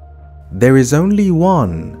 There is only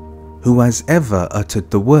one who has ever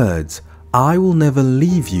uttered the words, "I will never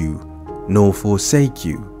leave you nor forsake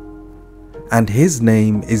you," and His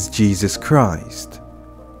name is Jesus Christ.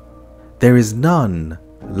 There is none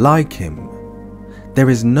like Him. There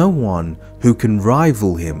is no one who can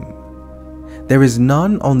rival Him. There is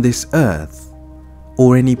none on this earth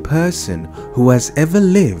or any person who has ever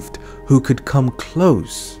lived who could come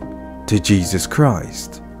close to Jesus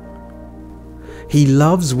Christ. He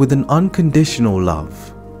loves with an unconditional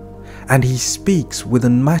love, and He speaks with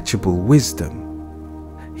unmatchable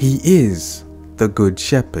wisdom. He is the Good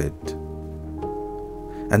Shepherd.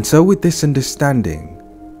 And so with this understanding,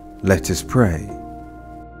 let us pray.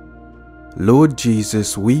 Lord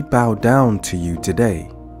Jesus, we bow down to you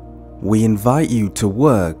today. We invite you to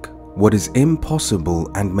work what is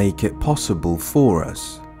impossible and make it possible for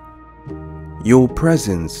us. Your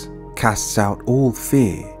presence casts out all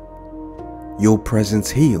fear. Your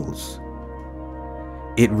presence heals.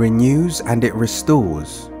 It renews and it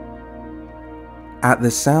restores. At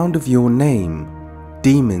the sound of your name,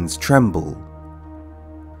 demons tremble.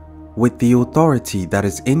 With the authority that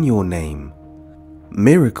is in your name,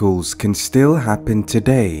 miracles can still happen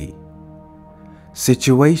today.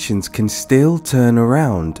 Situations can still turn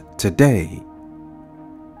around today.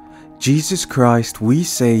 Jesus Christ, we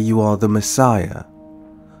say you are the Messiah,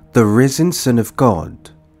 the risen Son of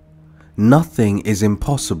God. Nothing is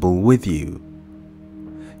impossible with you.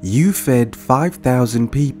 You fed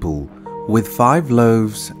 5,000 people with 5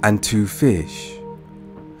 loaves and 2 fish.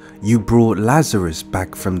 You brought Lazarus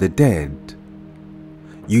back from the dead.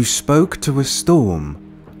 You spoke to a storm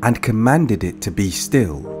and commanded it to be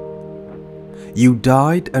still. You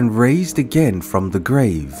died and raised again from the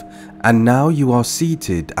grave, and now you are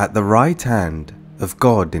seated at the right hand of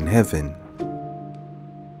God in heaven.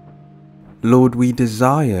 Lord, we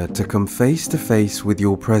desire to come face to face with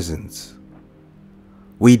your presence.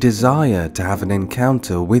 We desire to have an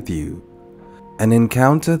encounter with you, an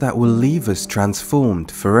encounter that will leave us transformed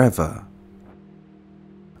forever.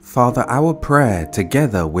 Father, our prayer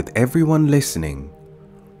together with everyone listening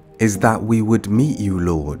is that we would meet you,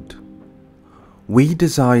 Lord. We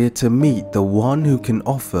desire to meet the one who can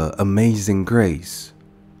offer amazing grace,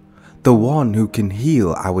 the one who can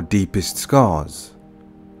heal our deepest scars.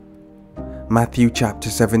 Matthew chapter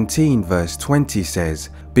 17 verse 20 says,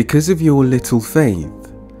 "Because of your little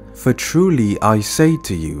faith, for truly I say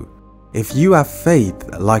to you, if you have faith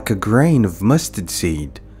like a grain of mustard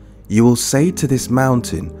seed, you will say to this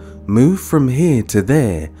mountain, move from here to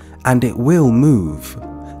there, and it will move,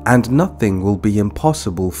 and nothing will be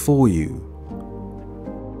impossible for you."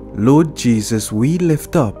 Lord Jesus, we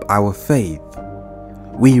lift up our faith.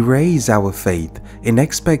 We raise our faith in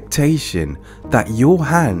expectation that your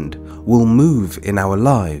hand will move in our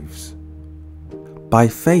lives. By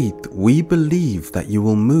faith, we believe that you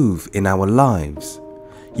will move in our lives.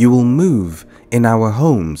 You will move in our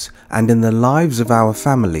homes and in the lives of our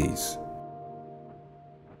families.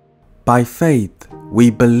 By faith, we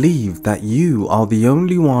believe that you are the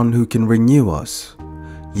only one who can renew us.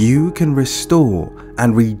 You can restore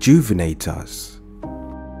and rejuvenate us.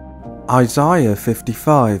 Isaiah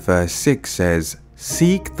 55 verse 6 says,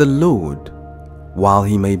 "Seek the Lord while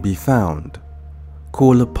he may be found.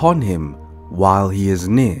 Call upon him while he is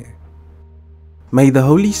near." May the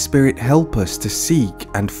Holy Spirit help us to seek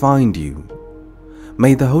and find you.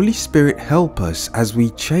 May the Holy Spirit help us as we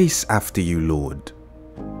chase after you, Lord.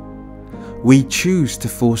 We choose to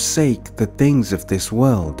forsake the things of this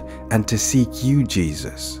world and to seek you,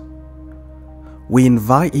 Jesus. We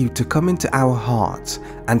invite you to come into our hearts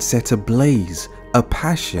and set ablaze a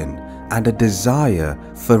passion and a desire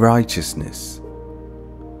for righteousness.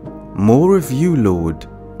 More of you, Lord,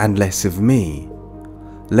 and less of me.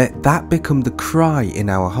 Let that become the cry in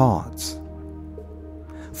our hearts.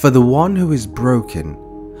 For the one who is broken,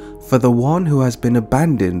 for the one who has been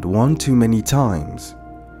abandoned one too many times,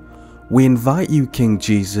 we invite you, King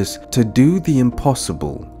Jesus, to do the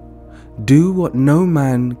impossible. Do what no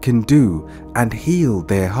man can do and heal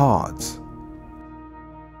their hearts.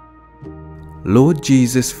 Lord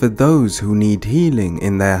Jesus, for those who need healing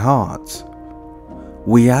in their hearts,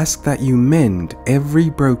 we ask that you mend every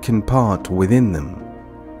broken part within them.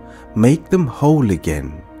 Make them whole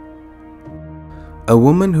again. A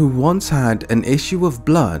woman who once had an issue of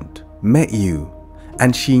blood met you,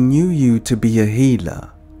 and she knew you to be a healer.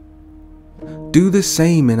 Do the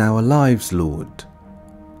same in our lives, Lord.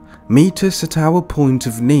 Meet us at our point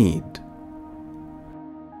of need.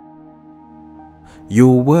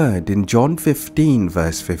 Your word in John 15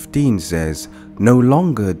 verse 15 says, "No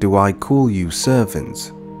longer do I call you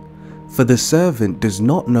servants, for the servant does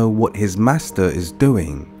not know what his master is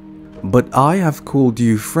doing, but I have called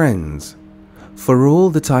you friends, for all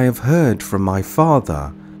that I have heard from my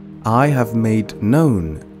Father, I have made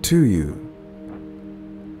known to you."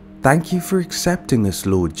 Thank you for accepting us,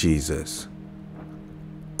 Lord Jesus.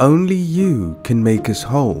 Only you can make us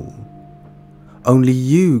whole. Only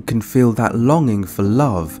you can feel that longing for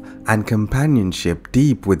love and companionship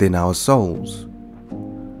deep within our souls.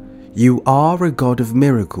 You are a God of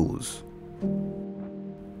miracles.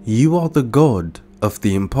 You are the God of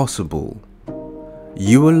the impossible.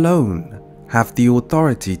 You alone have the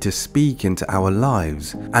authority to speak into our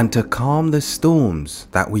lives and to calm the storms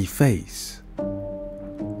that we face.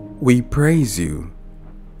 We praise you.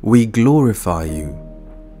 We glorify you.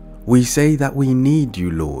 We say that we need you,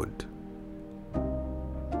 Lord.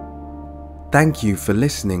 Thank you for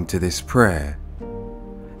listening to this prayer.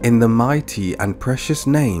 In the mighty and precious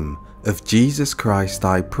name of Jesus Christ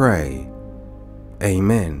I pray.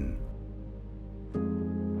 Amen.